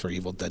effects for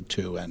Evil Dead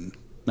 2 and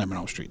Nightmare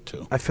on Elm Street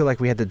 2. I feel like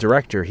we had the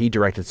director. He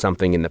directed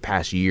something in the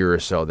past year or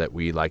so that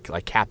we like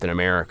Captain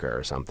America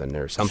or something.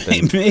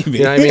 Maybe.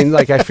 You know what I mean?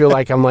 Like I feel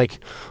like I'm like,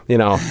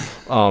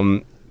 I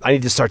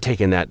need to start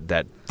taking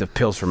the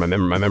pills for my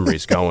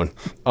memories going.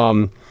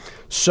 But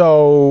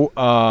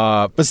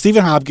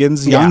Stephen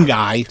Hopkins, young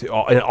guy,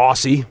 an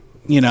Aussie.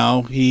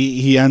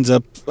 He ends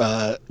up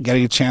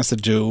getting a chance to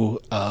do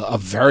a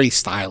very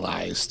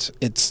stylized.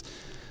 It's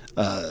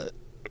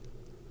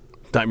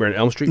Nightmare on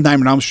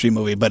Elm Street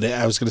movie, but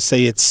I was going to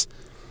say it's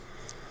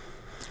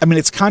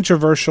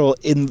controversial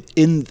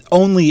in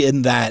only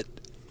in that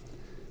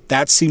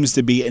seems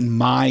to be, in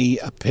my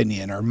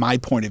opinion or my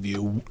point of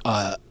view,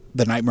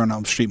 the Nightmare on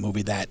Elm Street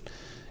movie that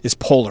is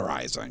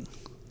polarizing.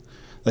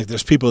 Like,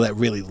 there's people that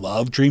really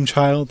love Dream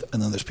Child,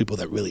 and then there's people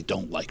that really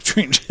don't like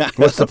Dream Child.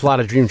 What's the plot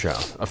of Dream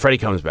Child? Freddy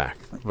comes back,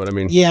 but I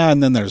mean, yeah,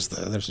 and then there's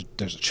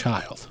a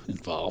child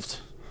involved.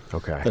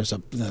 Okay, there's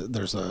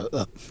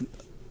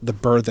the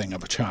birthing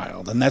of a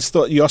child, and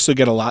you also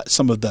get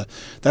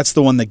that's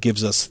the one that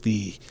gives us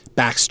the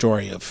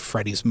backstory of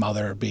Freddy's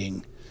mother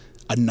being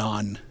a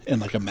nun in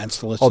like a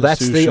mental institution. Oh,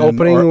 that's the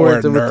opening or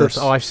a nurse.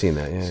 I've seen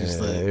that.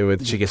 Yeah.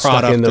 She gets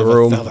stuck in the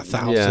room.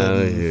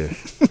 Yeah.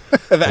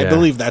 I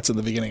believe that's in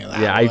the beginning of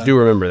that. Yeah, I do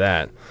remember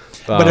that.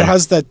 But it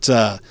has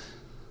that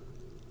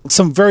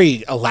some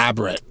very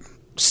elaborate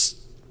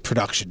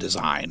production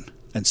design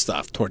and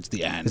stuff towards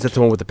the end. Is that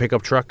the one with the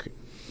pickup truck?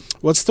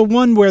 What's the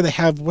one where they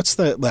have? What's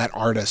that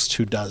artist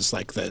who does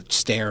like the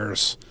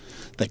stairs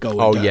that go?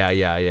 Oh,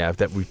 yeah.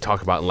 That we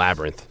talk about in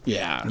Labyrinth.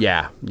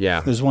 Yeah.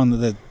 Yeah. There's one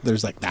that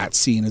there's like that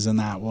scene is in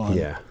that one.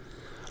 Yeah.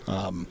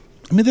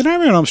 I mean, the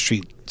Nightmare on Elm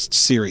Street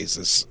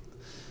series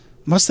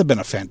must have been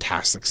a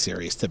fantastic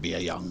series to be a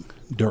young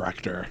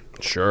director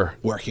Sure.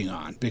 working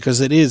on,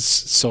 because it is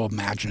so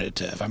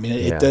imaginative. I mean,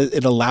 Yeah.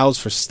 it allows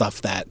for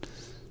stuff that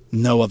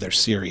no other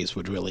series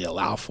would really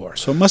allow for.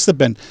 So it must have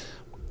been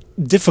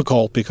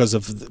difficult because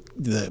of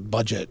the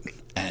budget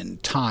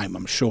and time,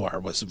 I'm sure,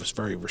 was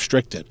very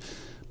restricted.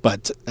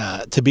 But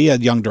to be a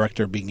young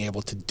director being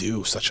able to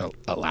do such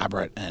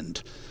elaborate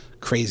and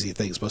crazy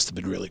things must have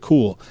been really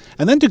cool.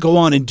 And then to go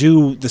on and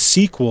do the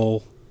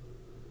sequel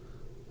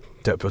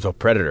To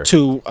Predator.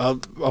 to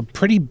a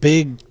pretty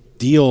big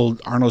deal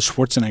Arnold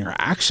Schwarzenegger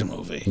action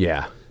movie.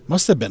 Yeah.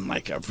 Must have been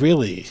like a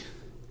really...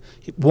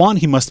 One,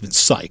 he must have been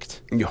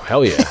psyched. Oh,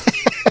 hell yeah.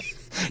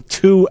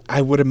 Two,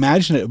 I would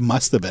imagine it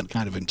must have been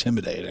kind of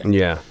intimidating.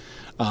 Yeah.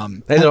 But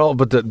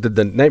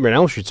the Nightmare on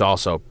Elm Street's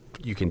also,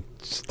 you can,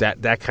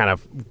 that kind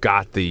of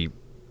got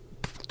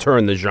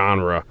turned the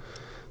genre,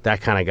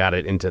 that kind of got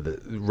it into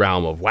the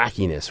realm of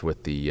wackiness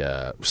with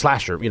the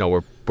slasher,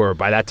 where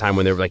by that time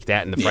when they were like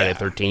that and the Friday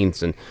the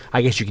 13th, and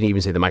I guess you can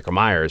even say the Michael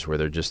Myers, where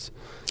they're just,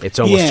 it's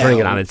almost turning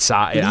it on its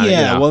side.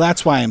 Well,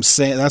 that's why I'm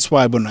saying, that's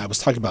why when I was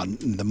talking about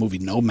the movie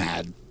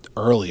Nomad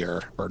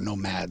earlier, or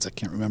Nomads, I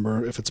can't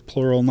remember if it's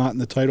plural or not in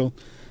the title,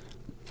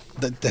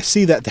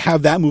 to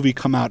have that movie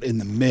come out in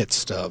the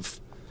midst of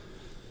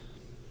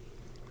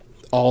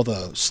all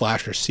the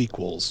slasher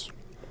sequels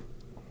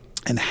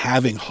and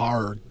having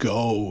horror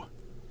go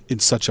in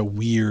such a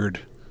weird,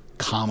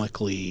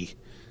 comically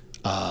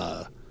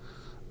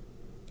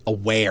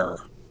aware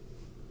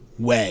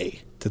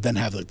way, to then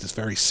have like this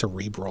very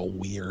cerebral,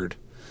 weird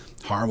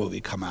horror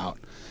movie come out.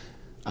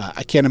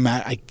 I can't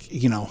imagine.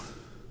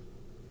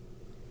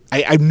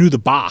 I knew the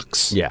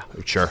box. Yeah,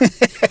 sure.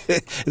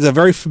 It's a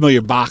very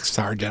familiar box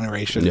to our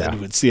generation Yeah. that you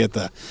would see at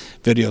the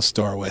video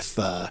store with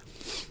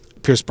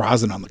Pierce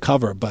Brosnan on the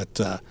cover, but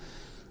I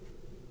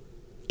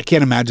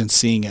can't imagine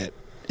seeing it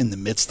in the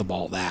midst of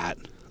all that.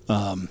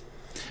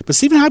 But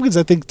Stephen Hopkins,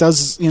 I think,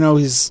 does,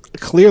 he's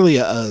clearly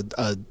a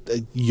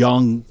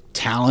young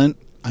talent.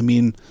 I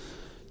mean,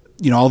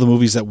 all the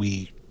movies that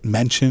we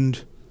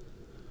mentioned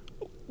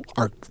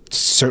are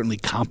certainly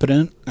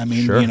competent. I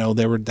mean, Sure.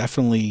 they were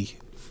definitely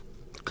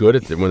Good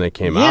at when they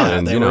came out.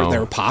 And, they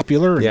were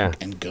popular and, Yeah.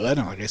 and good.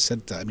 And like I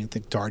said, I mean, I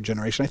think to our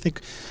generation, I think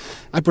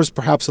I was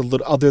perhaps a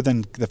little, other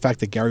than the fact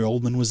that Gary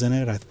Oldman was in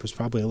it, I was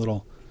probably a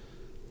little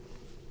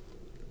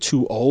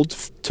too old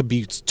to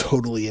be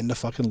totally into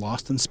fucking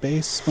Lost in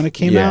Space when it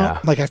came Yeah.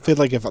 out. Like, I feel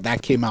like if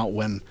that came out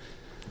when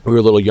we were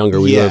a little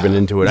younger, we would have been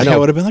into it. I know. I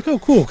would have been like, oh,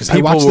 cool, because I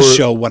People watched the were-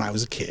 show when I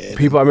was a kid.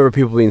 I remember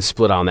people being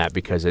split on that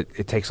because it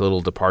takes a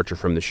little departure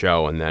from the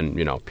show, and then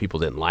people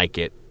didn't like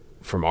it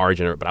from our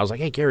generation. But I was like,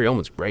 hey, Gary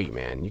Oldman's great,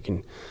 man. You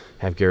can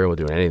have Gary Oldman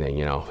doing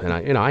anything,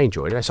 And I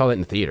enjoyed it. I saw that in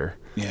the theater.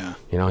 Yeah.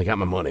 I got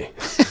my money.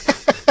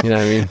 You know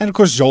what I mean? And of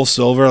course, Joel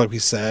Silver, like we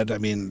said, I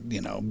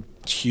mean,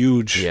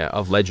 huge Yeah,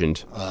 of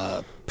legend.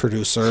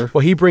 producer.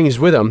 Well, he brings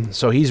with him,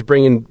 so he's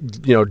bringing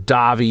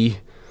Davi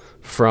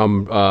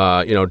from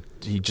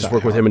he just Die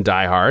worked with Hard. him in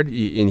Die Hard,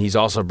 and he's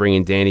also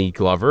bringing Danny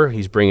Glover.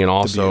 He's bringing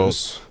also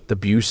Debuse. the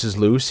Buse is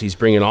loose. He's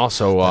bringing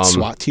also That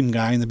SWAT team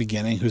guy in the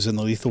beginning who's in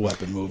the Lethal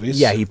Weapon movies.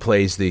 yeah, he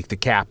plays the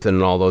captain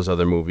in all those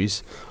other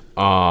movies.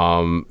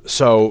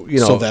 So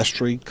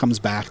Silvestri comes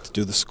back to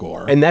do the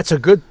score. and that's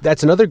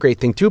another great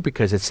thing too,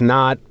 because it's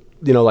not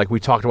like we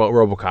talked about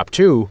RoboCop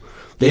 2.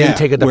 They didn't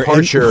take a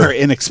departure. Where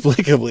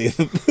inexplicably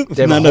have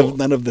a none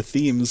whole- of the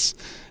themes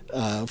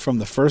from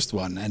the first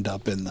one end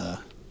up in the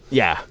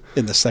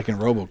second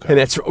RoboCop. And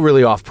that's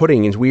really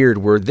off-putting and weird,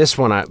 where this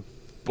one I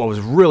was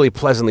really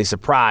pleasantly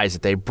surprised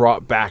that they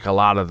brought back a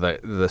lot of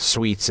the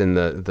sweets and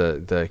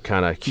the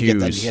kind of you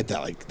cues. get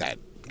that like that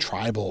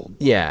tribal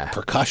Yeah.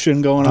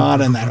 percussion going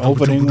on in that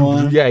opening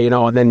one. Yeah,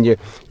 and then you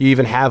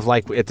even have,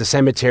 like, at the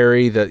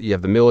cemetery, you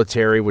have the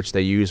military, which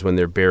they use when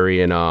they're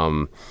burying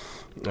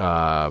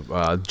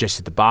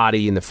just the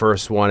body in the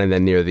first one, and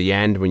then near the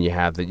end when you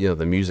have the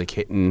the music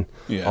hitting,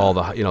 Yeah. all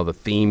the the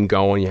theme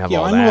going, you have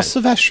all and Will that.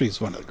 Silvestri's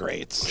one of the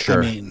greats.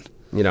 Sure. I mean,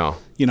 You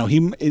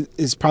he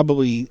is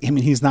probably. I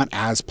mean, he's not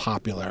as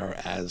popular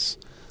as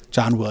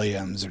John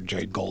Williams or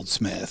Jerry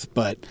Goldsmith,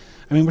 but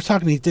I mean, we're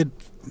talking. He did,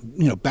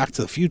 Back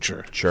to the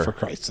Future. Sure. For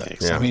Christ's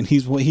sakes. Yeah. I mean, he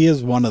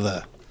is one of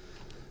the.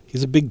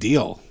 He's a big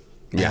deal.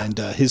 Yeah. And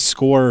his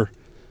score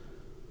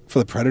for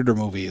the Predator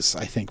movies,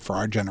 I think, for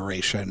our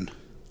generation,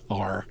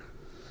 are,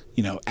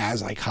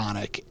 as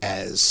iconic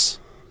as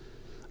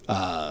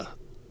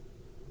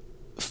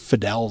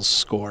Fidel's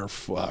score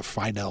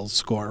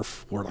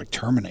for like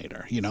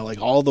Terminator,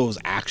 like all those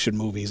action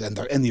movies and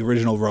the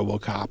original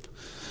RoboCop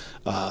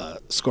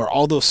score.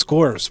 All those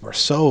scores were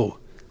so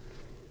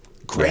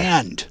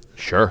grand.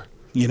 Sure.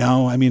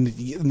 I mean,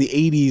 in the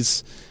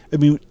 80s, I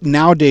mean,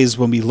 nowadays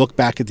when we look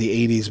back at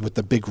the 80s with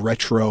the big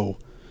retro,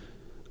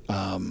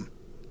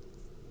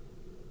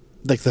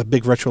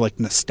 like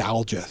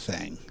nostalgia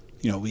thing,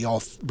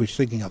 we're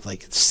thinking of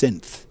like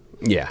synth.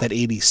 Yeah. That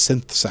 80s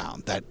synth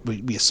sound that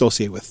we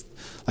associate with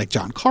like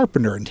John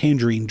Carpenter and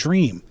Tangerine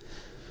Dream.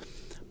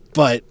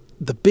 But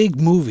the big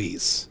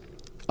movies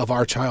of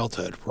our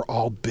childhood were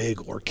all big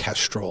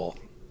orchestral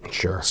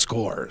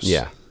scores.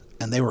 Yeah.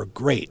 And they were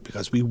great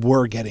because we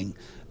were getting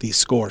these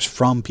scores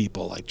from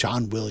people like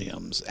John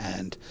Williams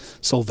and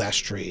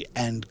Silvestri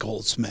and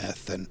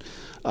Goldsmith and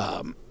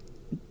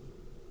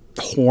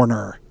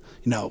Horner.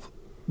 You know,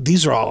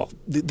 these are all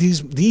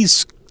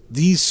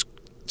these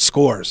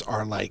scores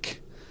are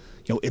like,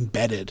 you know,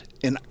 embedded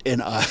in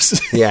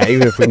us. Yeah,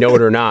 even if we know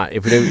it or not,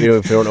 if we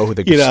don't know who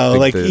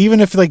the even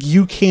if like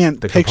you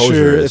can't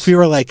picture, is. if we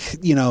were like,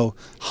 you know,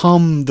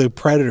 hum the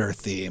Predator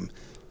theme,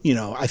 you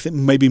know, I think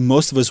maybe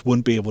most of us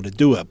wouldn't be able to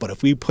do it. But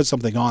if we put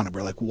something on and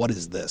we're like, what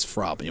is this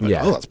from? And you're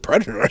like, oh, that's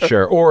Predator.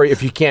 Sure. Or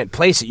if you can't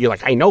place it, you're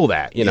like, I know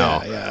that, you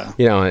know. Yeah.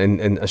 You know, and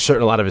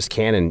a lot of his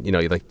canon, you know,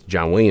 like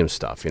John Williams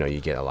stuff, you know,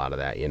 you get a lot of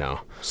that, you know.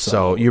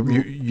 So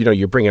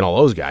you're bringing all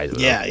those guys.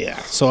 Yeah.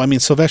 So, I mean,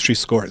 Silvestri's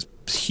score is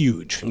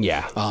huge.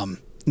 Yeah.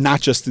 Not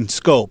just in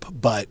scope,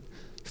 but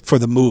for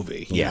the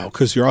movie, you know,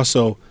 because you're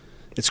also,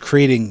 it's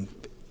creating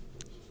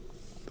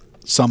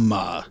some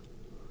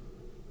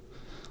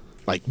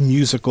like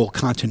musical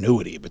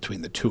continuity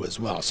between the two as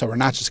well. So we're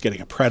not just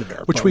getting a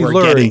Predator, which but we we're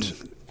learned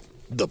getting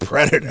the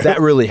Predator. That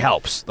really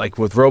helps. Like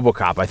with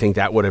RoboCop, I think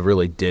that would have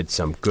really did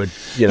some good,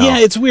 you know. Yeah,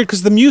 it's weird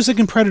because the music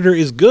in Predator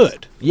is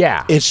good.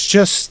 Yeah. It's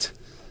just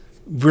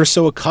we're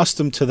so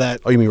accustomed to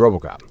that. Oh, you mean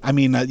RoboCop? I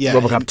mean, yeah.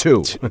 RoboCop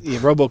 2.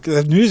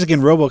 The music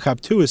in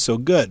RoboCop 2 is so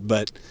good,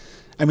 but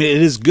I mean,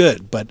 it is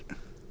good, but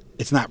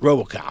it's not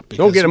RoboCop.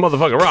 Don't get a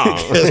motherfucker wrong.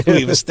 Because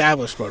we've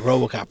established what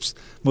RoboCop's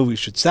movies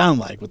should sound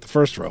like with the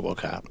first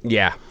RoboCop.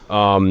 Yeah.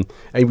 And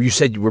you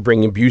said you were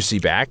bringing Busey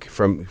back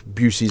from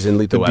Busey's in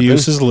Lethal Weapon. The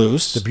Buse is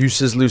loose. The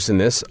Buse is loose in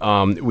this.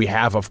 We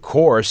have, of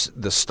course,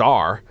 the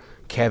star,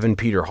 Kevin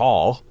Peter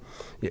Hall,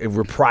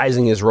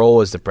 reprising his role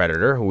as the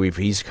Predator.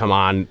 He's come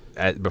on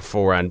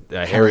before on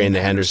Harry and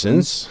the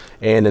Hendersons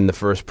and in the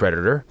first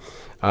Predator.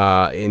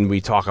 And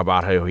we talk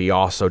about how he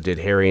also did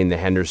Harry and the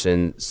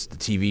Hendersons, the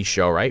TV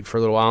show, right, for a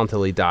little while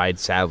until he died.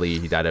 Sadly,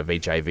 he died of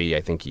HIV. I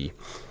think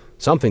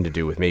something to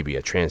do with maybe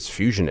a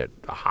transfusion at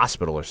a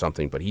hospital or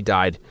something. But he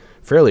died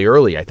fairly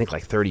early. I think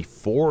like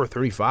 34 or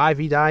 35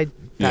 he died.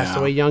 Passed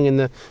away young in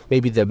the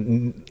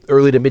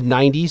early to mid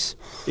 90s.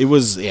 It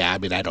was, I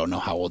mean, I don't know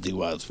how old he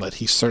was, but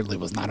he certainly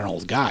was not an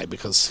old guy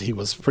because he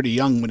was pretty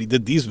young when he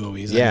did these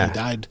movies. Yeah. And he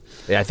died.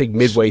 Yeah, I think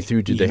midway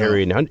through to the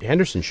Harry and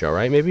Henderson show,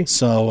 right, maybe?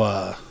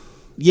 So,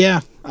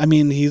 yeah, I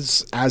mean,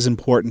 he's as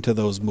important to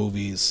those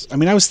movies. I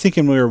mean, I was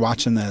thinking when we were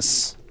watching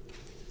this,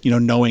 you know,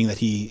 knowing that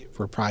he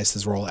reprised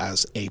his role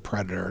as a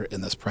Predator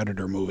in this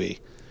Predator movie,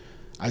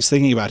 I was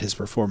thinking about his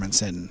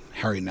performance in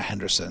Harry and the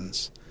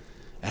Hendersons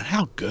and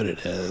how good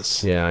it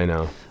is. Yeah, I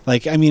know.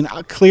 Like, I mean,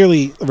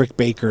 clearly Rick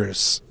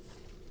Baker's,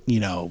 you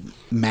know,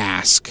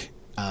 mask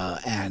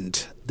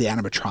and the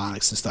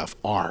animatronics and stuff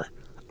are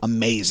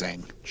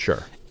amazing.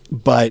 Sure.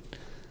 But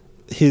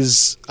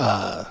his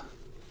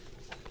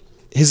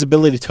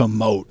ability to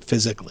emote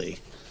physically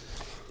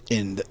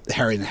in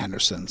Harry and the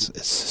Hendersons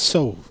is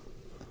so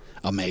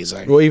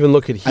amazing. Well, even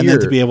look at here. And then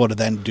to be able to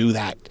then do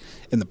that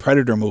in the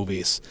Predator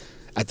movies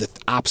at the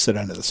opposite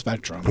end of the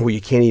spectrum. Well,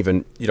 you can't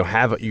even, you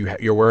know,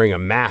 you're wearing a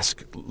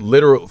mask,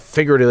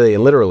 figuratively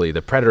and literally.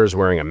 The Predator's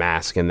wearing a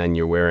mask, and then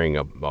you're wearing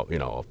a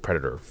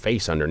Predator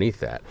face underneath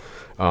that.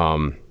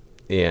 And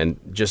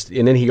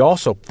then he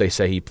also, they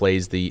say he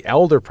plays the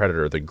elder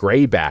Predator, the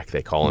Grayback,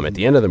 they call him, at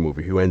the end of the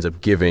movie, who ends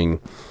up giving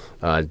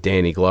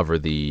Danny Glover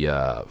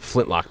the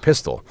flintlock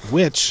pistol.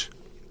 Which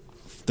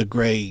the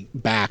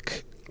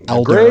Grayback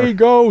elder. The Gray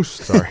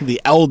Ghost. Sorry.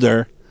 The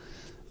elder,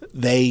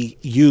 they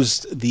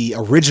used the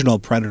original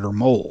Predator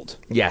mold.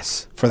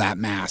 Yes. For that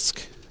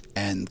mask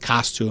and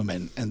costume.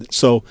 And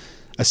so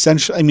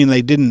essentially, I mean,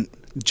 they didn't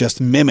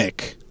just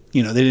mimic,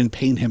 you know, they didn't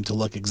paint him to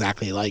look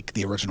exactly like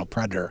the original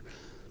Predator.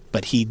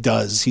 But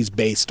he's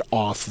based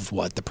off of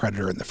what the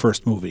Predator in the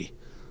first movie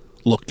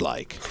looked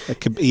like,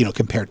 you know,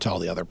 compared to all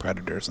the other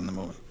Predators in the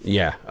movie.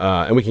 Yeah,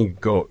 and we can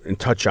go and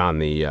touch on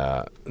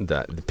the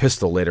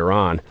pistol later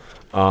on.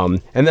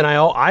 And then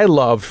I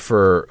loved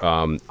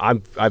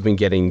I've been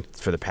getting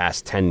for the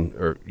past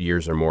 10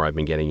 years or more, I've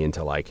been getting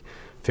into like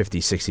 50s,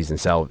 60s, and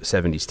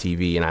 70s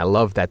TV, and I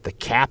love that the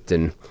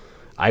captain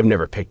I've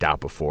never picked out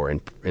before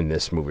in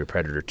this movie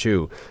Predator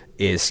 2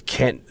 is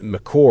Kent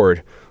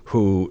McCord,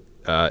 who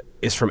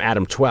is from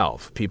Adam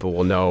 12. People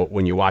will know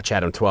when you watch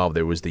Adam 12,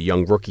 there was the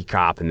young rookie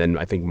cop, and then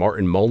I think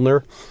Martin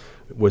Molnar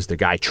was the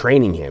guy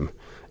training him,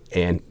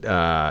 and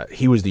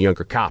he was the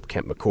younger cop,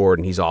 Kent McCord,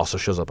 and he also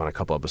shows up on a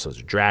couple episodes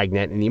of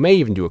Dragnet, and he may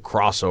even do a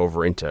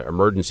crossover into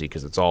Emergency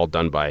because it's all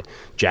done by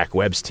Jack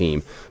Webb's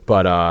team.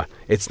 But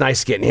it's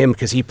nice getting him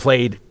because he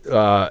played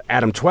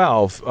Adam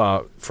 12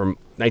 from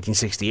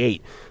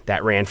 1968.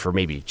 That ran for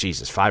maybe,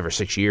 5 or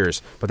 6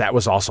 years, but that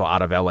was also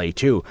out of L.A.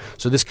 too.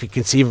 So this could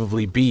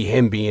conceivably be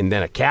him being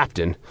then a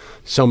captain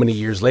so many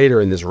years later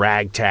in this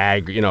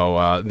ragtag, you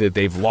know,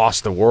 they've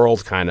lost the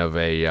world kind of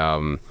a,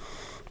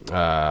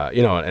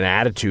 you know, an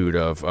attitude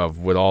of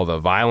with all the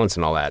violence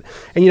and all that.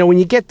 And, you know, when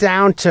you get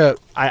down to,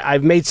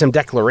 I've made some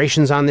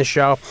declarations on this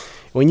show,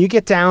 when you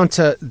get down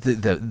to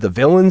the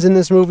villains in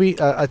this movie,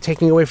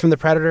 taking away from the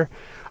Predator,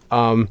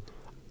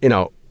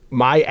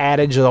 my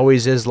adage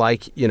always is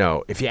like,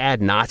 if you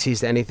add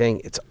Nazis to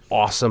anything, it's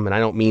awesome. And I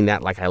don't mean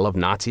that like I love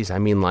Nazis. I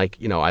mean like,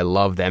 I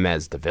love them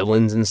as the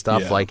villains and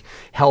stuff. Yeah. Like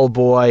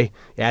Hellboy,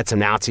 you add some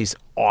Nazis,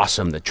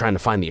 awesome. They're trying to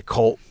find the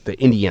occult, the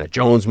Indiana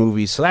Jones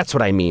movies. So that's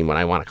what I mean when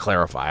I want to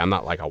clarify. I'm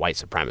not like a white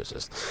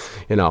supremacist,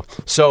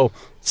 So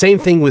same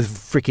thing with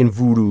freaking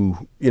voodoo.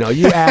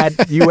 You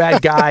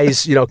add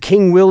guys,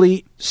 King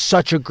Willie,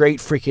 such a great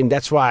freaking,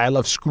 that's why I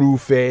love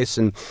Screwface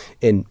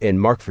and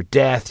Mark for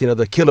Death,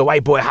 the Killer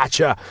White Boy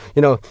Hacha.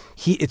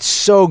 It's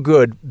so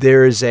good.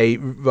 There is a,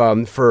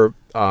 for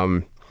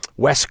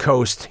West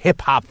Coast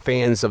hip hop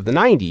fans of the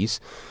 90s,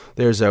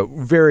 there's a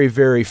very,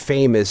 very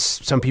famous,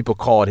 some people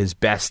call it his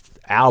best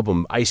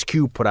album. Ice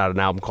Cube put out an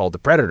album called The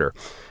Predator,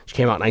 which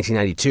came out in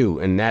 1992,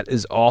 and that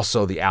is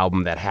also the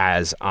album that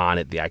has on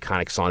it the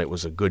iconic song, It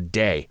Was a Good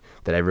Day,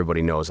 that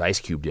everybody knows Ice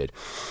Cube did.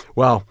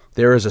 Well,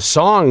 there is a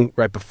song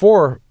right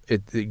before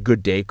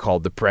Good Day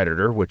called The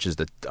Predator, which is,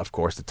 of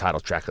course, the title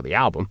track of the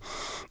album,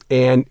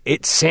 and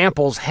it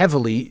samples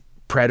heavily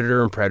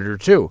Predator and Predator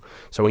 2.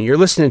 So when you're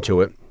listening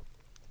to it,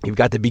 you've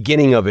got the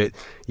beginning of it.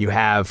 You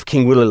have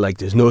King Willie like,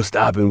 there's no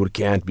stopping what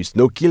can't be,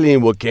 no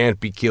killing what can't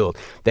be killed.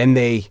 Then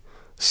they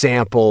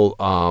sample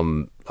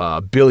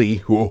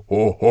Billy,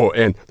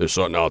 and there's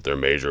something out there,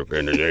 Major,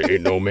 and there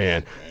ain't no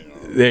man.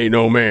 There ain't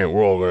no man,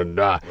 we're all gonna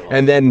die.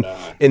 And then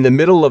in the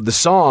middle of the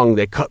song,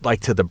 they cut like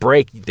to the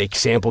break. They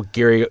sample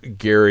Gary.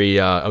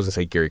 I was gonna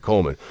say Gary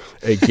Coleman,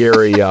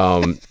 Gary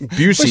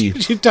Busey.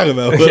 What you talking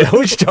about?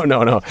 Which don't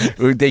know.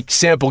 They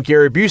sample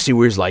Gary Busey,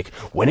 where he's like,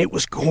 when it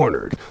was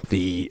cornered,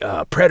 the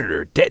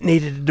Predator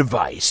detonated a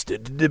device,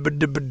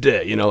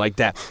 like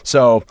that.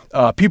 So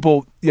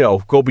people,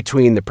 go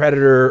between the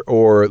Predator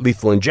or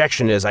Lethal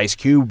Injection as Ice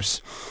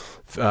Cube's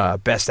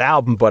best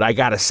album, but I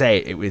gotta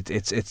say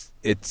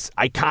it's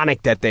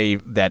iconic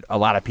that a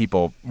lot of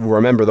people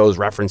remember those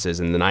references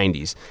in the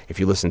 90s. If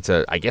you listen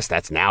to, I guess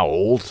that's now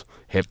old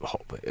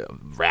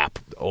rap,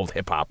 old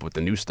hip hop with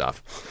the new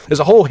stuff. There's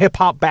a whole hip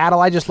hop battle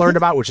I just learned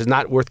about, which is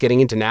not worth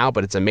getting into now,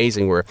 but it's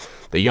amazing where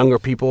the younger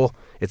people,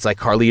 it's like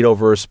Carlito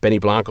versus Benny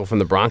Blanco from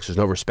the Bronx. There's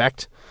no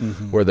respect.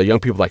 Mm-hmm. Where the young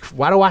people are like,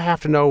 why do I have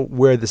to know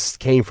where this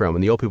came from?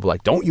 And the old people are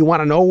like, don't you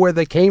want to know where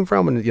they came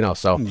from? And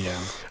so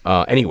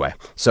anyway,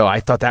 so I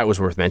thought that was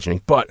worth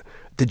mentioning. But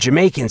the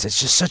Jamaicans, it's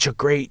just such a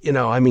great,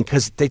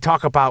 because they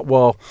talk about,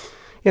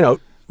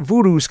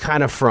 voodoo's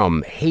kind of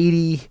from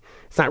Haiti.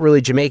 It's not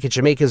really Jamaica.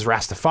 Jamaica's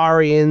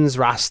Rastafarians,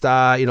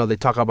 Rasta. They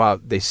talk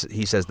about.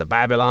 He says the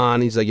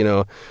Babylon. He's like,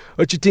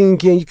 what you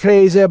thinking? You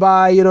crazy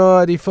boy?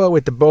 They fuck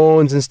with the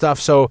bones and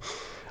stuff. So,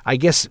 I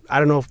guess I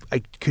don't know.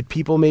 Could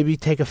people maybe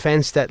take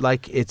offense that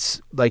like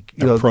it's like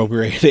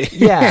appropriating?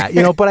 Yeah,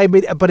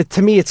 but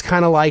to me it's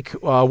kind of like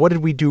what did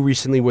we do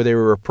recently where they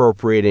were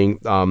appropriating?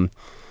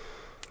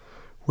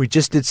 We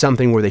just did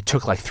something where they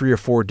took like 3 or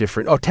 4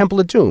 different... Temple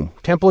of Doom.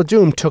 Temple of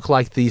Doom took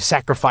like the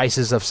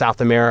sacrifices of South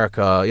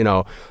America.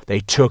 They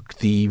took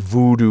the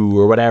voodoo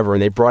or whatever,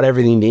 and they brought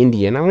everything to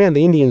India. And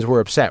the Indians were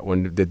upset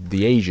when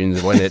the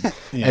Asians, when it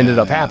ended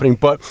up happening.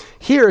 But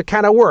here it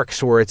kind of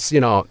works where it's,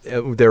 they're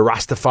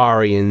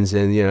Rastafarians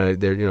and,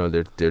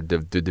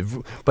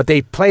 they're but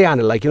they play on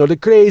it like, the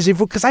crazy...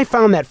 Because I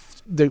found that...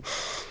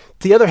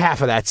 The other half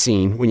of that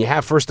scene, when you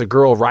have first a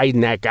girl riding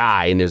that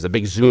guy and there's a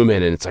big zoom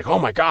in and it's like, oh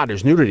my God,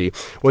 there's nudity.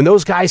 When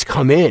those guys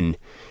come in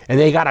and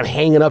they got him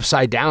hanging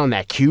upside down,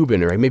 that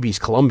Cuban, or maybe he's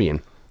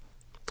Colombian,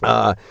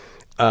 and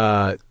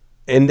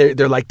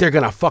they're like, they're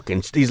going to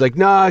fucking, he's like,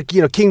 nah,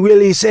 King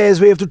Willie says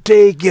we have to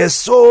take your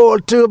soul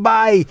to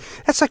buy.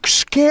 That's like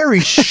scary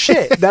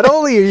shit. Not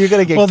only are you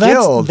going to get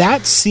killed.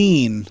 That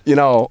scene,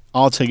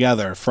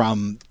 altogether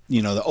from,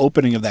 the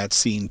opening of that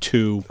scene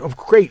to... A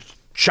great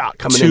shot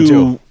coming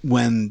into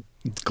when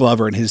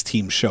Glover and his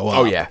team show up.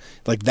 Oh, yeah.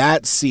 Like,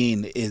 that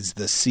scene is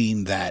the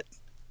scene that...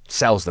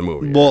 sells the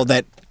movie. Well,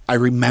 that I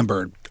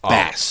remembered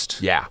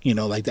best. Yeah.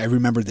 I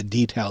remember the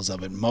details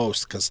of it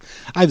most because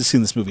I've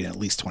seen this movie in at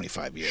least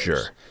 25 years.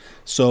 Sure.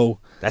 So...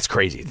 That's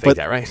crazy to think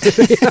that, right?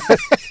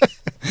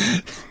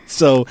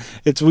 So,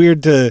 it's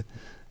weird to...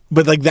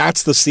 But, like,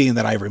 that's the scene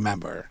that I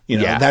remember.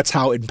 That's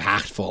how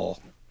impactful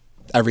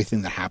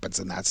everything that happens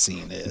in that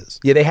scene is.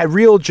 Yeah, they had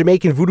real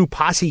Jamaican voodoo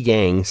posse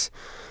gangs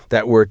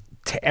that were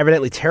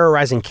evidently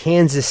terrorizing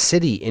Kansas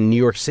City and New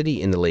York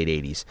City in the late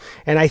 80s.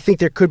 And I think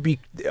there could be,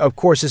 of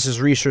course, this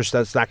is research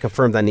that's not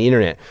confirmed on the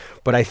internet,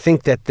 but I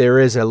think that there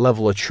is a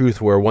level of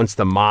truth where once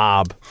the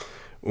mob...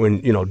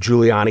 When,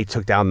 Giuliani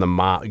took down the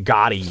mob,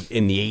 Gotti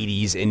in the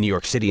 80s in New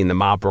York City and the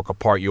mob broke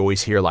apart, you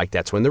always hear like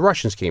that's when the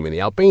Russians came in,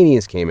 the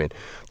Albanians came in,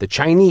 the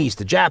Chinese,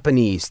 the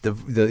Japanese,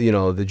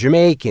 the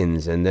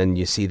Jamaicans, and then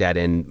you see that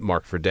in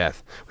Mark for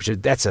Death,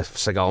 that's a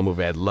Seagal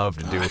movie I'd love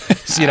to do.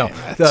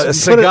 The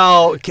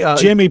Seagal...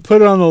 Jimmy,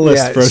 put it on the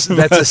list first.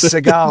 That's a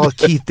Seagal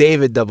Keith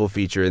David double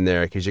feature in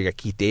there because you got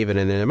Keith David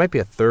in there. There might be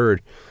a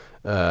third.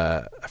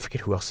 I forget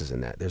who else is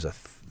in that. There's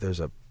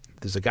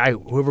a guy,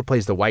 whoever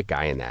plays the white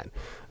guy in that.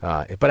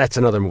 But that's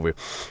another movie.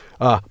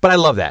 But I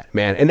love that,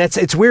 man. And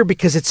it's weird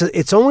because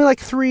it's only like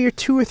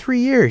 2 or 3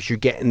 years you're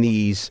getting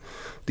these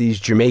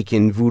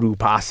Jamaican voodoo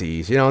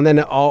posses, you know, and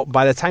then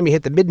by the time you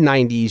hit the mid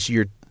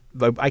 90s,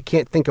 I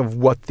can't think of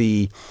what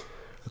the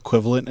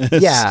equivalent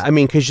is. Yeah, I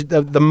mean, because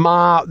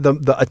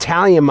the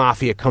Italian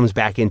mafia comes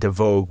back into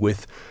vogue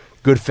with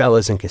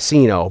Goodfellas and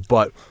Casino,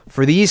 but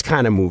for these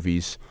kind of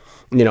movies,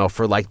 you know,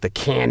 for like the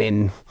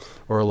Cannon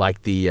or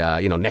like the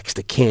Next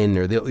to Kin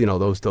or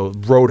those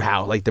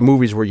Roadhouse, like the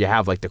movies where you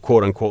have like the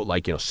quote unquote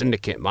like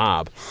syndicate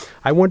mob.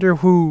 I wonder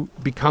who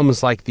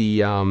becomes like the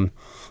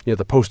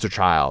the poster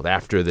child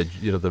after the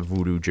the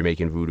voodoo,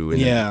 Jamaican voodoo.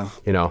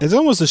 It's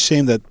almost a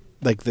shame that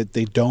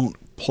they don't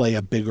play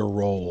a bigger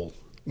role.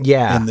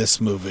 Yeah. In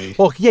this movie.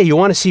 Well, yeah, you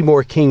want to see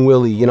more King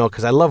Willie,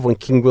 because I love when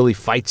King Willie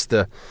fights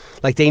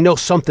they know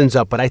something's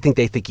up, but I think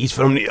they think he's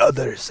from the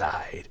other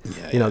side.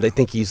 Yeah, they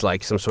think he's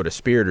like some sort of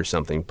spirit or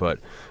something, but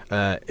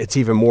it's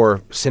even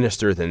more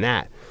sinister than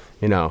that,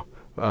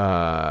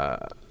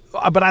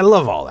 But I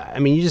love all that. I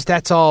mean,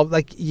 that's all,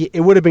 like,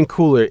 it would have been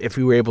cooler if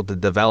we were able to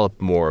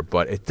develop more,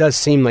 but it does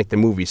seem like the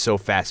movie's so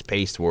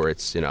fast-paced where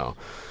it's,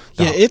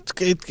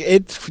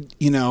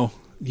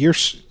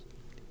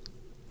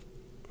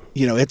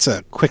 it's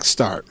a quick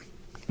start.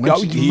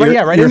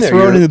 You're in there.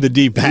 Thrown into the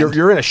deep end.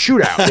 You're in a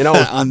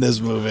shootout, on this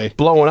movie.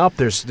 Blowing up.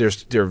 There's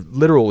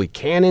literally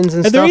cannons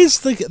and stuff.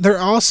 There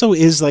also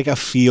is like a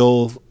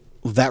feel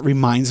that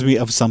reminds me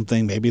of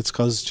something. Maybe it's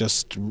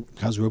because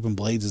Ruben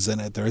Blades is in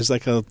it. There is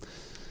like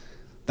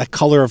that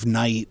color of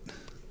night,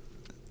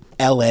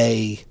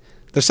 L.A.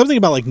 There's something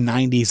about like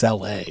 90s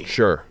L.A.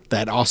 Sure.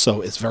 That also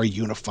is very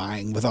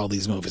unifying with all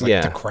these movies,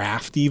 like The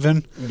Craft,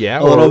 even.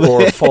 Yeah,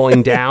 or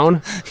Falling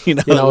Down.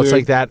 It's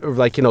like that, or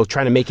like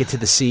trying to make it to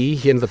the sea,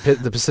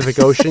 the Pacific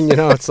Ocean.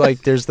 It's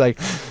like there's a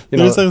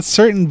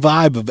certain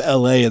vibe of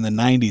L.A. in the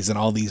 90s in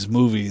all these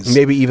movies.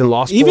 Maybe even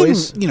Lost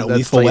Boys.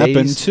 Lethal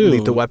Weapon too.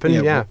 Lethal Weapon,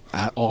 yeah.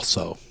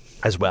 Also.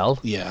 As well,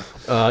 yeah.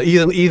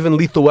 Even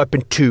Lethal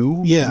Weapon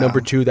 2, yeah.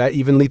 Number 2. That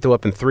even Lethal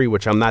Weapon 3,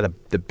 which I'm not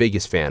the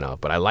biggest fan of,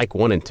 but I like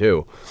 1 and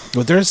 2.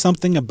 But there's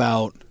something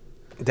about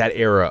that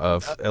era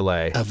of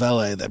LA,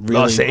 that really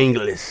Los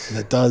Angeles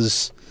that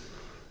does,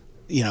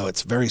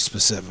 it's very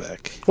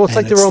specific. Well, it's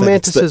like the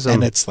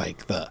romanticism, it's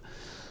like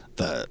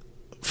the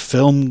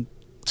film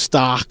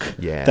stock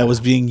that was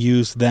being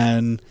used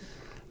then.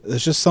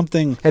 There's just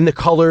something, and the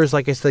colors,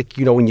 like it's like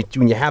when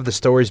you have the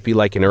stories be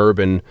like an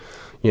urban,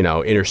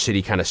 inner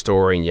city kind of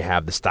story, and you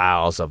have the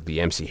styles of the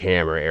MC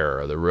Hammer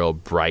era, the real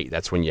bright.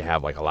 That's when you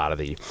have like a lot of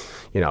the,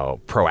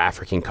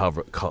 pro-African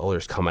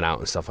colors coming out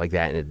and stuff like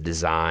that, and the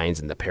designs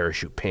and the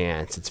parachute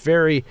pants. It's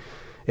very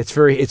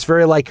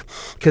like,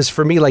 because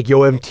for me, like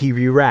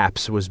MTV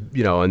Raps was,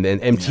 and then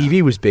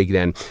MTV was big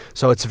then,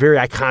 so it's very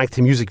iconic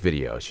to music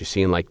videos. You're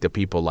seeing like the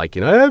people like,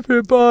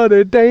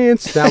 everybody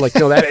dance now, like,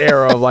 that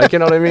era of like,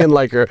 what I mean,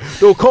 like, or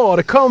they'll call it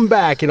a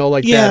comeback,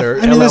 that, or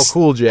LL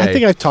Cool J. I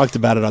think I've talked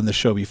about it on the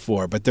show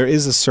before, but there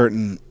is a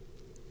certain,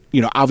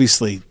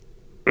 obviously,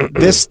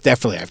 this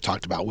definitely I've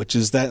talked about, which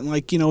is that,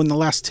 like, in the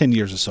last 10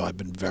 years or so, I've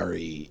been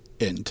very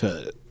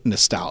into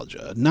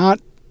nostalgia.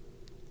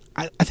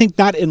 I think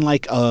not in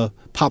like a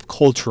pop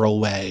cultural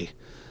way,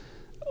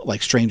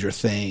 like Stranger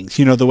Things,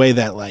 the way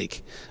that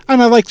like, I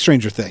like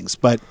Stranger Things,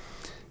 but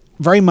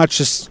very much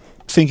just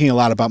thinking a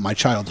lot about my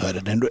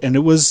childhood. And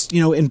it was,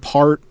 in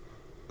part,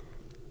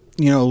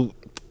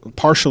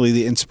 partially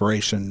the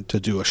inspiration to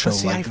do a show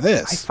like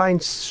this. I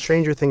find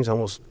Stranger Things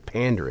almost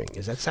pandering.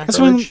 Is that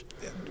sacrilege?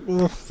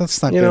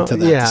 Let's not get into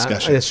that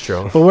discussion. That's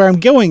true. But where I'm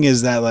going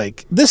is that,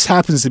 like, this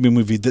happens to be a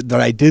movie that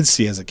I did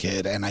see as a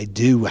kid, and I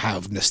do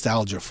have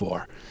nostalgia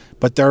for.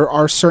 But there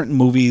are certain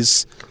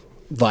movies,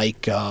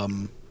 like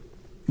when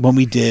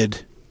we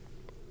did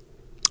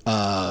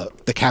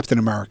the Captain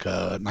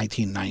America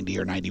 1990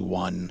 or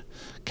 91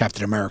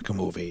 Captain America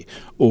movie,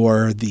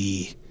 or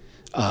the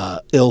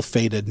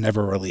ill-fated,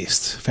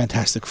 never-released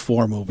Fantastic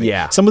Four movie.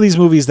 Yeah. Some of these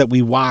movies that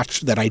we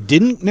watched that I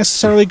didn't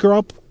necessarily grow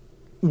up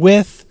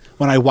with,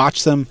 when I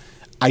watch them,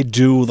 I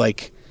do,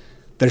 like,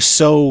 they're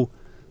so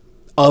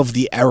of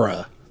the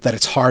era that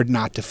it's hard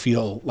not to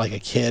feel like a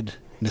kid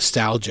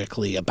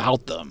nostalgically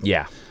about them.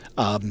 Yeah.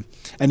 And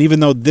even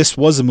though this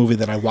was a movie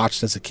that I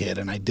watched as a kid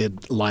and I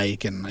did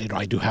like, and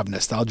I do have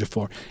nostalgia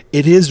for,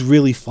 it is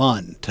really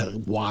fun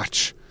to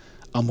watch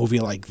a movie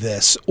like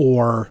this,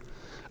 or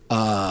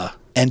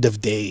End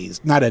of Days.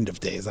 Not End of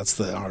Days, that's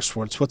the R.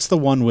 Schwartz. What's the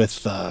one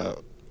with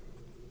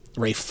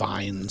Ralph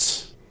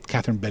Fiennes,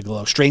 Catherine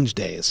Bigelow, Strange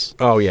Days.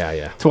 Oh,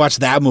 yeah. To watch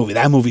that movie.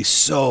 That movie's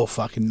so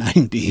fucking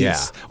 90s. Yeah.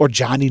 Or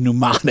Johnny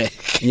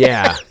Mnemonic.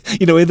 Yeah.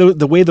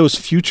 The way those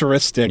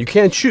futuristic... You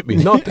can't shoot me,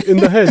 not in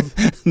the head.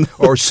 No.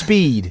 Or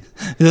Speed.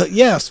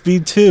 Yeah,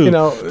 Speed too.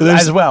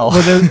 As well.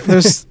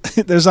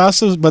 But there's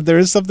also... But there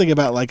is something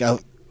about like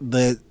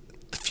the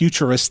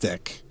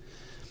futuristic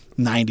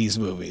 90s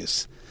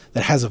movies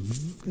that has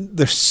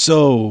they're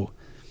so...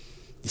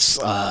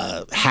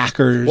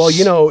 hackers. Well,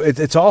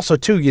 it's also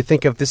too, you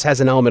think of this has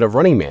an element of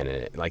Running Man in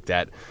it, like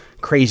that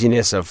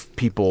craziness of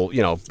people,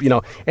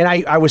 and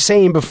I was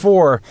saying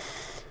before,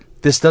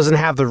 this doesn't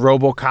have the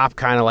RoboCop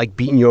kind of like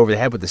beating you over the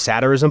head with the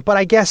satirism, but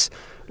I guess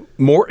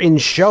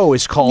Morton's show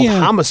is called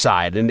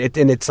Homicide, and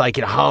it's like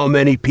how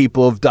many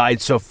people have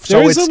died. So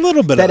There's it's a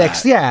little bit of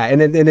that.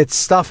 and it's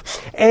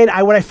stuff. And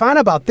what I find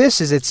about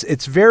this is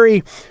it's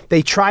very.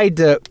 They tried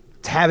to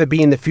have it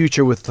be in the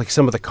future with like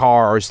some of the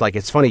cars. Like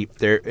it's funny,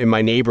 there in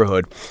my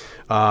neighborhood,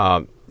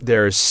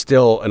 there's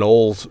still an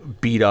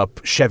old beat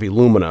up Chevy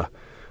Lumina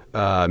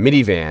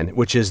minivan,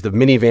 which is the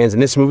minivans in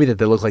this movie that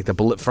they look like the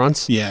bullet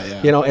fronts.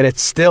 Yeah. You know, and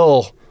it's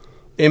still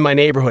in my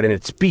neighborhood, and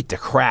it's beat to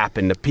crap,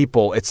 and the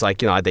people, it's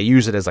like, you know, they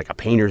use it as like a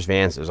painter's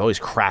van, so there's always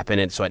crap in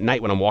it. So at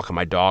night when I'm walking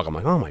my dog, I'm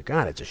like, oh my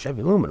God, it's a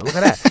Chevy Lumina, look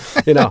at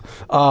that. You know,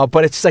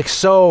 but it's like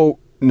so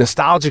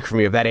nostalgic for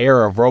me of that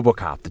era of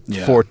RoboCop,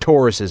 the Ford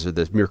Tauruses or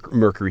the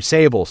Mercury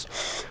Sables.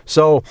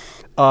 So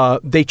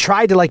they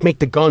tried to like make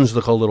the guns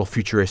look a little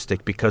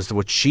futuristic, because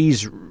what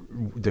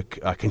the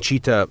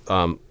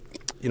Conchita,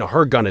 you know,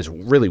 her gun is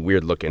really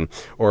weird looking,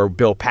 or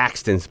Bill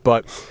Paxton's,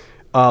 but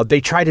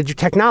they try to do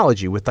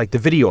technology with like the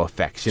video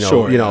effects, you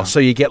know, so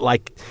you get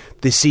like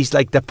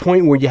the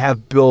point where you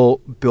have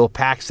Bill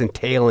Paxton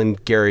tailing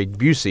Gary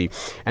Busey,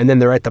 and then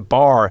they're at the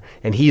bar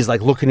and he's like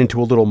looking into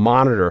a little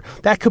monitor.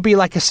 That could be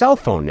like a cell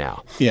phone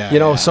now, you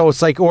know. So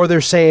it's like, or they're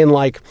saying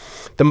like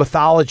the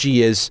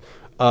mythology is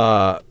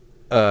the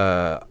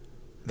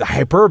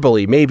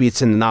hyperbole. Maybe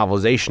it's in the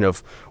novelization of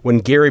when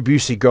Gary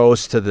Busey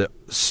goes to the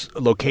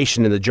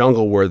location in the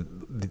jungle where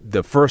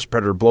the first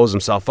Predator blows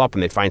himself up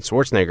and they find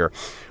Schwarzenegger.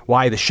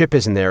 Why the ship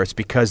isn't there? It's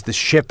because the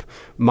ship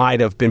might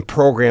have been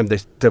programmed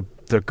to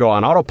go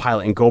on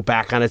autopilot and go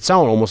back on its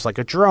own, almost like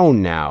a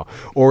drone now,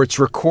 or it's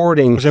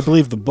recording, which I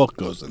believe the book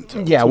goes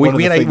into. Yeah, so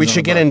we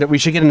should get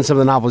into some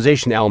of the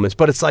novelization elements,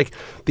 but it's like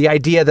the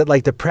idea that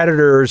like the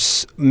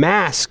Predator's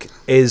mask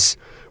is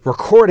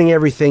recording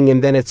everything,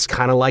 and then it's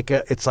kind of like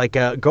a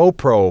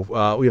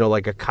GoPro, you know,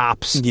 like a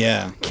cop's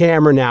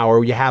camera now,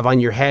 or you have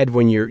on your head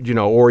when you're, you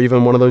know, or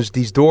even one of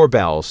these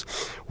doorbells.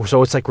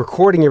 So it's like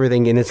recording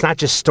everything, and it's not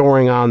just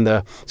storing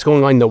it's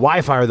going on the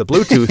Wi-Fi or the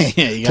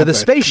Bluetooth to the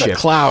spaceship, the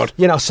cloud.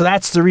 You know, so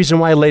that's the reason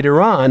why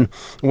later on,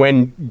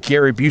 when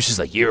Gary Busey's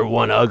like, "You're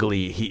one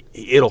ugly,"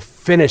 it'll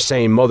finish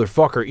saying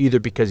 "motherfucker," either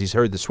because he's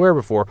heard the swear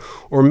before,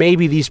 or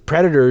maybe these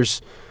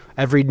Predators.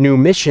 Every new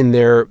mission,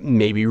 they're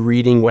maybe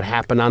reading what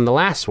happened on the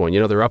last one. You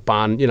know, they're up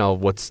on, you know,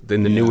 what's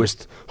in the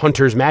newest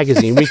Hunters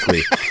magazine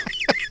weekly,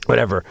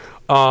 whatever.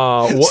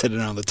 Sitting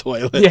on the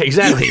toilet. Yeah,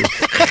 exactly.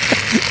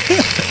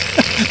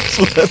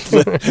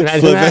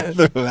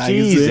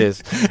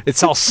 Jesus,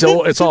 it's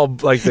all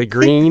like the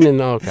green, and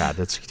oh God,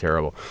 that's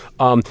terrible.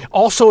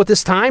 Also at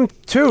this time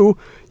too,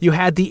 you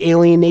had the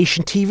Alien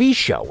Nation TV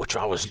show, which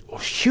I was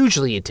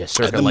hugely into,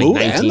 circa like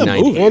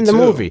 1990, and the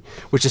movie,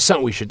 which is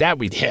something we should. I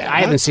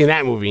haven't seen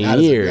that movie in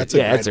years.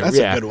 That's a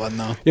good one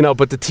though. You know,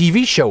 but the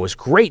TV show was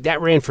great. That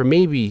ran for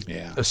maybe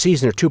a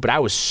season or two, but I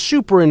was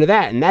super into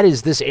that, and that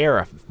is this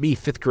era, me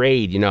 5th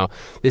grade. You know,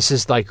 this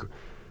is like,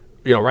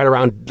 you know, right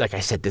around, like I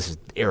said, this is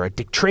era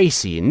Dick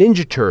Tracy and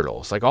Ninja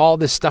Turtles, like all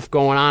this stuff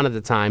going on at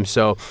the time.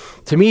 So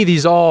to me,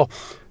 these all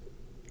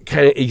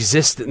kind of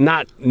exist,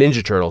 not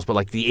Ninja Turtles, but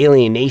like the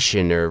Alien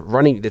Nation or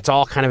running, it's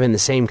all kind of in the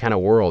same kind of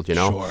world, you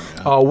know? Sure,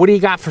 yeah. What do you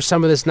got for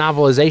some of this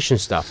novelization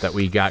stuff that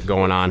we got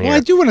going on here? Well,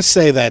 I do want to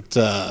say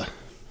that...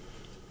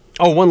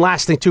 one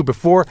last thing too.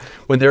 Before,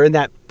 when they're in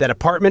that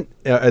apartment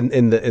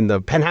in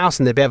the penthouse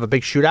and they have a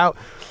big shootout,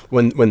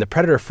 when the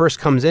Predator first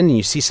comes in and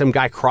you see some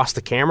guy cross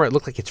the camera, it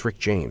looked like it's Rick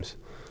James,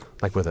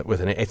 like with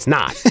an. It's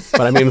not,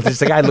 but I mean, if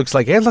the guy looks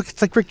like, hey, look,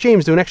 it's like Rick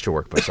James doing extra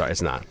work, but sorry,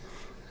 it's not.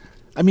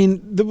 I mean,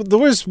 there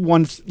was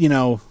one, you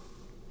know.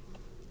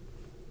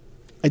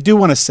 I do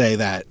want to say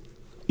that,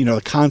 you know,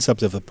 the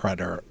concept of the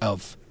Predator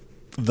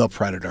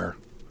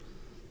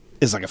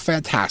is like a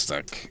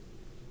fantastic,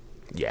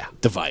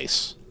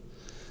 device.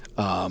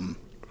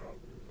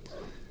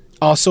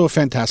 Also a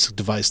fantastic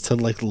device to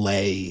like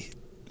lay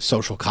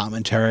social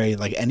commentary,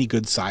 like any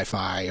good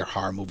sci-fi or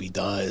horror movie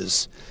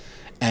does,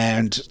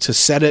 and to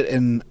set it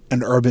in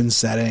an urban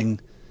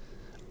setting.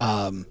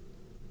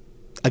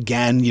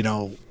 Again, you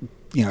know,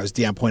 as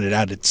Deanne pointed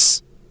out,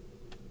 it's,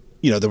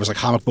 you know, there was a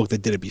comic book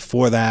that did it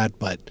before that,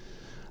 but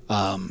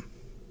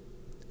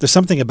there's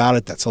something about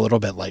it that's a little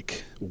bit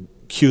like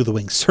Cue the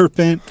Winged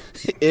Serpent,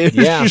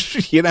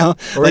 you know,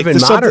 or like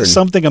even modern.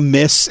 Something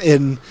amiss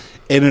in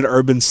an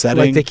urban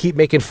setting. Like they keep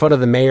making fun of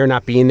the mayor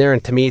not being there,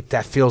 and to me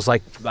that feels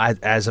like,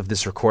 as of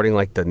this recording,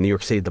 like the New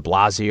York City de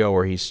Blasio,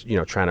 where he's, you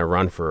know, trying to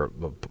run for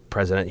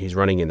president. He's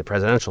running in the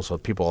presidential, so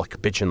people are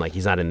like bitching like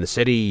he's not in the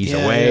city, he's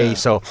away. Yeah.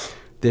 So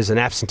there's an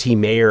absentee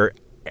mayor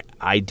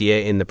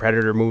idea in the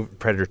Predator movie,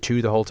 Predator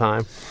 2, the whole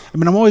time. I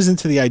mean, I'm always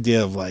into the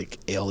idea of like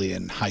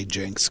alien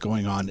hijinks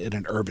going on in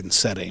an urban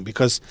setting,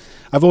 because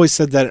I've always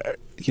said that,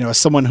 you know, as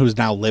someone who's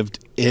now lived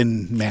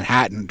in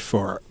Manhattan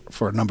for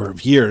a number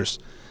of years,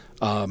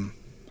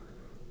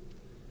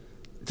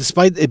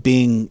 despite it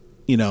being,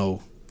 you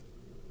know,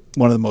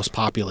 one of the most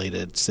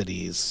populated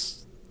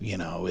cities, you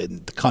know,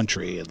 in the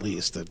country, at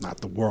least, if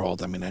not the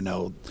world. I mean, I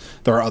know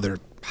there are other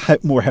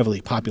more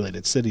heavily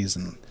populated cities,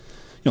 and,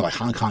 you know, like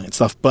Hong Kong and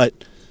stuff,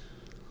 but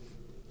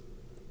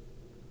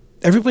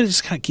everybody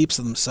just kind of keeps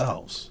to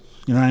themselves.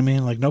 You know what I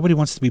mean? Like, nobody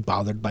wants to be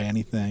bothered by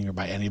anything or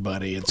by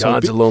anybody. And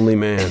God's a lonely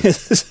man.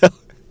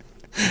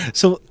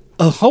 so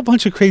a whole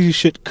bunch of crazy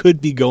shit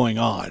could be going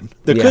on.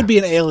 There Yeah. could be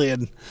an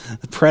alien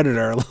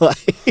predator.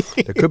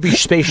 There could be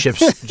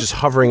spaceships just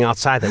hovering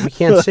outside that we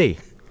can't see.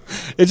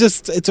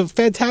 It's a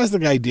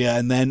fantastic idea,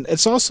 and then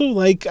it's also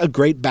like a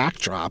great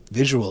backdrop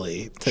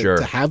visually Sure.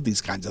 to have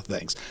these kinds of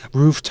things.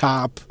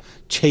 Rooftop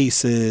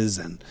chases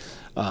and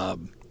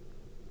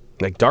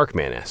Like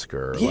Darkman-esque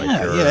or Yeah, like,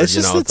 yeah, it's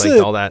just- it's it's like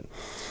a- all that.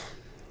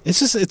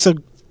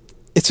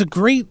 it's a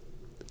great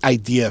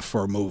idea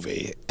for a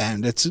movie,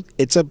 and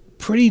it's a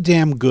pretty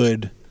damn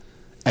good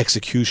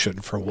execution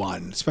for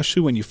one,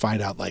 especially when you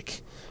find out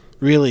like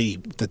really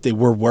that they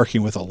were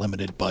working with a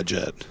limited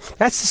budget.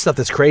 That's the stuff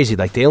that's crazy.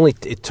 Like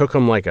it took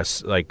them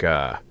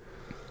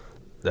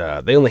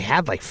they only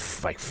had like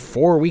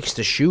 4 weeks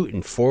to shoot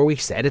and 4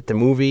 weeks to edit the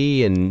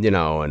movie,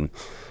 and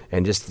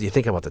and just you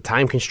think about the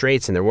time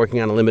constraints, and they're working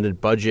on a limited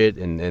budget,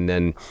 and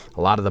then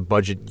a lot of the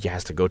budget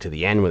has to go to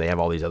the end where they have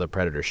all these other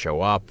predators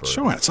show up. Or,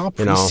 Sure, it's all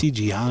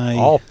pre-CGI.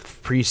 all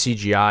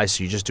pre-CGI,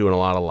 so you're just doing a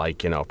lot of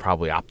like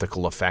probably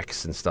optical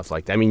effects and stuff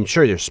like that. I mean,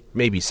 sure, there's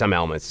maybe some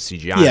elements of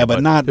CGI, Yeah,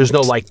 but not. There's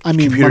no like I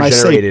mean, computer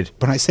generated.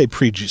 when I say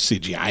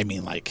pre-CGI, I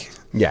mean like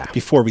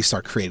before we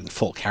start creating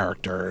full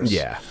characters.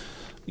 Yeah.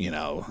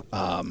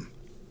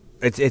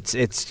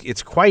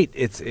 It's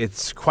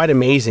quite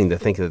amazing to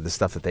think of the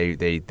stuff that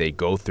they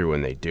go through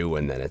and they do,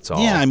 and then it's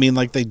all Yeah, I mean,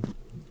 like they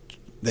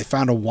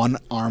found a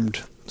one-armed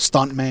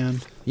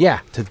stuntman. Yeah,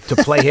 to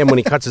play him when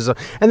he cuts his own.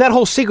 And that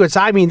whole sequence,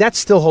 I mean, that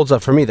still holds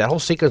up for me. That whole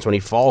sequence when he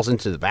falls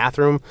into the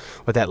bathroom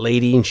with that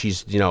lady and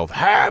she's,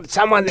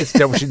 someone,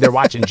 they're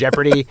watching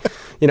Jeopardy,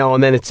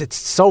 and then it's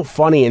so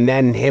funny. And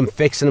then him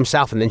fixing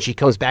himself, and then she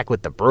comes back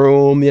with the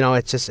broom.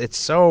 It's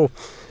so...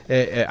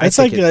 It's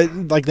like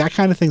that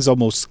kind of thing's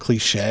almost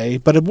cliche,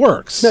 but it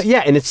works. No,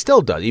 yeah, and it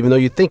still does, even though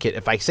you think it.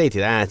 If I say it to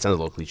you, it sounds a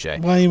little cliche.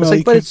 Well,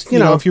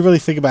 if you really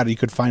think about it, you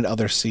could find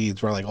other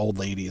scenes where like old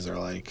ladies are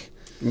like,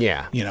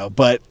 yeah,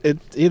 but it,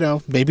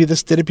 maybe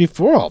this did it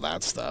before all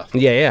that stuff.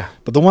 Yeah.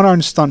 But the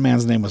one-armed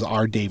stuntman's name was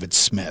R. David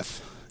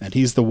Smith, and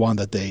he's the one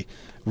that they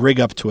rig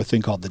up to a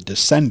thing called the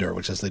Descender,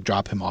 which is they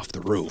drop him off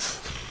the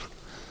roof,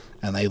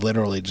 and they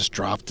literally just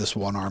drop this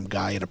one-armed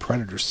guy in a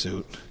predator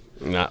suit.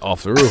 Not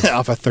off the roof.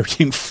 Off a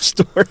 13th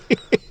story.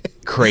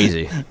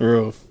 Crazy.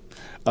 Roof.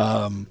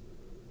 There's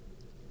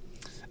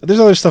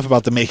other stuff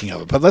about the making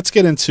of it, but let's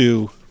get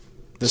into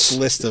this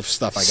list of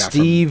stuff I got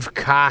Steve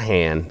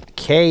Kahan,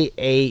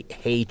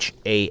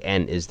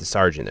 Kahan, is the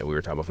sergeant that we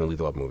were talking about from the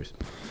Lethal Weapon movies.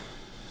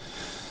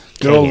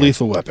 Good old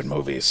Lethal Weapon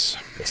movies.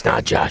 It's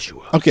not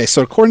Joshua. Okay,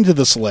 so according to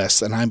this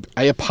list, and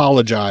I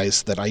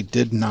apologize that I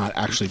did not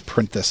actually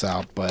print this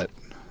out, but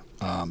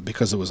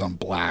because it was on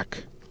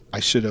black, I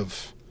should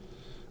have...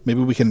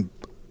 Maybe we can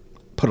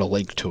put a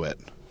link to it,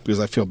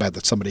 because I feel bad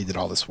that somebody did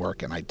all this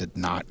work and I did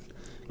not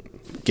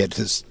get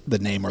the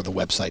name or the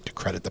website to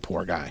credit the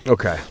poor guy.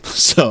 Okay.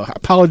 So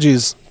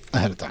apologies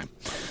ahead of time.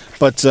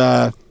 But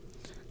a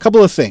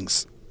couple of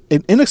things.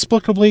 It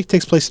inexplicably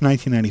takes place in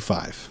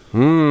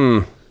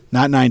 1995.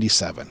 Not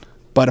 97.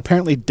 But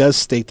apparently does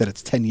state that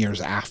it's 10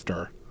 years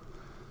after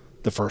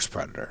the first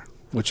Predator,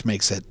 which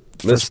makes it...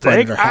 First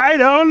Mistake? Predator I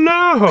don't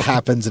know.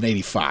 happens in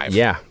 85.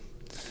 Yeah.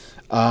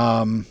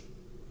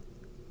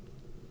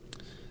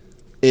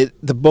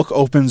 The book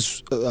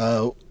opens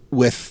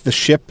with the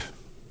ship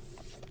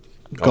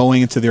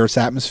going into the Earth's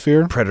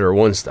atmosphere. Predator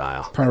 1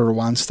 style. Predator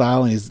 1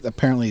 style. And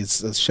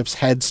the ship's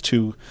heads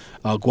to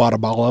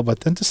Guatemala, but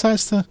then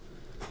decides to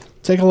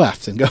take a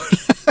left and go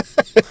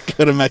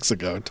to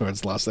Mexico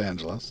towards Los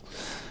Angeles.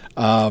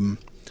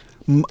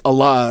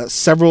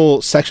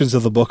 Several sections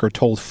of the book are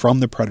told from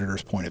the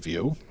Predator's point of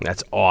view.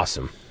 That's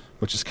awesome.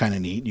 Which is kind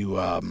of neat.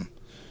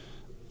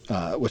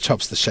 Which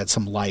helps to shed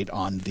some light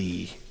on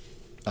the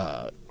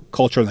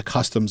culture and the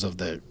customs of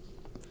the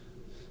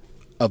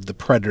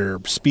predator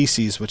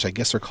species, which I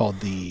guess are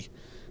called the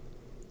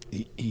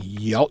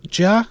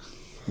Yautja,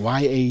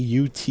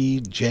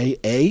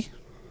 Yautja.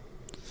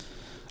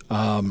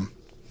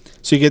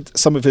 So you get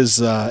some of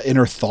his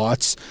inner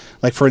thoughts,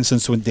 like for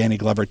instance when Danny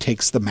Glover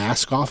takes the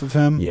mask off of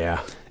him.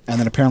 Yeah. And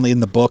then apparently in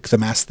the book, the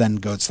mask then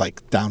goes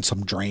like down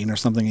some drain or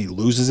something. He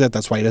loses it.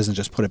 That's why he doesn't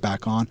just put it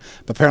back on.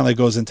 But apparently it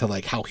goes into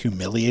like how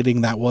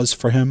humiliating that was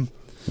for him.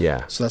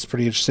 Yeah. So that's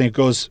pretty interesting. It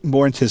goes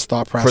more into his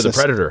thought process. For the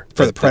Predator.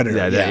 For the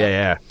Predator,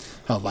 yeah.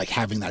 How like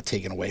having that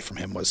taken away from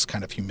him was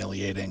kind of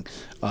humiliating.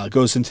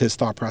 Goes into his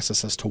thought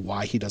process as to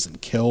why he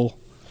doesn't kill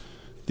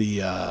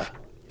the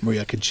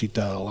Maria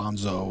Conchita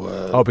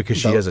Alonso. Because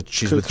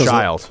she's with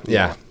child.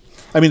 Yeah.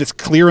 I mean, it's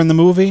clear in the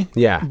movie.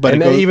 Yeah. But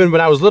and then even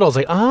when I was little, I was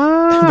like,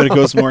 But it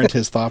goes more into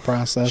his thought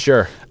process.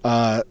 Sure.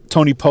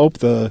 Tony Pope,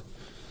 the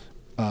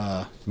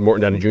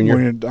Morton Downey Jr.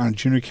 Morton Downey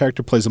Jr.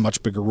 character, plays a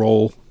much bigger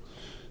role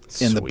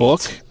in the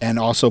book, and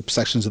also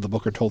sections of the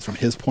book are told from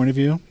his point of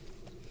view.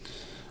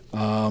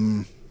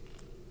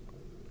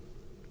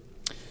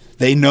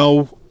 They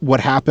know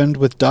what happened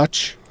with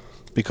Dutch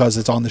because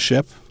it's on the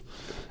ship,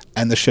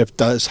 and the ship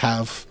does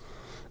have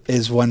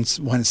when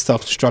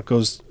self-destruct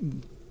goes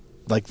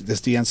like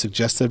as Deanne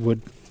suggested,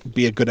 would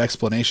be a good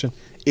explanation,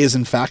 is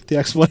in fact the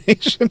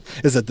explanation,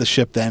 is that the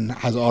ship then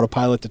has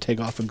autopilot to take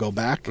off and go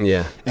back.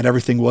 Yeah. And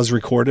everything was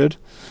recorded.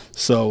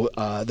 So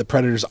the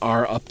Predators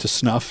are up to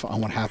snuff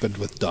on what happened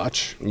with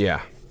Dutch.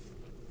 Yeah.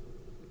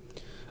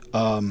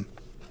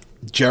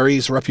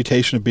 Jerry's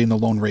reputation of being the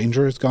Lone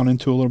Ranger has gone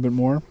into a little bit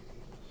more.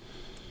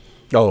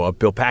 Oh,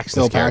 Bill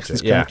Paxton's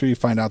Paxton's character. You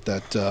find out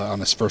that on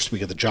his first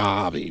week of the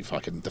job, he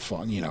fucking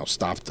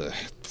stopped the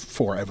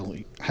 4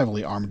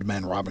 heavily armed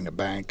men robbing a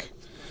bank.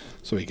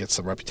 So he gets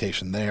the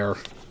reputation there.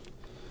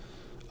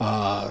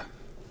 Apparently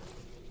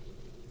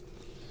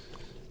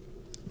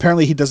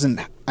he doesn't.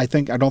 I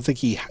don't think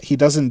he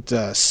doesn't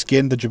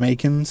skin the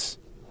Jamaicans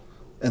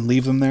and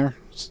leave them there.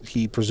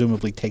 He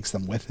presumably takes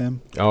them with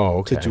him. Oh,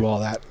 okay. To do all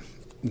that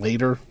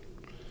later.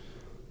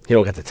 He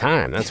don't get the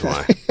time. That's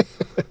why.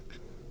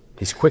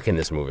 He's quick in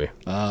this movie.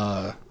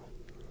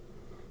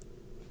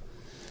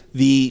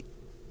 The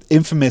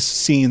infamous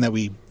scene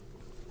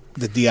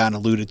that Dion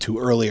alluded to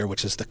earlier,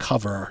 which is the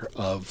cover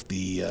of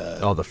the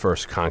the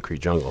first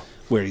Concrete Jungle,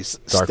 where he's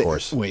Dark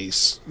Horse, where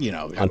he's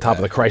on top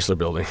of the Chrysler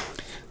Building.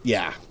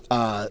 Yeah,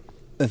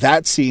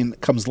 that scene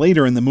comes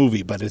later in the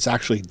movie, but it's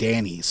actually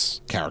Danny's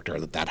character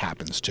that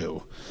happens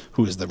to,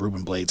 who is the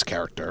Ruben Blades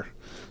character.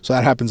 So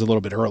that happens a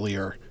little bit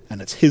earlier,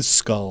 and it's his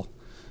skull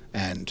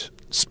and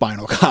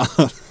spinal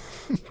column.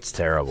 It's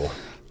terrible.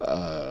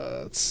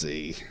 Let's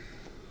see.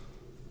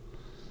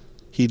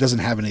 He doesn't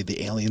have any of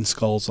the alien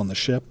skulls on the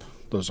ship.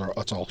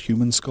 It's all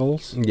human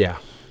skulls. Yeah.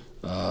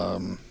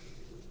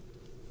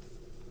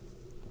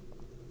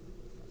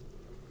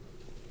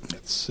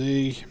 Let's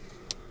see.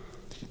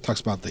 He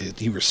talks about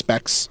he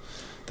respects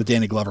the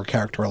Danny Glover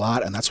character a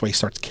lot, and that's why he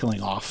starts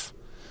killing off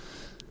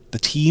the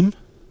team.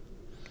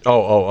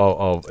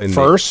 Oh!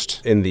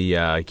 First in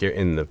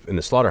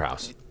the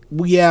slaughterhouse.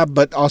 Well, yeah,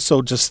 but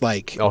also just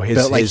like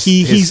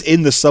he's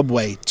in the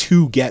subway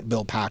to get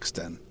Bill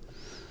Paxton.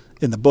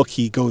 In the book,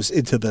 he goes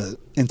into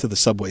the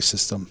subway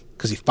system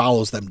because he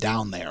follows them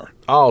down there.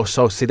 Oh,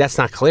 so see, that's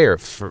not clear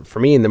for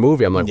me in the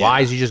movie. I'm like,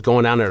 why is he just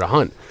going down there to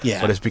hunt?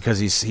 Yeah, but it's because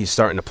he's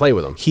starting to play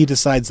with them. He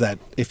decides that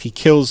if he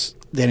kills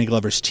Danny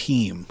Glover's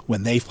team,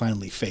 when they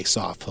finally face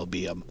off, he'll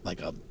be a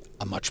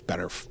much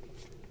better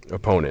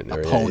opponent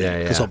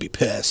because he'll be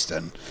pissed.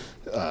 And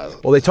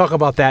well, they talk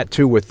about that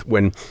too with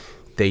when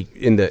they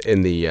in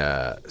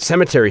the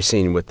cemetery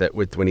scene with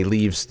when he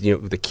leaves,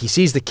 he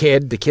sees the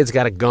kid's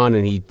got a gun,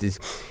 and he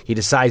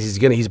decides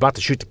he's about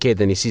to shoot the kid,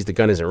 then he sees the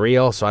gun isn't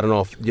real. So I don't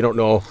know if you don't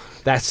know.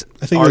 That's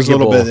I think there's a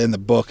little bit in the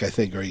book, I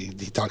think, where he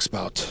talks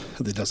about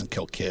that he doesn't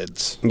kill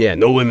kids. Yeah,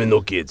 no women,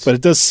 no kids. But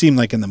it does seem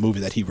like in the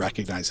movie that he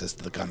recognizes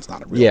that the gun's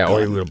not a real gun.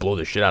 Or he would blow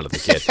the shit out of the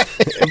kid.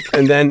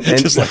 and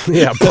just like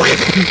a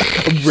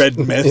red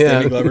mist.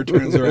 Danny Glover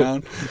turns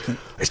around.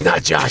 It's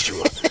not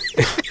Joshua.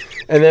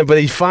 But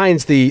he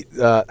finds the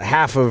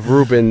half of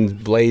Ruben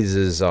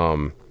Blades'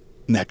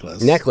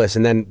 necklace,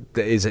 and then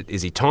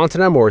is he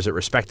taunting him, or is it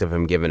respect of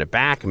him giving it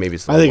back? Maybe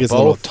it's I think it's both.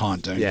 a little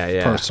taunting.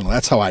 Yeah. Personal.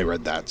 That's how I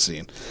read that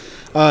scene.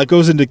 It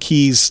goes into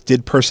Keyes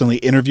did personally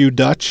interview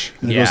Dutch,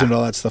 and it goes into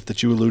all that stuff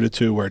that you alluded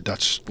to, where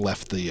Dutch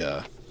left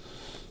the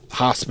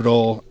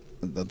hospital.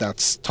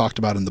 That's talked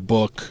about in the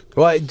book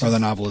or the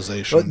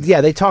novelization. Well,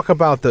 yeah, they talk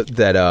about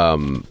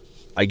that.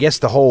 I guess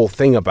the whole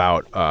thing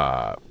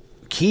about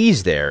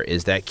Keyes there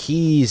is that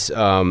Keyes.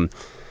 What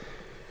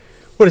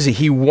is he?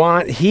 He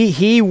wants.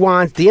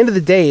 The end of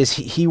the day is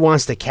he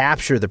wants to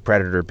capture the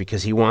Predator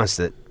because he wants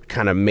to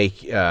kind of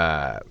make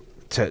to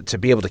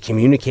be able to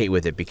communicate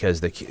with it, because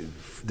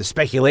the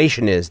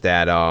speculation is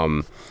that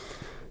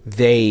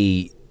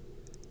they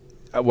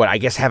I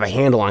guess have a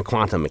handle on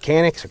quantum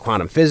mechanics or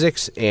quantum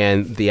physics,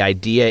 and the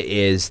idea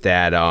is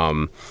that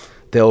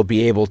they'll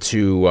be able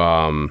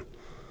to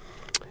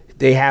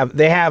they have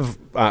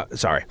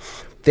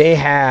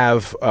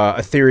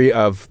a theory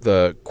of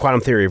the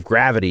quantum theory of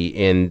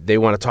gravity, and they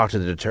want to talk to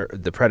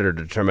the Predator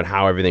to determine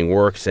how everything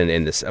works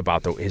and this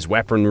about his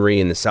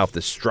weaponry and the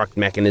self-destruct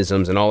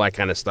mechanisms and all that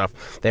kind of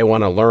stuff. They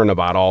want to learn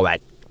about all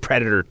that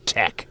Predator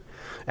tech,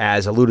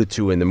 as alluded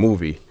to in the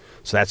movie.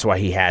 So that's why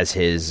he has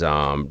his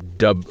OWLFS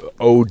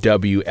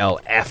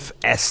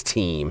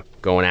team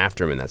going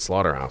after him in that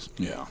slaughterhouse.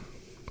 Yeah,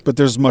 but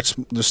there's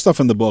stuff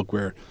in the book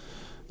where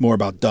more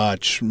about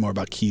Dutch, more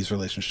about Keyes'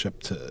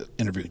 relationship to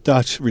interviewing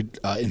Dutch,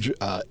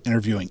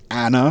 interviewing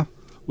Anna,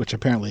 which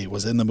apparently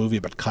was in the movie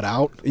but cut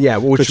out. Yeah,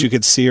 because you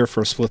could see her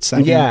for a split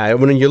second. Yeah,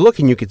 when you're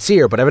looking, you could see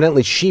her, but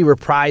evidently she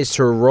reprised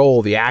her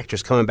role, the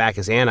actress coming back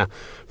as Anna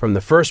from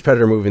the first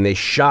Predator movie, and they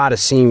shot a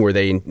scene where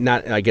they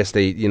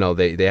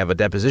have a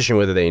deposition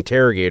with her, they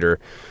interrogate her,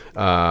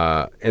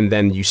 and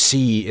then you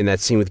see in that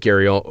scene with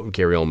Gary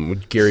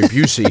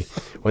Busey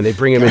when they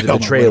bring him into the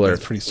trailer.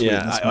 Pretty sweet.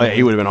 Yeah,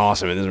 he would have been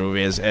awesome in this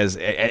movie as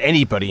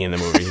anybody in the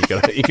movie. He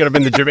could have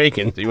been the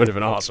Jamaican. He would have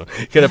been awesome.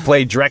 He could have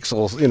played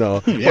Drexel. It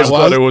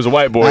was a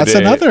white boy. That's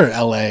another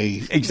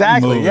L.A.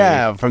 exactly. movie.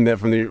 Yeah, from the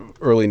mid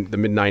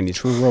 '90s.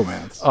 True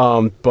Romance.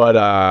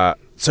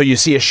 So you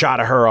see a shot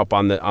of her up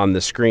on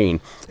the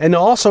screen, and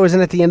also isn't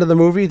at the end of the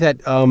movie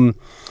that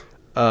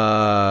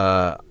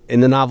in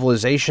the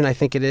novelization, I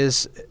think it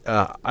is.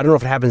 I don't know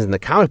if it happens in the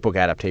comic book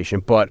adaptation,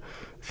 but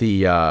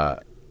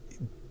the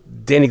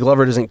Danny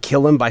Glover doesn't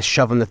kill him by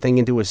shoving the thing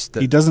into his...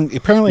 He doesn't...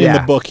 Apparently in Yeah.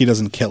 the book, he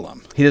doesn't kill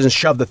him. He doesn't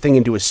shove the thing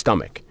into his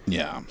stomach.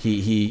 Yeah.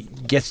 He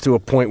gets to a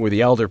point where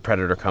the Elder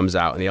Predator comes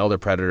out, and the Elder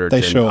Predator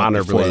They then show it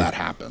honorably... before that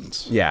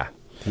happens. Yeah.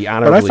 He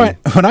What honorably...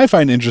 I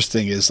find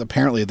interesting is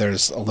apparently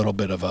there's a little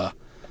bit of a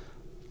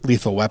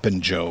Lethal Weapon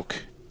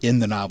joke in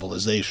the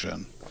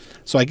novelization.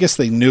 So I guess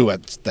they knew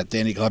that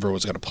Danny Glover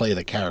was going to play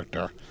the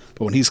character.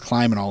 But when he's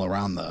climbing all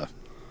around the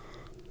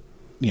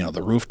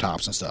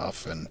rooftops and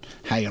stuff and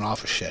hanging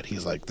off of shit,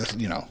 he's like, this,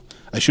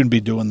 I shouldn't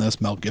be doing this.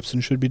 Mel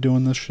Gibson should be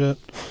doing this shit,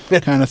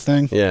 kind of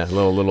thing. Yeah,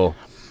 little.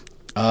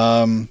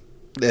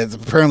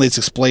 Apparently, it's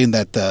explained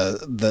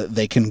that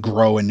they can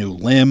grow a new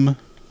limb.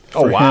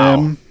 For wow.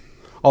 him.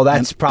 Oh,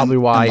 that's probably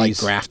why and he's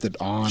grafted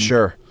on.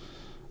 Sure.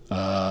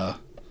 And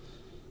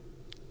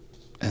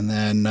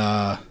then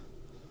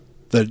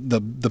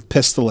the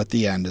pistol at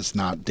the end is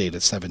not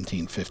dated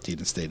 1715;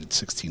 it's dated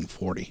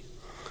 1640.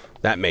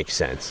 That makes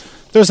sense.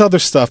 There's other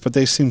stuff, but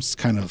they seem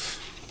kind of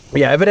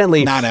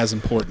evidently not as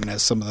important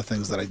as some of the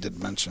things that I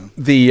did mention.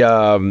 The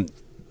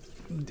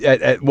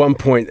at one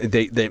point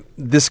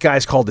this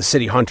guy's called the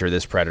City Hunter,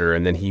 this Predator,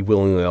 and then he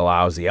willingly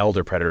allows the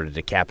Elder Predator to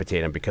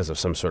decapitate him because of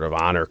some sort of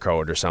honor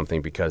code or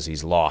something because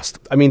he's lost.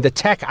 I mean, the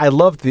tech. I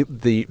love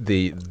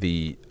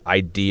the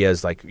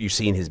ideas, like you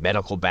see in his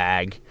medical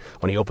bag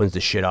when he opens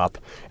the shit up,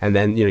 and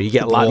then you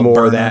get a lot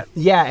more of that.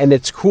 Yeah, and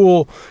it's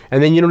cool.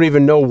 And then you don't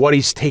even know what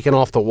he's taking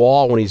off the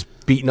wall when he's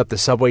beating up the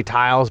subway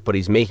tiles, but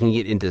he's making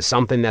it into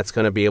something that's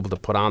going to be able to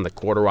put on the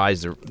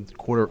quarterize the room.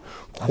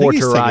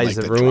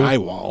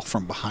 Drywall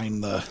from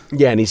behind the.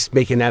 Yeah, and he's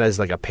making that as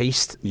like a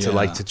paste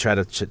to try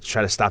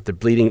to stop the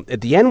bleeding. At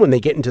the end, when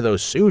they get into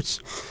those suits,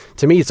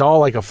 to me, it's all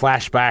like a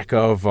flashback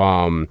of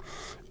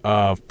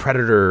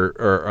Predator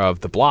or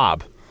of the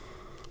Blob.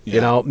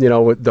 Yeah.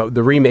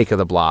 The remake of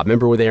the Blob.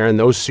 Remember when they were in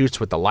those suits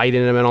with the light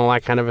in them and all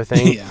that kind of a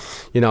thing?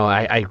 Yeah.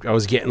 I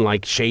was getting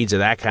like shades of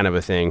that kind of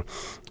a thing.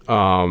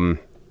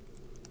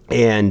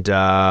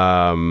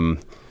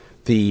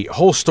 The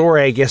whole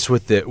story, I guess,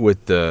 with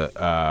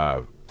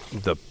the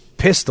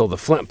pistol, the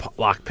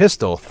flintlock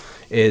pistol,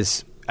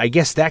 is, I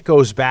guess that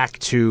goes back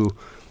to,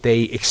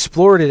 they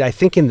explored it, I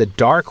think, in the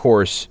Dark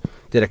Horse,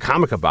 did a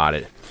comic about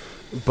it.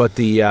 But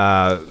the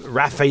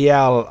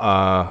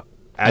Raphael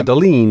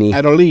Adolini.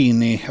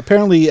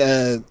 Apparently,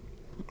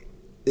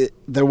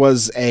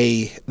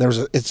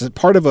 it's a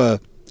part of a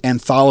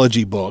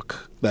anthology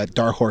book that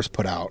Dark Horse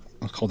put out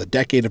called The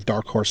Decade of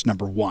Dark Horse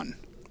 #1.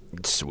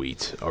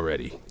 Sweet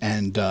already.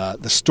 And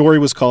the story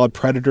was called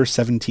Predator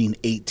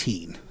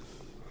 1718.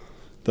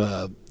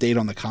 The date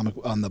on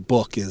the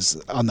book is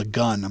on the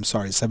gun. I'm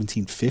sorry,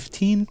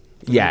 1715.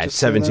 Yeah,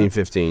 it's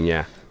 1715.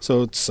 Yeah.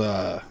 So it's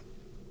the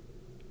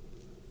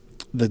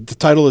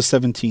title is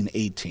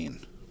 1718.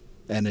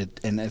 And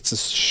it's a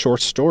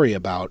short story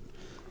about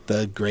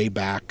the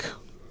grayback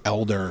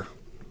elder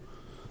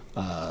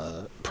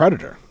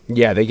predator.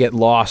 Yeah, they get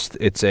lost.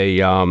 It's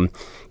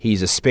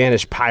he's a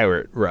Spanish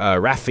pirate.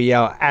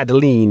 Rafael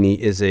Adolini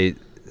is a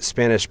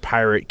Spanish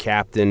pirate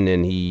captain,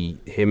 and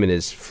him and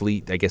his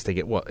fleet, I guess they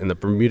get in the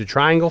Bermuda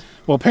Triangle.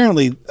 Well,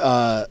 apparently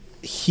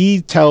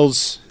he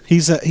tells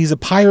he's a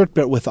pirate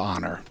but with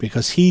honor,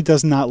 because he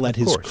does not let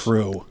his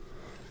crew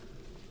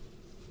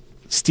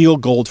steal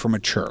gold from a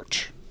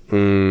church.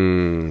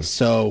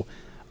 So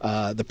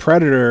the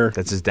predator,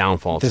 that's his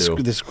downfall too.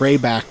 This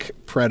grayback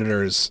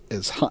predator is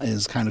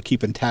kind of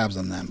keeping tabs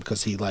on them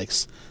because he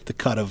likes the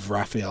cut of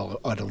Raphael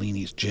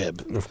Adolini's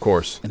jib, of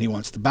course, and he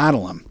wants to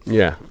battle him.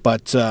 Yeah,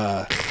 but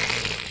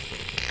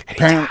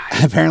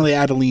apparently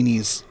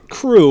Adolini's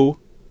crew,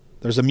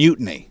 there's a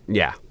mutiny.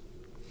 Yeah,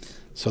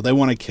 so they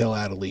want to kill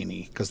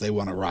Adolini because they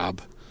want to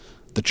rob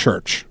the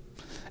church,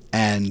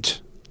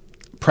 and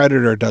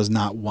Predator does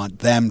not want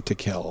them to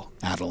kill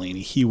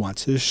Adolini. He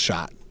wants his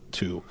shot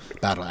to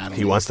battle Adolini.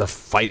 He wants to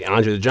fight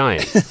Andre the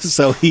Giant.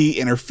 So he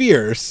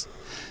interferes,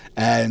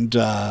 and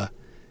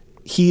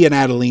he and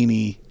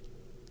Adolini,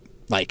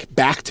 like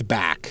back to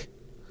back,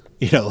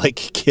 kill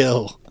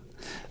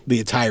the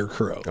entire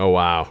crew. Oh,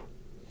 wow.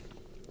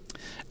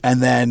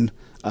 And then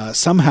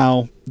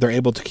somehow they're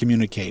able to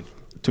communicate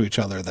to each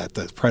other that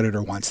the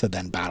Predator wants to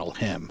then battle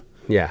him.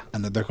 Yeah.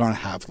 And that they're going to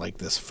have like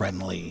this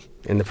friendly...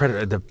 And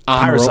the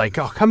pirate's like,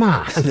 oh, come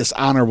on. This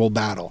honorable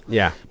battle.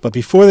 Yeah. But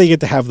before they get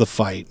to have the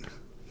fight,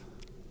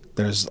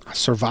 there's a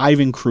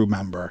surviving crew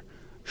member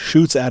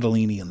shoots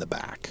Adolini in the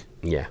back.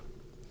 Yeah.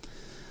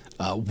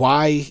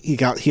 Why he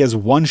has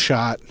one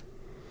shot,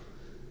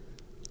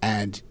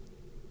 and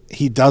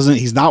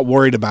he's not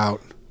worried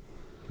about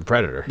the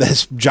Predator.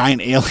 This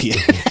giant alien.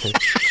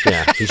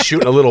 Yeah. He's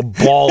shooting a little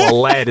ball of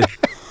lead.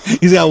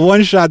 He's got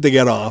one shot to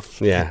get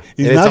off. Yeah.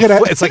 He's not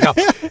gonna.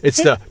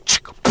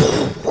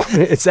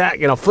 It's that,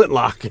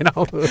 flintlock,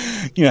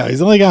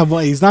 He's only got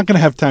one. He's not going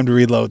to have time to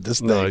reload this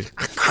thing. No.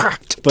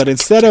 But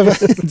instead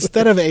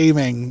of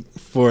aiming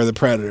for the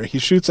Predator, he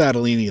shoots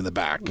Adolini in the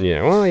back.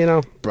 Yeah, well,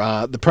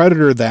 the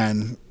Predator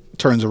then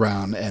turns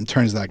around and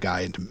turns that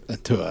guy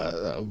into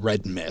a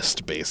red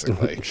mist,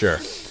 basically. Sure.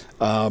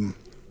 And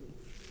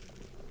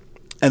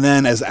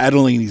then as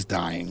Adelini's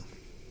dying,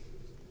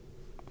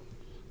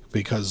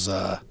 because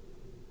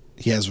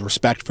he has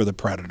respect for the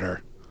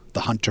predator,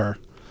 the hunter,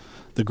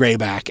 the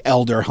grayback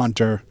elder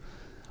hunter,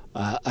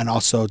 and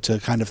also to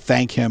kind of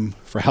thank him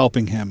for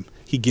helping him,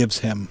 he gives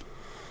him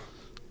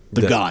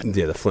the gun.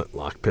 Yeah, the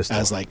flintlock pistol.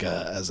 As like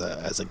as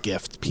a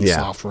gift, peace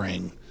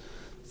offering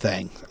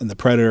thing. And the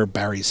predator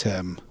buries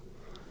him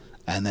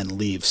and then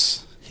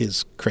leaves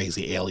his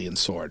crazy alien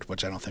sword,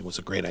 which I don't think was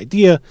a great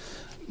idea,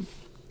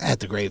 at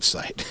the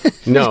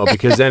gravesite. No,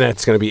 because then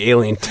it's going to be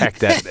alien tech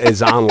that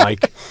is on,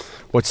 like,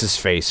 what's his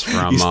face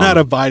from? He's not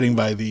abiding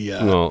by the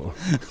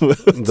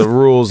the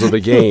rules of the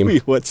game.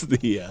 What's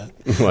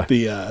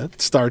the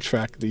Star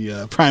Trek,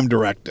 the Prime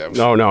Directive?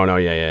 No,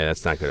 yeah,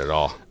 that's not good at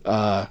all.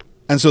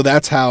 And so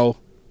that's how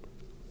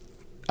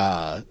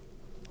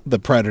the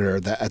predator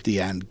that at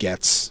the end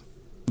gets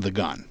the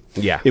gun.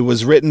 Yeah. It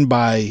was written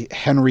by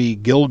Henry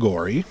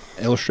Gilgory,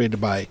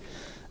 illustrated by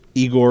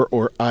Igor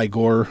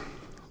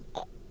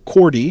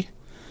Cordy,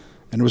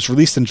 and it was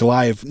released in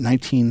July of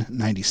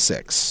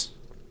 1996.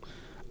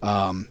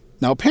 Now,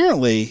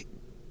 apparently,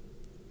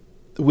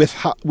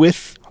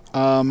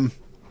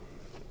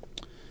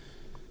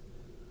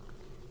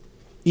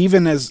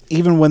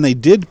 even when they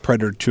did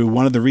Predator 2,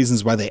 one of the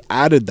reasons why they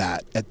added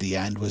that at the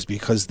end was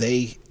because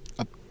they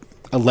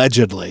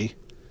allegedly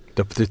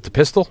the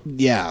pistol.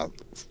 Yeah,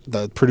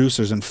 the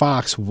producers in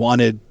Fox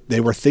they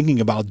were thinking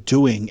about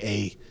doing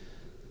a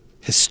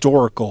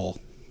historical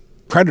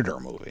Predator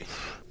movie.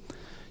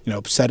 You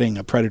know, setting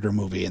a Predator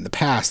movie in the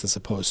past as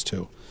opposed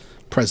to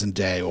present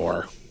day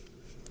or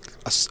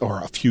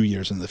a few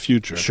years in the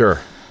future. Sure.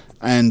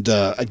 And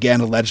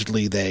again,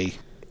 allegedly they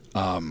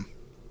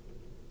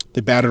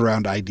batted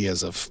around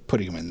ideas of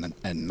putting him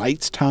in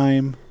Knight's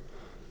time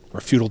or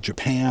feudal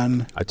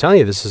Japan. I tell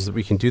you,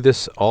 we can do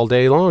this all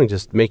day long.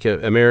 Just make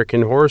an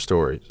American Horror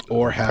Story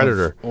or have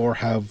Predator,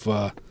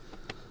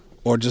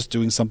 or just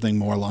doing something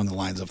more along the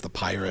lines of the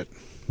pirate.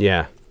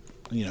 Yeah.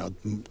 You know,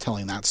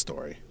 telling that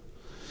story.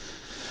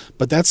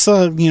 But that's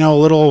a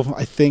little.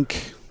 I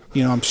think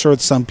I'm sure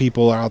some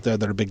people out there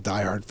that are big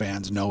diehard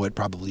fans know it,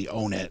 probably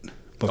own it.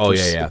 But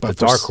the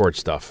Dark Horse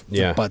stuff.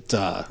 Yeah. But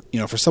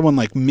for someone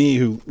like me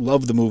who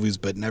loved the movies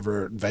but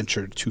never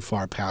ventured too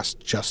far past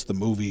just the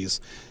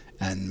movies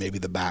and maybe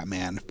the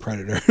Batman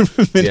Predator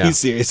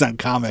miniseries on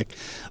comic,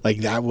 like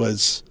that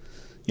was,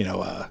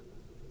 that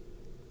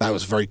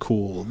was very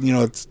cool.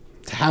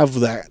 To have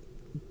that,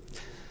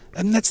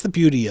 and that's the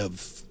beauty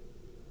of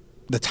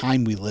the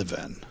time we live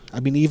in. I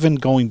mean, even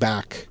going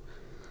back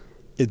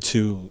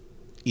into,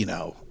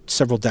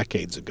 several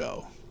decades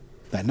ago,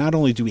 that not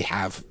only do we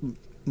have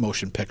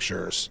motion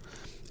pictures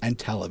and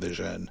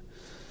television,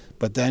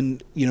 but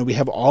then, we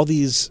have all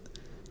these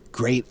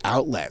great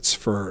outlets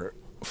for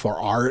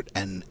art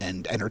and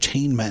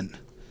entertainment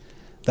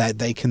that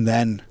they can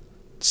then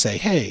say,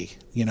 hey,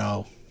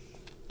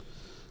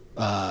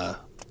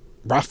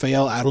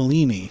 Raphael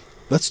Adelini,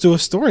 let's do a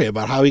story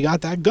about how he got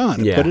that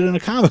gun and put it in a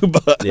comic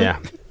book. Yeah.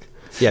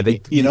 Yeah, we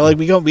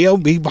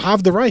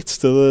have the rights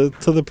to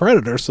the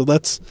Predator, so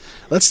let's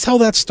tell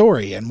that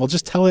story, and we'll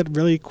just tell it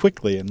really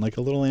quickly in like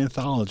a little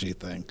anthology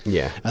thing.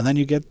 Yeah, and then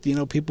you get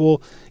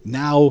people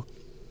now,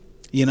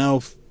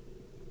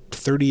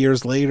 30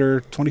 years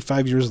later,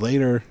 25 years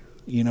later,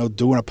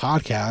 doing a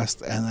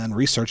podcast and then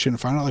researching and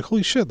find out like,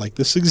 holy shit, like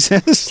this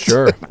exists.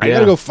 Sure, I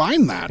gotta go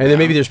find that. And then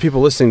maybe there's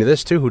people listening to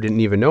this too who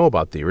didn't even know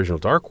about the original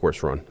Dark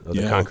Horse run of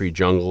the Concrete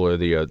Jungle or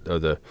the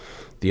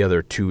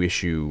other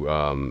 2-issue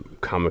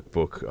comic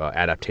book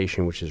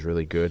adaptation, which is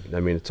really good.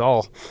 I mean, it's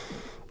all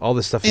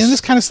this stuff. And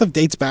this kind of stuff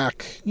dates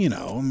back,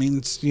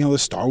 the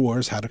Star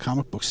Wars had a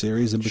comic book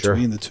series in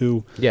between the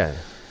two. Yeah.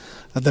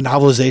 The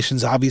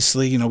novelizations,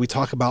 obviously, we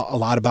talk a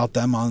lot about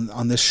them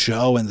on this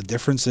show and the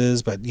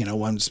differences. But,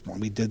 when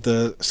we did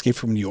the Escape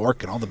from New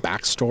York and all the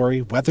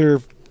backstory,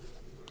 whether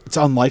it's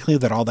unlikely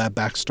that all that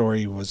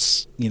backstory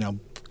was,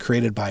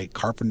 created by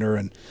Carpenter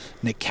and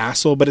Nick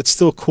Castle, but it's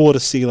still cool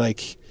to see,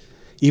 like,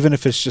 even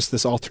if it's just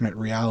this alternate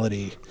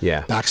reality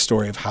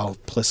backstory of how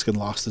Pliskin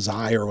lost his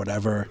eye or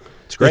whatever.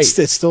 It's great.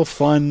 It's still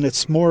fun.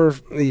 It's more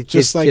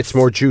it's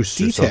more juice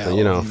detail,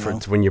 or something,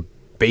 for when you're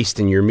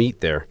basting your meat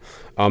there.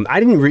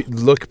 I didn't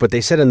look, but they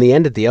said in the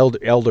end that the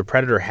Elder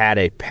Predator had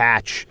a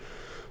patch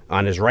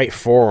on his right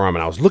forearm,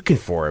 and I was looking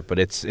for it, but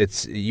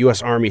it's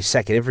U.S. Army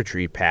 2nd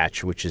Infantry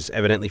patch, which is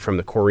evidently from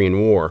the Korean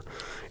War.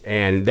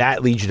 And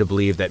that leads you to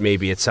believe that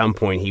maybe at some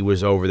point he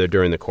was over there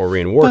during the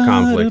Korean War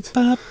conflict.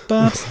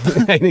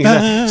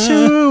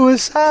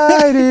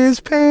 Suicide is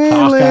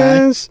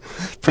painless.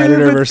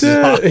 Predator versus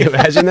Hawkeye.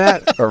 Imagine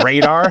that. A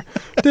radar.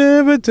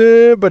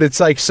 But it's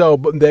like so.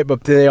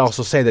 But they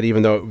also say that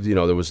even though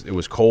it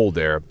was cold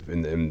there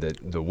in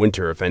the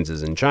winter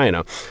offenses in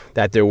China,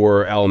 that there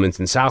were elements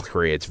in South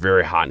Korea. It's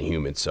very hot and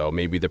humid. So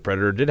maybe the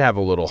Predator did have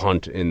a little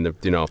hunt in the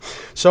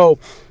So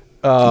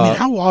I mean,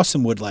 how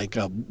awesome would like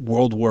a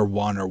World War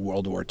I or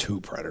World War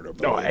II Predator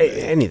be?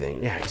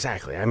 Anything. Yeah,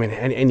 exactly. I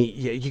mean,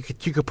 you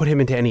could put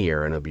him into any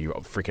era and it'll be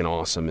freaking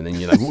awesome. And then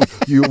you're like,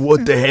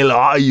 what the hell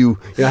are you?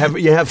 You have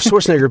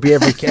Schwarzenegger be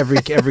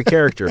every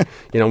character.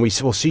 We'll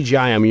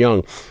CGI him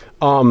young.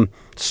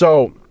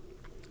 So,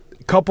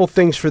 a couple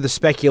things for the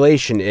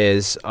speculation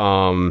is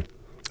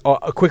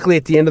quickly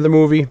at the end of the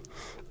movie,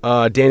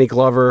 Danny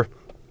Glover.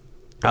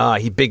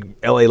 He big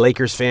LA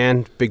Lakers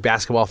fan, big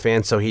basketball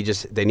fan, so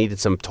they needed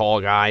some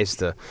tall guys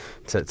to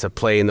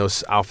play in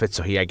those outfits.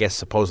 So he, I guess,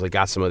 supposedly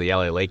got some of the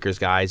LA Lakers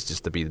guys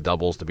just to be the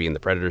doubles, to be in the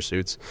Predator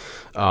suits.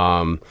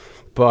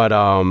 But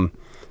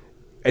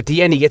at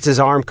the end, he gets his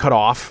arm cut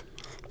off,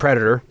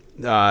 Predator,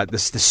 the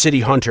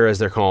city hunter as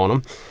they're calling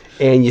him,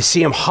 and you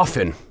see him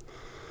huffing.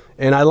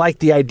 And I like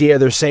the idea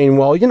they're saying,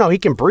 well, he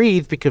can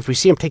breathe because we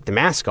see him take the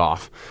mask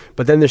off.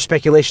 But then there's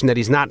speculation that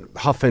he's not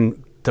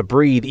huffing to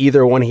breathe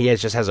either when he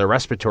just has a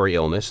respiratory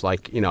illness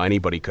like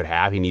anybody could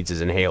have. He needs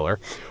his inhaler,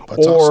 but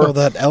it's also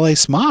that LA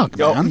smog,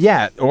 man.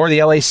 Yeah, or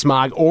the LA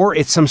smog, or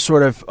it's some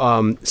sort of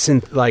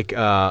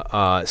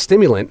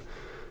stimulant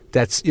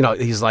that's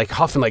he's like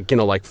huffing like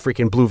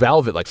freaking Blue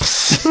Velvet, like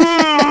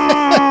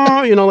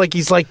like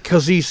he's like,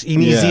 because he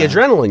needs the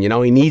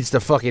adrenaline, he needs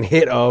the fucking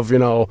hit of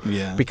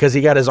because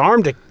he got his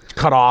arm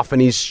cut off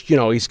and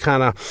he's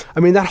kind of, I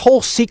mean, that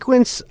whole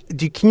sequence,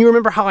 can you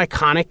remember how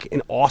iconic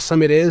and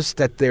awesome it is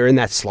that they're in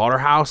that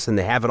slaughterhouse and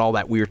they have it all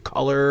that weird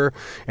color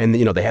and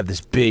they have this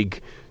big,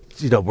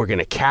 we're going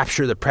to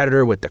capture the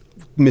Predator with the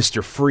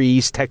Mr.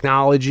 Freeze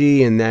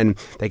technology, and then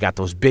they got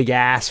those big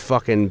ass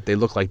fucking, they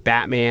look like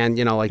Batman,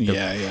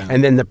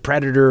 and then the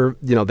Predator,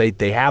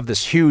 they have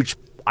this huge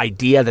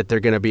idea that they're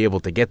going to be able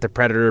to get the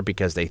Predator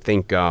because they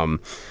think the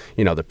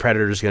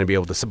Predator's going to be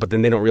able to, but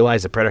then they don't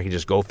realize the Predator can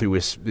just go through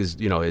his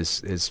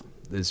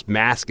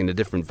mask into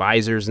different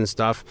visors and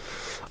stuff.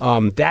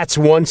 That's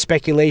one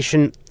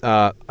speculation.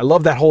 I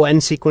love that whole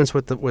end sequence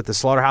with the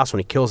slaughterhouse when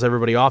he kills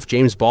everybody off.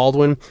 James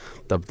Baldwin,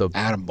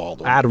 Adam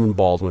Baldwin. Adam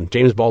Baldwin.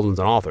 James Baldwin's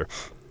an author.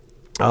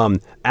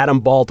 Adam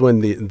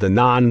Baldwin, the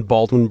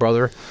non-Baldwin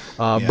brother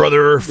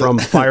from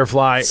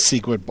Firefly.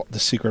 The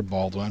secret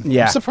Baldwin.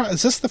 Yeah. I'm surprised.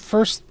 Is this the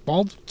first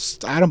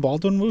Adam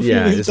Baldwin movie?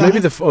 Yeah, it's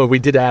maybe we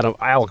did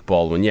Alec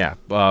Baldwin. Yeah,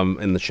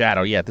 in The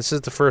Shadow. Yeah, this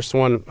is the first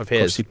one of his. Of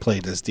course, he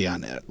played, as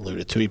Dion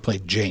alluded to, he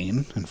played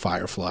Jane in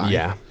Firefly.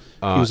 Yeah.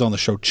 He was on the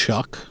show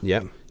Chuck.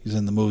 Yeah. He's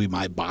in the movie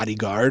My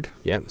Bodyguard.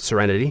 Yeah,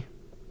 Serenity.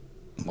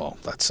 Well,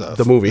 that's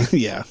the movie.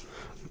 Yeah.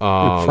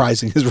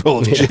 Reprising his role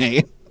of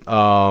Jane.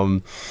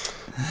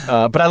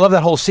 But I love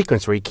that whole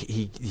sequence where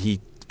he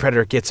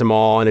Predator gets them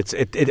all, and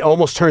it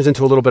almost turns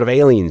into a little bit of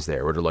Aliens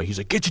there, where they're like, he's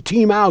like, get your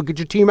team out,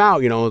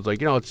 it's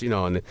like,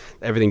 and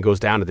everything goes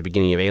down at the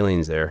beginning of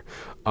Aliens there.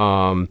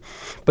 But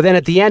then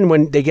at the end,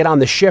 when they get on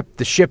the ship,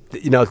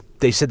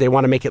 they said they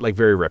want to make it like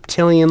very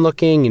reptilian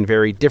looking and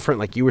very different,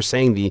 like you were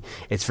saying,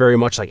 it's very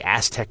much like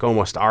Aztec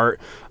almost art.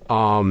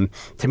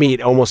 To me,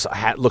 it almost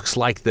looks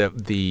like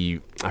the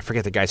I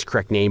forget the guy's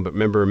correct name, but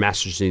remember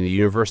Masters of the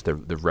Universe, the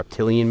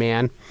reptilian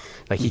man.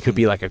 Like he could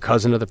be like a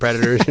cousin of the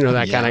Predators,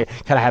 that kind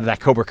of had that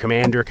Cobra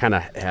Commander kind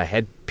of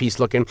headpiece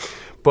looking.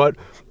 But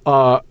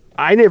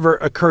I never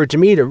occurred to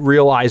me to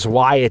realize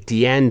why at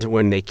the end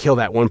when they kill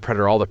that one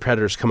Predator, all the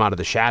Predators come out of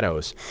the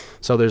shadows.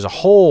 So there's a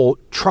whole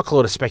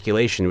truckload of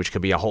speculation, which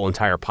could be a whole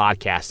entire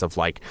podcast of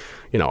like,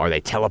 are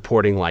they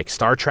teleporting like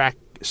Star Trek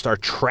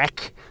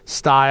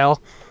style?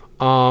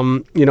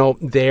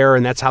 There,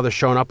 and that's how they're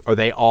showing up. Are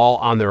they all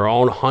on their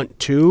own hunt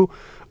too,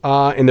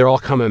 and they're all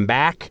coming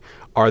back?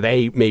 Are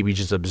they maybe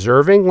just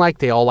observing, like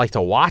they all like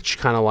to watch,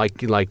 kind of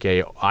like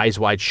a Eyes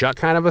Wide Shut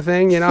kind of a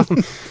thing, Well,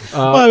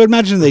 I would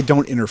imagine they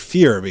don't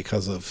interfere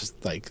because of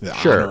like the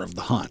honor of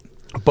the hunt.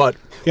 But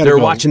they're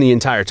watching the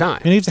entire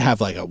time. You need to have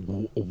like a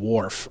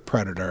Worf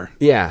Predator.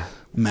 Yeah.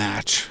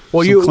 Match.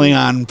 Well,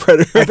 Klingon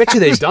Predator. I bet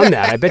you they've done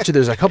that. I bet you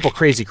there's a couple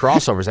crazy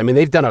crossovers. I mean,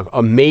 they've done an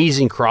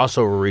amazing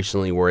crossover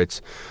recently where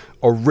it's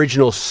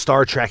original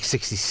Star Trek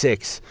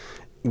 66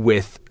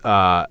 with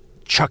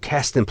Chuck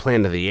Heston,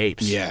 Planet of the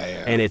Apes.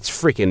 Yeah. And it's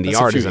freaking, the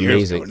art is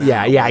amazing.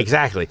 Yeah,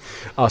 exactly.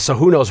 So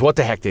who knows what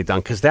the heck they've done,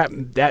 because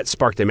that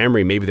sparked a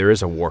memory. Maybe there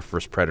is a Worf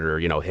vs. Predator,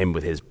 him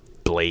with his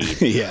blade, his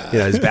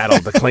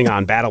the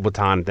Klingon battle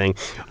baton thing.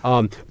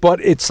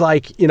 But it's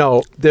like,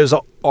 there's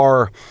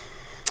are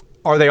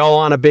they all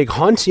on a big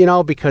hunt,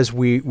 because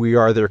we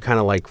are their kind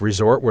of like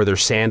resort where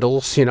there's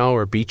sandals,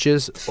 or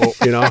beaches,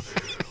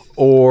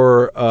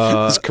 or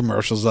there's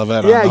commercials of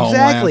it. Yeah,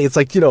 exactly. It's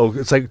like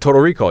it's like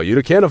Total Recall.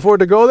 You can't afford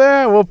to go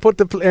there. We'll put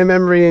the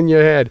memory in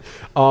your head.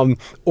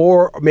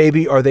 Or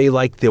maybe are they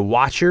like the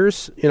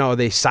watchers? Are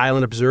they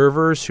silent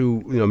observers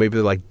who maybe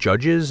they're like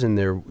judges and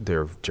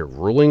they're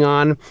ruling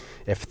on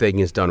if thing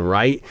is done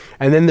right.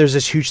 And then there's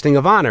this huge thing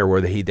of honor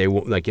where they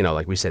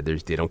like we said,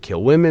 they don't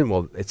kill women.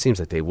 Well, it seems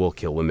like they will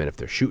kill women if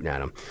they're shooting at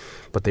them,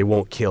 but they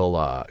won't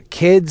kill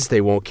kids.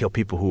 They won't kill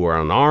people who are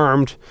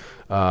unarmed.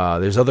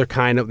 There's other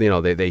kind of,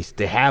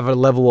 they have a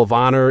level of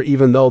honor,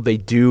 even though they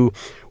do.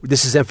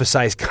 This is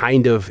emphasized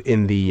kind of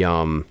in the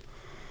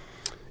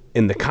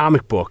in the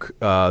comic book,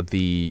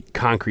 The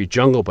Concrete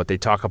Jungle, but they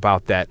talk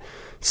about that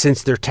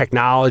since their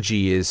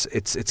technology is,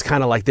 it's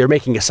kind of like they're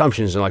making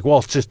assumptions. They're like, well,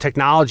 it's just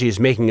technology is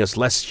making us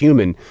less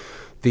human.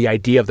 The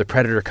idea of the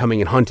predator coming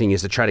and hunting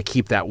is to try to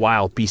keep that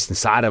wild beast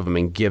inside of him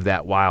and give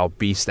that wild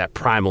beast, that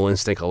primal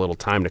instinct, a little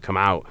time to come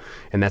out.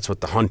 And that's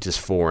what the hunt is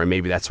for. And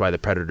maybe that's why the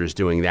predator's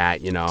doing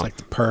that, you know. It's like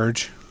the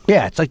Purge.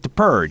 Yeah, it's like the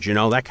Purge, you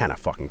know, that kind of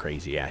fucking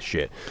crazy ass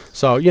shit.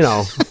 So, you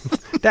know,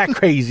 that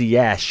crazy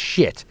ass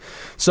shit.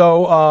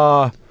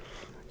 So,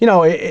 you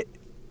know,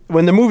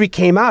 when the movie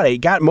came out, it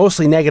got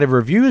mostly negative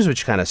reviews,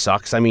 which kind of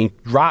sucks. I mean,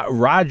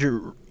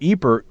 Roger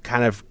Ebert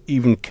kind of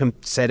even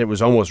said it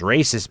was almost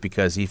racist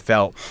because he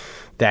felt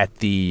that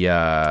the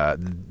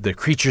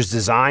creature's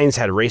designs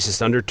had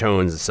racist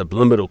undertones and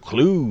subliminal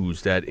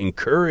clues that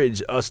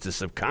encourage us to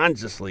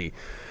subconsciously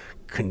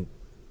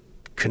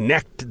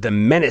connect the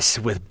menace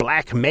with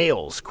black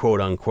males,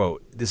 quote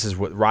unquote. This is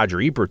what Roger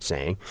Ebert's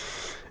saying.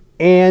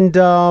 And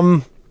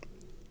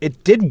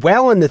it did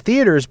well in the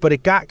theaters, but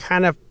it got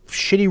kind of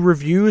shitty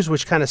reviews,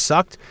 which kind of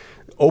sucked.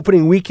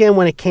 Opening weekend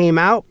when it came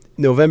out,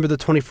 November the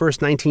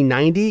 21st,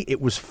 1990, it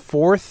was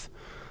fourth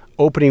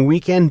opening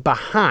weekend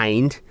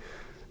behind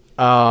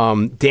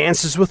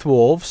Dances with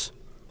Wolves,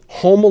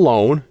 Home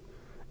Alone,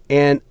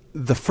 and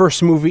the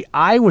first movie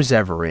I was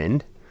ever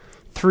in,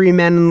 Three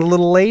Men and a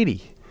Little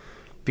Lady.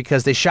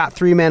 Because they shot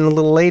Three Men and a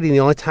Little Lady, and the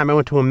only time I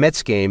went to a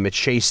Mets game at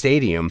Shea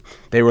Stadium,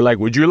 they were like,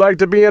 would you like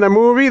to be in a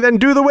movie? Then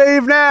do the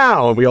wave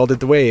now. And we all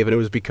did the wave, and it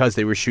was because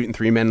they were shooting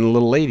Three Men and a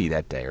Little Lady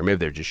that day, or maybe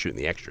they were just shooting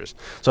the extras.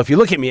 So if you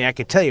look at me, I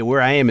could tell you where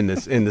I am in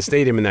the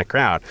stadium in that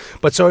crowd.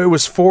 But so it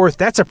was fourth.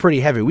 That's a pretty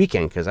heavy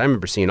weekend, because I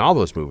remember seeing all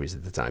those movies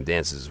at the time,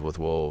 Dances with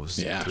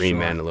Wolves, Three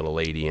Men and a Little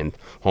Lady, and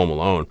Home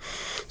Alone.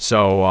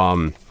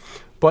 So,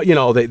 but, you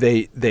know,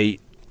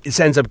 it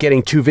ends up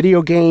getting 2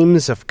 video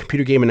games, a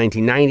computer game in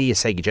 1990, a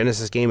Sega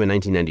Genesis game in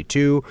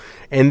 1992.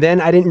 And then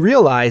I didn't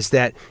realize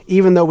that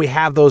even though we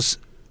have those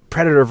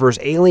Predator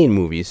vs. Alien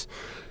movies,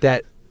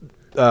 that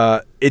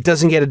it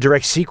doesn't get a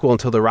direct sequel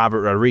until the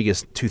Robert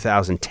Rodriguez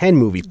 2010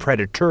 movie,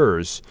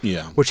 Predators,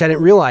 which I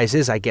didn't realize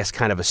is, I guess,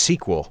 kind of a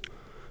sequel.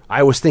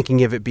 I was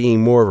thinking of it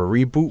being more of a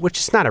reboot, which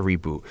is not a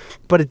reboot.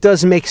 But it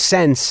does make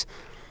sense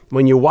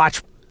when you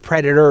watch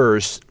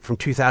Predators from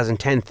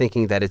 2010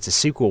 thinking that it's a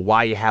sequel,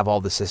 why you have all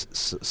this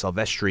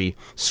Silvestri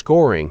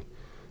scoring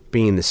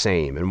being the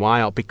same, and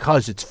why,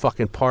 because it's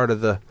fucking part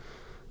of the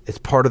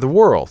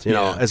world, you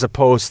know, as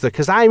opposed to,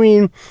 because I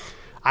mean,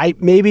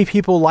 maybe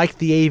people like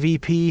the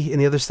AVP and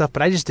the other stuff,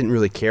 but I just didn't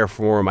really care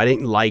for them. I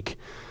didn't like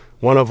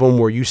one of them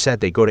where you said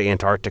they go to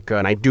Antarctica,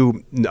 and I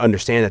do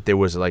understand that there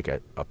was like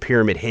a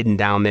pyramid hidden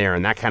down there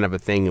and that kind of a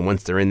thing, and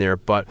once they're in there.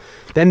 But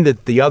then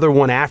the other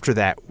one after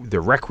that,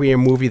 the Requiem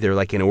movie, they're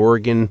like in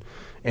Oregon,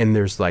 and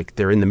there's like,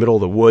 they're in the middle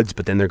of the woods,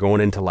 but then they're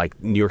going into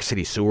like New York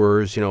City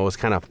sewers. You know, it was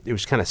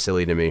kind of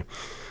silly to me.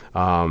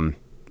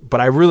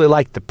 But I really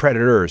liked the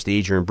Predators, the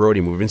Adrian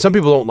Brody movie. And some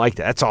people don't like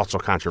that. That's also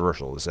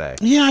controversial to say.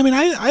 Yeah, I mean,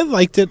 I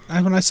liked it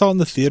when I saw it in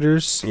the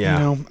theaters. Yeah. You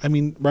know, I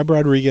mean, Robert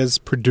Rodriguez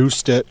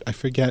produced it. I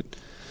forget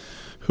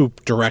who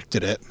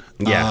directed it.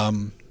 Yeah.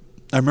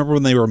 I remember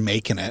when they were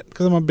making it,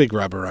 because I'm a big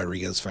Robert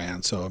Rodriguez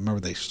fan, so I remember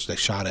they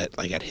shot it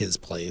like at his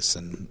place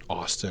in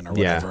Austin or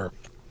whatever.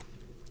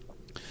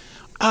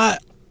 Yeah.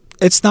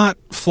 It's not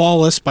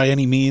flawless by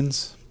any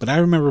means, but I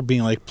remember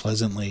being like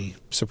pleasantly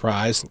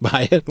surprised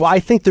by it. Well, I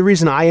think the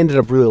reason I ended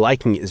up really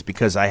liking it is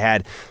because I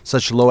had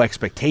such low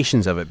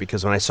expectations of it,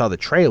 because when I saw the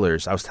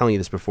trailers, I was telling you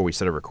this before we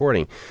started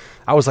recording,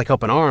 I was like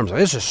up in arms. Like,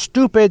 this is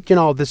stupid. You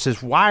know, this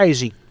is, why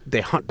is he,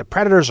 the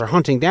Predators are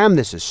hunting them.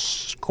 This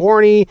is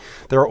corny.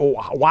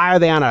 Why are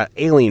they on an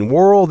alien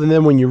world? And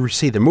then when you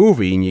see the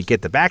movie and you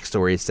get the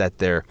backstory, it's that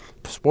they're,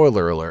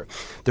 spoiler alert,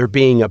 they're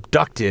being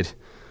abducted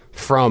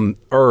from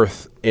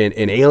Earth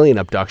in alien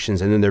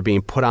abductions, and then they're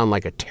being put on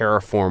like a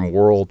terraformed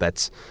world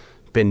that's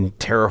been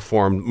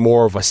terraformed,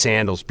 more of a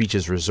Sandals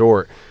Beaches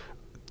resort.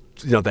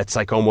 You know, that's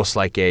like almost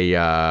like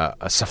a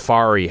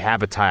safari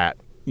habitat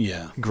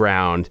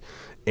ground,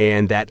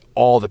 and that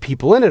all the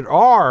people in it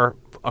are,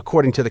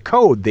 according to the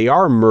code, they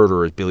are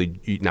murderers.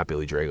 Not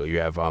Billy Drago. You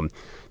have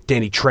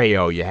Danny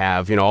Trejo. You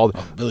have, you know, all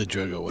Billy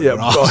Drago would have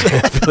been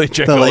awesome. Billy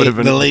Drago would have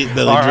been the late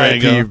Billy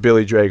Drago.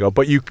 Billy Drago.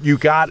 But you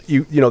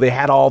know, they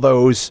had all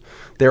those.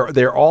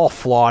 They're all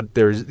flawed.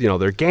 There's, you know,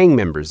 they're gang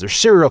members. They're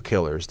serial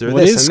killers. They're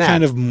this and that.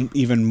 Kind of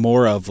even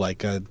more of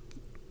like a,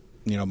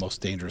 you know, Most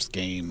Dangerous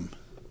Game,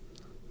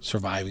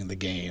 surviving the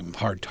game,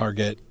 hard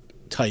target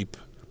type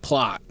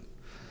plot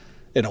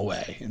in a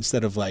way,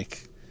 instead of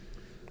like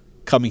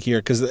coming here,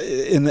 because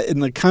in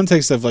the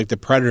context of like the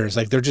Predators,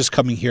 like they're just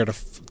coming here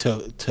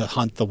to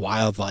hunt the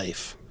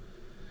wildlife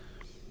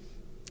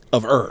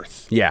of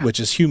Earth, which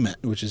is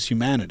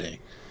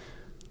humanity.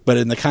 But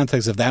in the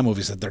context of that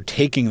movie, is that they're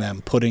taking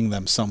them, putting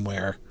them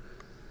somewhere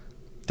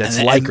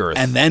that's like Earth,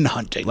 and then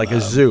hunting like them.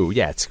 a zoo.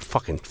 Yeah, it's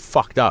fucking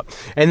fucked up.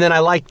 And then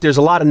there's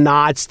a lot of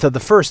nods to the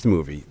first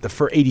movie,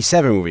 the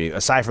 87 movie,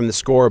 aside from the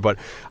score, but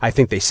I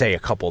think they say a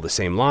couple of the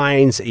same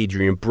lines.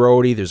 Adrian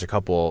Brody, there's a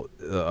couple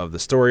of the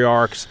story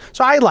arcs.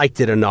 So I liked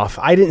it enough.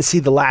 I didn't see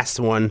the last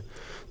one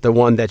the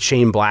one that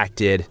Shane Black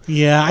did.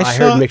 Yeah, I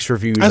heard mixed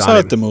reviews I saw on it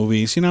it. at the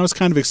movies. I was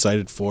kind of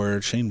excited for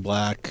it. Shane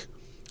Black.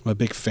 I'm a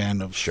big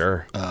fan of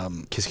Sure.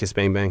 Kiss Kiss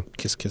Bang Bang.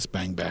 Kiss Kiss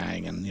Bang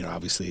Bang, and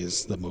obviously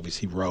is the movies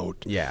he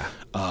wrote. Yeah.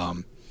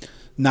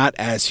 Not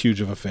as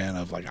huge of a fan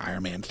of like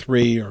Iron Man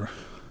 3 or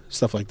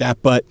stuff like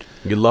that, but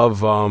You love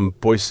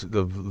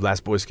the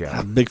Last Boy Scout. I'm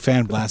a big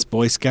fan of Last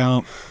Boy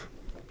Scout.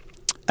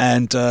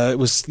 And it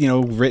was,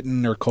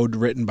 written or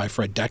co-written by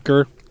Fred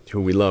Dekker.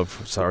 Who we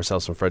love. Saw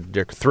ourselves from Fred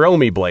Dekker. Thrill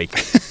me, Blake.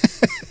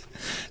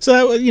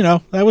 So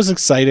that, that was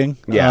exciting.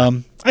 Yeah.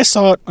 I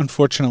saw it.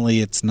 Unfortunately,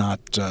 it's not.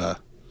 I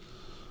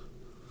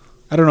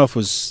don't know if it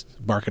was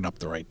barking up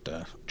the right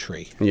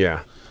tree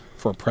Yeah.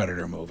 for a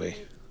Predator movie.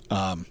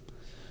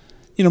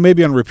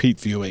 Maybe on repeat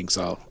viewings,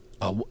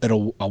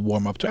 I'll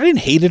warm up to it. I didn't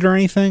hate it or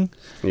anything,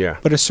 Yeah.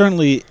 but it's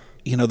certainly,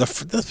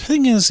 the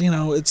thing is,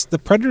 it's the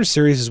Predator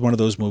series is one of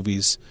those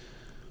movies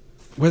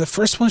where the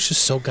first one's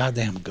just so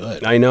goddamn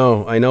good. I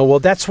know. Well,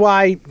 that's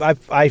why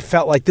I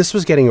felt like this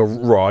was getting a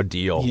raw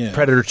deal. Yeah.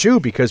 Predator 2,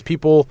 because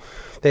people,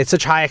 they had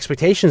such high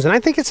expectations, and I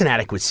think it's an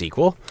adequate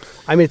sequel.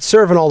 I mean, it's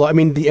serving all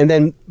the, and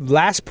then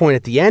last point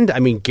at the end,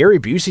 Gary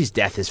Busey's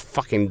death is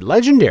fucking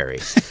legendary.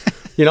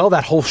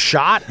 That whole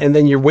shot, and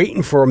then you're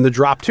waiting for him to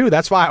drop too.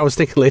 That's why I was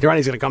thinking later on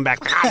he's going to come back.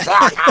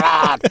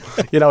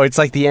 It's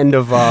like the end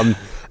of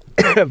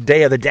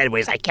Day of the Dead, where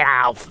he's like,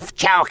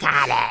 choke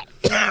on it.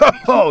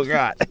 Oh,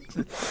 God.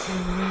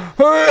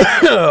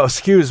 Oh,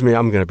 excuse me.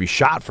 I'm going to be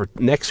shot for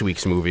next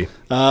week's movie.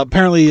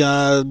 Apparently,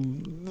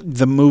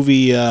 the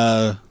movie,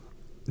 the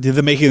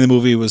making of the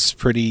movie was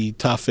pretty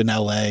tough in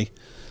L.A.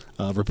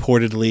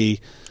 Reportedly,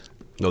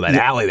 That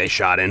alley they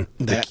shot in,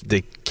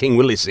 the King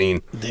Willie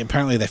scene.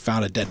 Apparently, they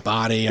found a dead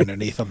body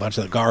underneath a bunch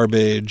of the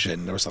garbage,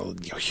 and there was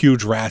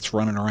huge rats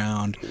running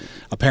around.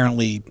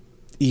 Apparently,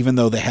 even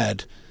though they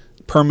had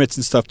permits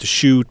and stuff to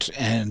shoot,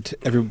 and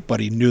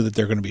everybody knew that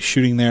they're going to be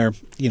shooting there,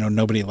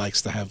 nobody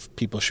likes to have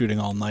people shooting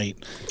all night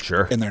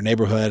Sure. in their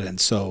neighborhood, and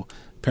so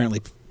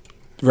apparently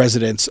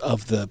residents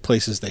of the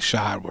places they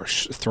shot were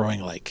throwing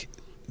like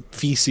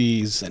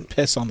feces and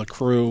piss on the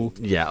crew.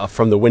 Yeah,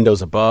 from the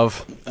windows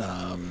above.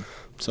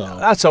 So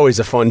That's always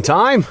a fun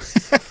time.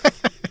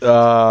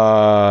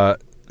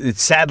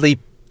 It's sadly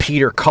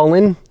Peter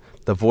Cullen,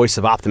 the voice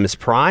of Optimus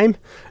Prime,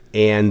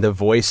 and the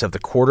voice of the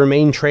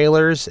Quartermain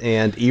trailers.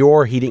 And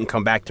Eeyore, he didn't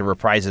come back to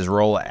reprise his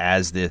role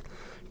as the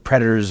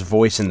Predator's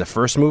voice in the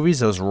first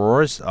movies, those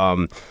roars.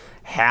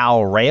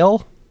 Hal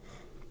Rayle,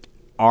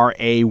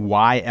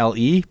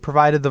 Rayle,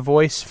 provided the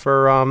voice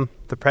for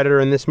the Predator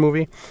in this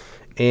movie.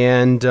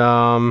 And,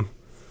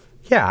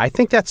 I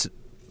think that's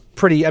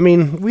pretty.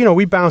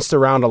 We bounced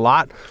around a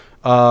lot.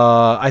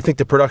 I think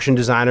the production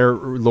designer,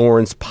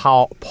 Lawrence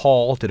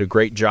Paul, did a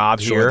great job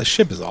here. the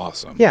ship is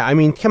awesome. Yeah,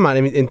 come on.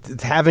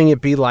 And having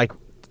it be like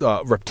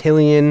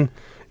reptilian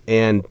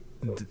and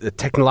the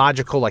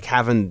technological, like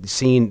having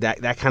seen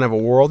that kind of a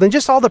world, and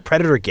just all the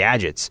Predator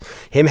gadgets.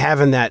 Him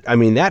having that,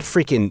 that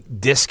freaking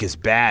disc is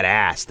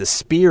badass. The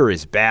spear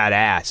is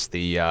badass.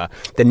 The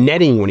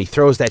netting when he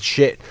throws that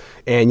shit,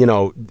 and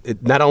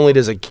it, not only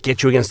does it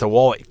get you against the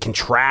wall, it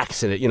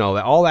contracts, and it,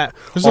 all that,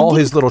 all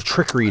his little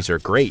trickeries are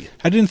great.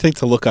 I didn't think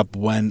to look up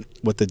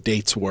what the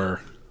dates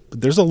were,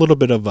 but there's a little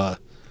bit of a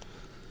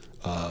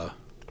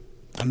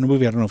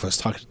movie. I don't know if I was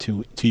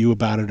talking to you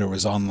about it or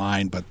was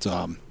online, but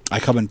I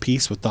Come in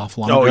Peace with Dolph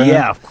Lundgren. Oh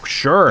yeah,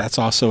 sure. That's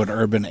also an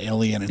urban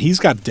alien, and he's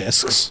got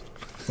discs.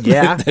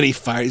 Yeah, that he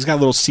fires. He's got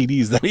little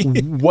CDs that he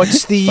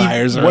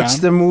fires around. What's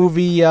the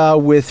movie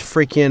with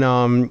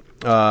freaking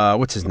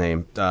what's his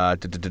name?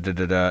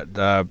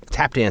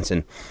 Tap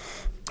dancing.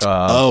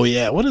 Oh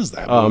yeah, what is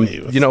that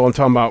movie? You know what I'm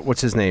talking about?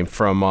 What's his name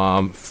from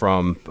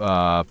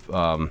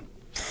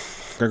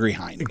Gregory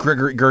Hines.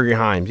 Gregory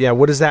Hines. Yeah,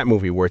 what is that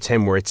movie where it's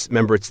him? Where it's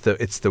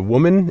the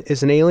woman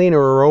is an alien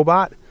or a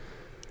robot,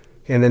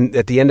 and then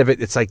at the end of it,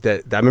 it's like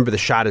I remember the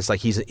shot is like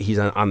he's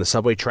on the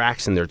subway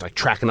tracks and they're like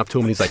tracking up to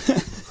him and he's like,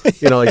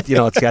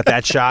 it's got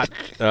that shot.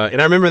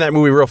 And I remember that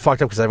movie real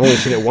fucked up because I've only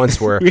seen it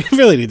once. Where we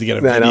really need to get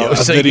a video,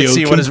 so you can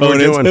see what we're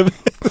doing.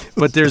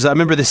 But But I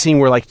remember the scene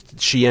where like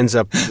she ends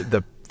up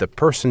the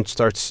person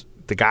starts.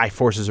 The guy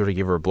forces her to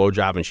give her a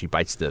blowjob, and she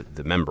bites the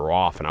member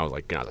off. And I was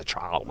like, as a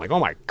child, I'm like, oh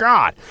my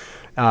God.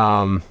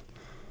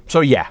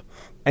 So yeah.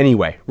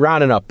 Anyway,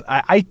 rounding up,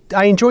 I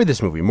enjoyed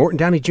this movie. Morton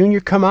Downey Jr.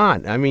 Come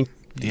on,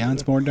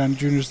 Deion's Morton Downey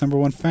Jr.'s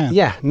 #1 fan.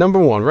 Yeah,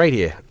 #1 right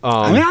here.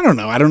 I don't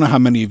know. I don't know how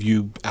many of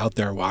you out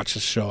there watch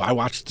this show. I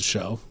watched the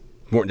show.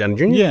 Morton Downey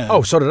Jr. Yeah.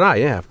 Oh, so did I.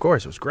 Yeah, of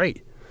course, it was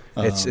great.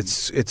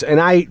 It's and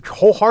I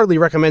wholeheartly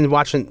recommend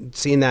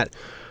seeing that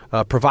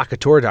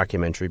Provocateur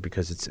documentary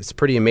because it's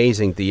pretty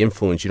amazing the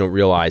influence you don't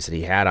realize that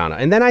he had on it.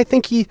 And then I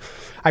think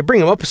I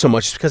bring him up so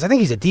much because I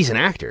think he's a decent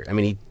actor.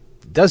 He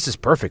does this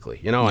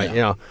perfectly.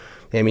 Yeah.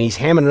 He's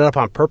hamming it up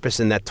on purpose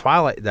in that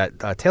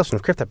Tales from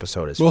the Crypt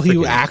episode.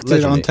 He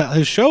acted on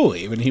his show.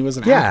 Even he was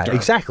an actor. Yeah,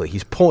 exactly.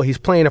 He's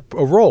playing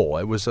a role.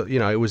 It was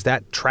it was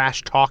that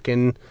trash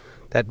talking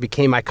that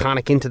became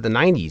iconic into the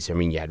 90s.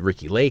 You had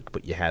Ricky Lake,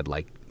 but you had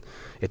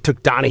it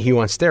took Donahue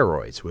on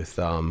steroids with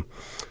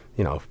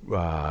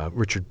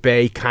Richard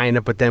Bay kind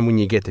of, but then when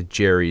you get to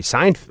Jerry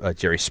Springer.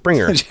 Jerry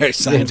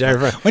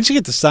Seinfeld. Once you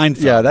get to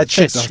Seinfeld, Yeah, that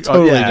shit's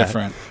totally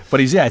different. But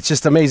it's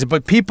just amazing.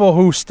 But people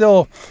who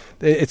still,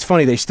 it's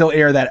funny, they still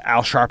air that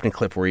Al Sharpton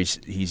clip where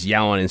he's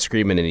yelling and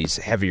screaming and he's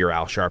heavier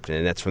Al Sharpton,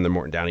 and that's from the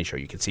Morton Downey show.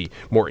 You can see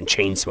Morton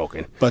chain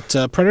smoking. But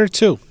Predator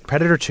 2.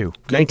 Predator 2,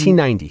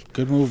 1990.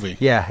 Good movie.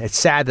 Yeah, it's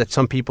sad that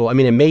some people, it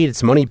made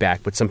its money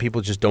back, but some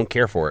people just don't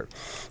care for it.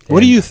 What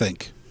do you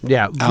think?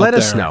 Yeah, let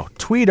us know.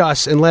 Tweet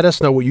us and let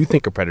us know what you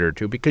think of Predator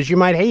 2, because you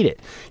might hate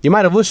it. You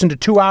might have listened to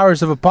 2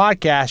 hours of a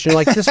podcast and you're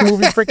like, this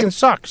movie freaking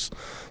sucks.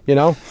 You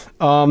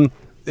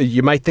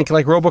might think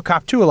like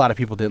RoboCop 2, a lot of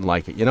people didn't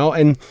like it,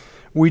 and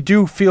we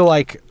do feel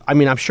like,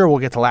 I'm sure we'll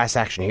get to Last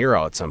Action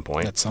Hero at some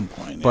point. Yeah.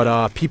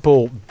 But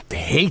people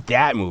hate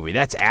that movie.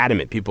 That's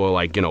adamant. People are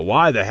like,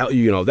 why the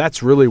hell,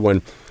 that's really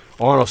when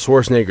Arnold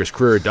Schwarzenegger's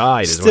career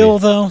died. Still,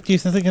 though, do you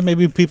think that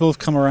maybe people have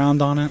come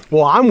around on it?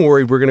 Well, I'm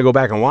worried we're going to go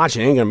back and watch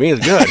it. It ain't going to be as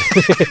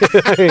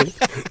good.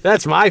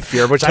 That's my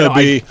fear. Which to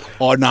be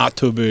or not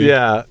to be.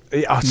 Yeah.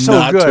 It's so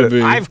not good. To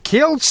be. I've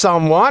killed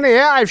someone.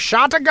 Yeah, I've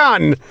shot a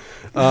gun.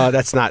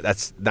 That's not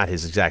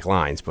his exact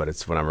lines, but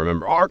it's what I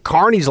remember. Art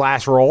Carney's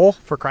last role,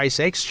 for Christ's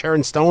sakes.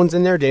 Sharon Stone's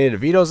in there. Danny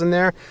DeVito's in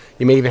there.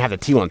 You may even have the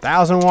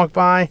T-1000 walk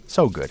by.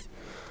 So good.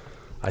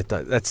 I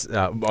thought that's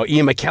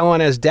Ian McKellen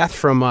as Death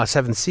from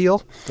Seventh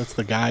Seal. That's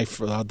the guy.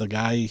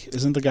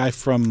 Isn't the guy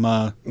from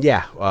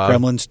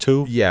Gremlins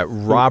 2? Yeah,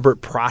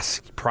 Robert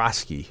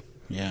Prosky.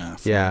 Yeah,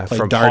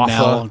 from Darnell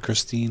Hoffa. and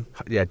Christine.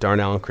 Yeah,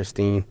 Darnell and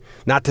Christine.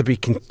 Not to be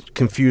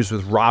confused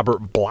with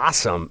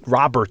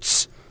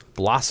Roberts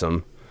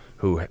Blossom,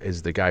 who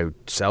is the guy who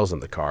sells him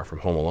the car from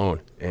Home Alone,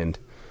 and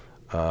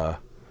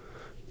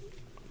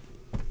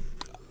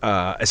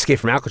Escape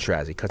from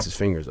Alcatraz. He cuts his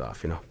fingers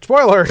off.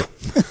 Spoiler.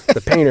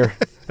 The painter.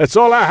 That's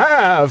all I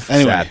have.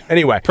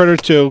 Anyway,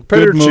 Predator 2.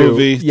 Good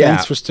movie. Yeah.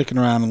 Thanks for sticking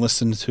around and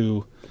listening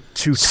to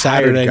Two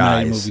Saturday tired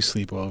night guys. movie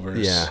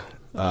sleepovers. Yeah.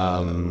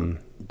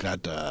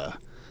 Got a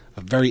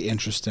very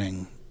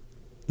interesting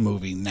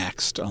movie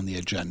next on the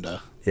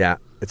agenda. Yeah,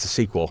 it's a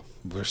sequel.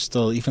 We're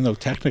still, even though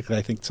technically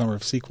I think Summer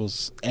of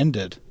Sequels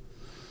ended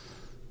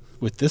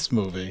with this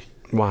movie.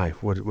 Why?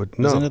 What?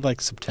 No. Isn't it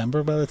like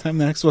September by the time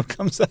the next one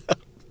comes out?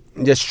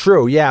 That's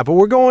true, yeah, but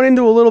we're going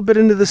into a little bit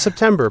into the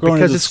September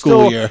because it's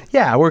school still year.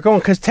 Yeah, we're going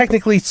because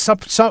technically,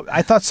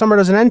 I thought summer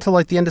doesn't end till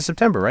like the end of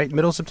September, right?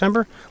 Middle of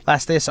September,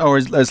 last day, or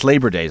it's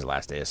Labor Day's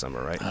last day of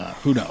summer, right?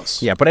 Who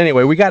knows? Yeah, but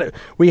anyway, we have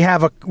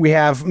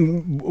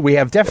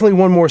definitely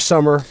one more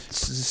summer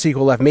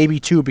sequel left, maybe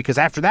two, because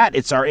after that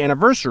it's our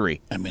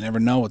anniversary. And we never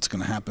know what's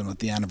going to happen with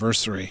the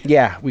anniversary.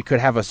 Yeah, we could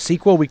have a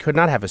sequel, we could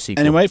not have a sequel.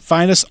 Anyway,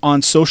 find us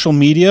on social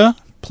media.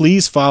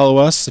 Please follow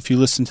us if you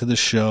listen to the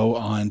show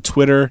on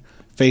Twitter.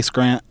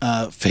 Facegram,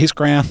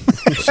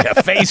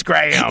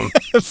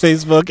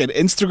 Facebook and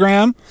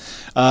Instagram.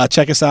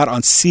 Check us out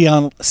on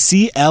CLNS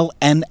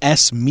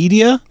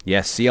Media.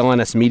 Yes,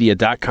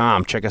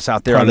 CLNSmedia.com. Check us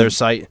out there on their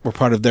site. We're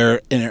part of their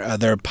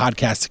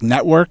podcasting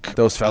network.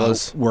 Those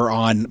fellas. We're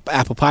on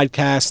Apple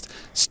Podcast,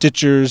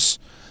 Stitcher.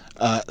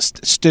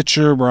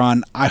 We're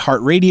on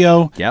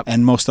iHeartRadio,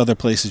 and most other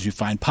places you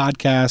find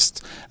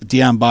podcasts.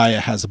 Dion Baya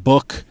has a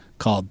book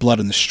called Blood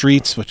in the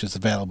Streets, which is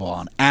available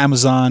on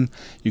Amazon.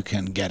 You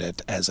can get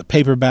it as a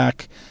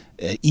paperback,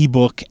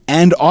 ebook,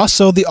 and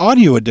also the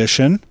audio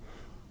edition.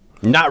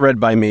 Not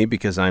read by me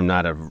because I'm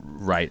not a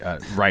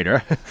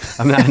writer.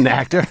 I'm not an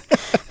actor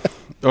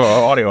or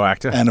audio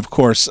actor. And of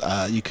course,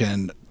 you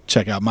can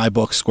check out my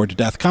book, Scored to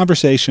Death: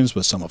 Conversations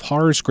with Some of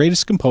Horror's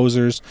Greatest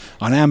Composers,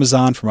 on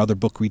Amazon from other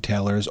book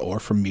retailers or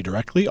from me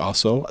directly.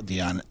 Also,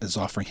 Dion is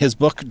offering his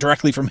book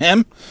directly from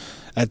him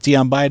at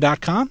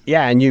DionBuy.com.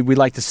 Yeah, and we'd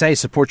like to say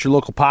support your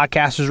local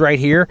podcasters right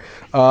here.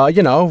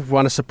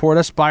 Want to support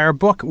us, buy our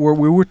book.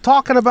 We were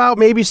talking about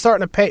maybe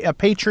starting a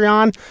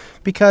Patreon,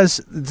 because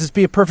this would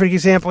be a perfect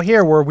example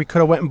here where we could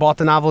have went and bought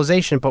the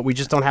novelization, but we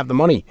just don't have the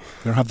money.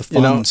 We don't have the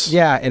funds.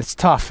 Yeah, and it's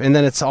tough. And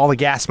then it's all the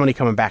gas money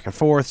coming back and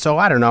forth. So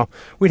I don't know.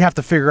 We'd have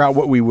to figure out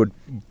what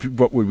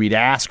we'd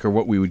ask or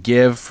what we would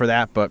give for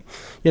that. But,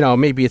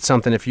 maybe it's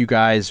something if you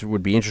guys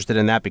would be interested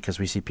in that, because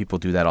we see people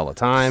do that all the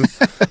time.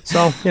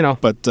 So,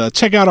 But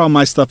check out all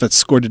my stuff at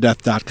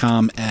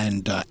scoredtodeath.com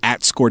and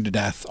at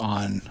scoredtodeath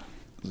on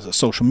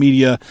social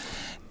media.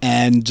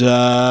 And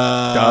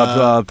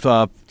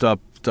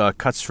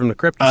Cuts from the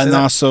Crypt. And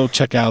also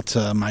check out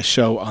my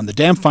show on the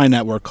Damn Fine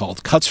Network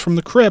called Cuts from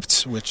the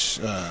Crypt, which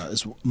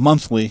is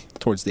monthly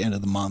towards the end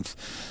of the month.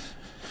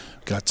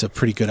 Got a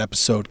pretty good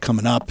episode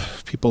coming up.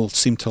 People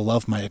seem to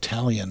love my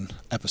Italian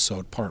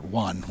episode, part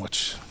 1,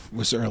 which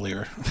was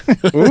earlier.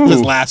 It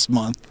was last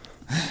month.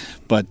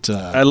 But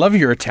I love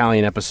your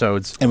Italian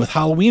episodes. And with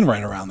Halloween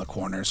right around the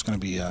corner, it's going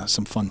to be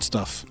some fun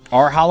stuff.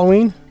 Our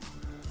Halloween?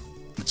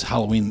 It's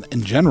Halloween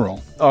in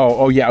general.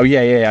 Oh yeah.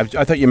 I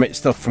thought you meant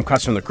stuff from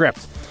Cuts from the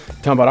Crypt.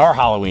 Talking about our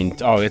Halloween.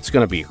 Oh, it's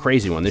going to be a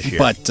crazy one this year.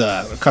 But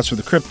Cuts from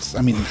the Crypt,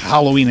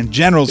 Halloween in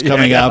general is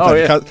coming up. Oh,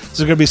 yeah. There's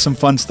going to be some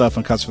fun stuff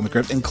on Cuts from the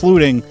Crypt,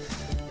 including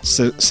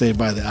Saved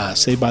by the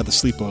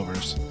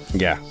Sleepovers.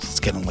 Yeah. It's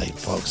getting late,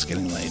 folks.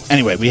 Getting late.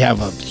 Anyway, we have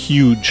a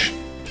huge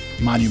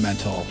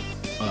monumental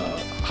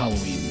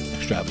Halloween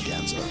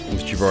extravaganza.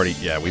 Which we've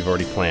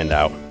already planned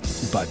out.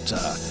 But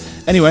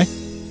anyway,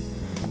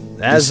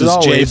 as this is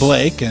always, Jay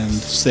Blake, and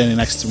standing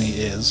next to me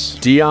is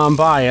Dion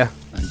Baya.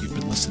 And you've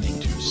been listening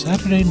to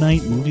Saturday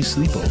Night Movie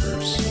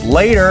Sleepovers.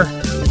 Later.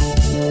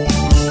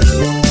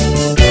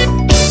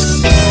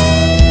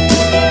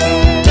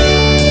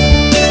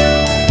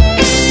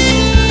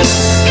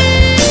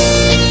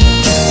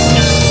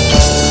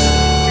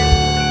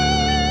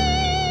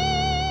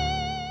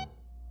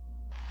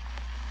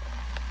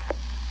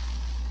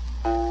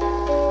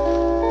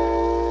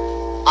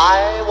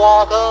 I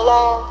walk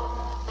along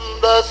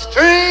the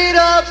street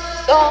of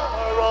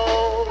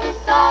sorrow,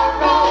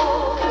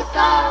 sorrow,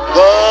 sorrow.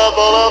 The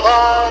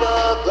boulevard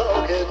of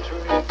broken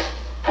dreams,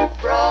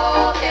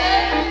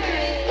 broken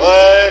dreams.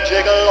 Where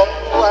jiggle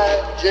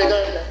and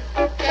jiggle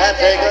can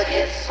take a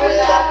kiss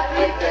without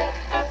regret,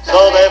 so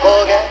they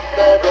forget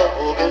their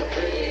broken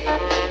dreams.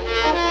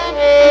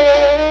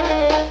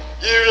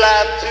 You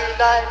laugh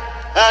tonight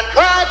and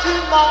cry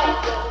tomorrow,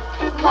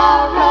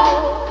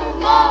 tomorrow.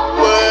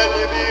 When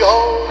you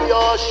behold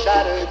your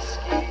shattered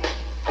scheme,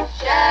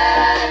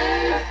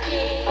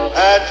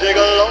 and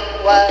jiggle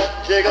and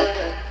jiggle,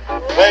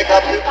 wake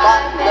up to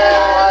find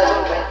their eyes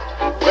are wet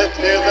with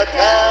tears that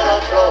tell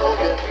of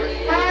broken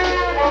dreams.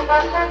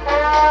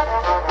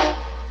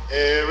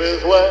 Here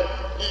is where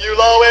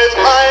you'll always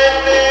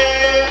find me,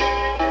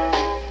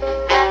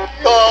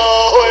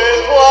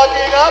 always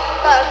walking up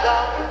and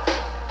down,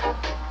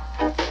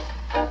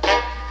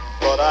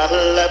 but I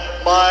left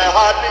my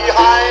heart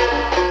behind.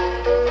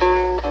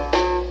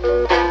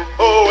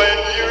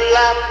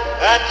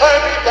 And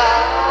turn me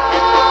down.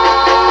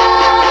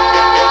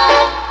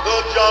 The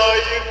joy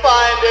you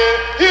find here,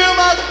 you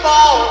must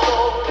follow.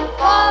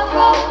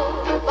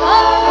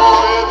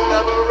 It's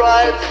never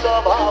right,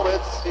 somehow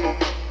it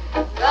seems.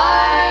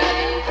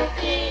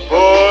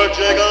 Oh,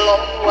 jiggle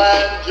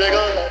and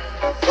jiggle,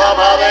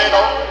 somehow they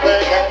know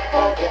they can't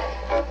forget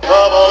the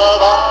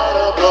boulevard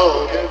of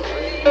broken dreams.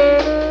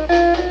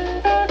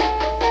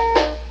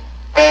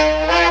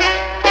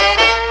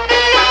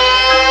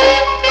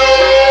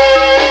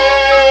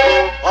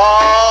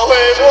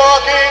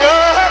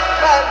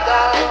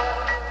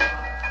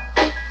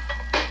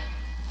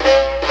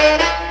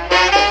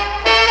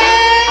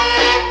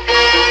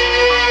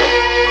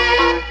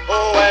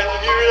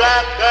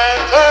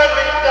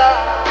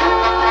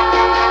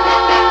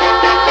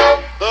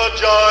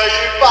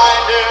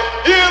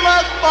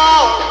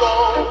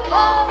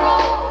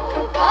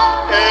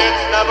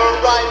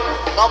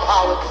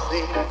 Somehow it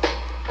seems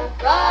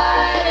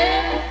right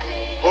in the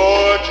sea.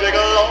 Oh,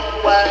 jiggle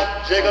and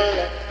jiggle,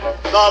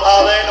 somehow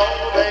they know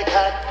they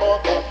can't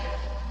forget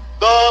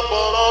the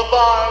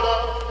boulevard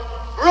of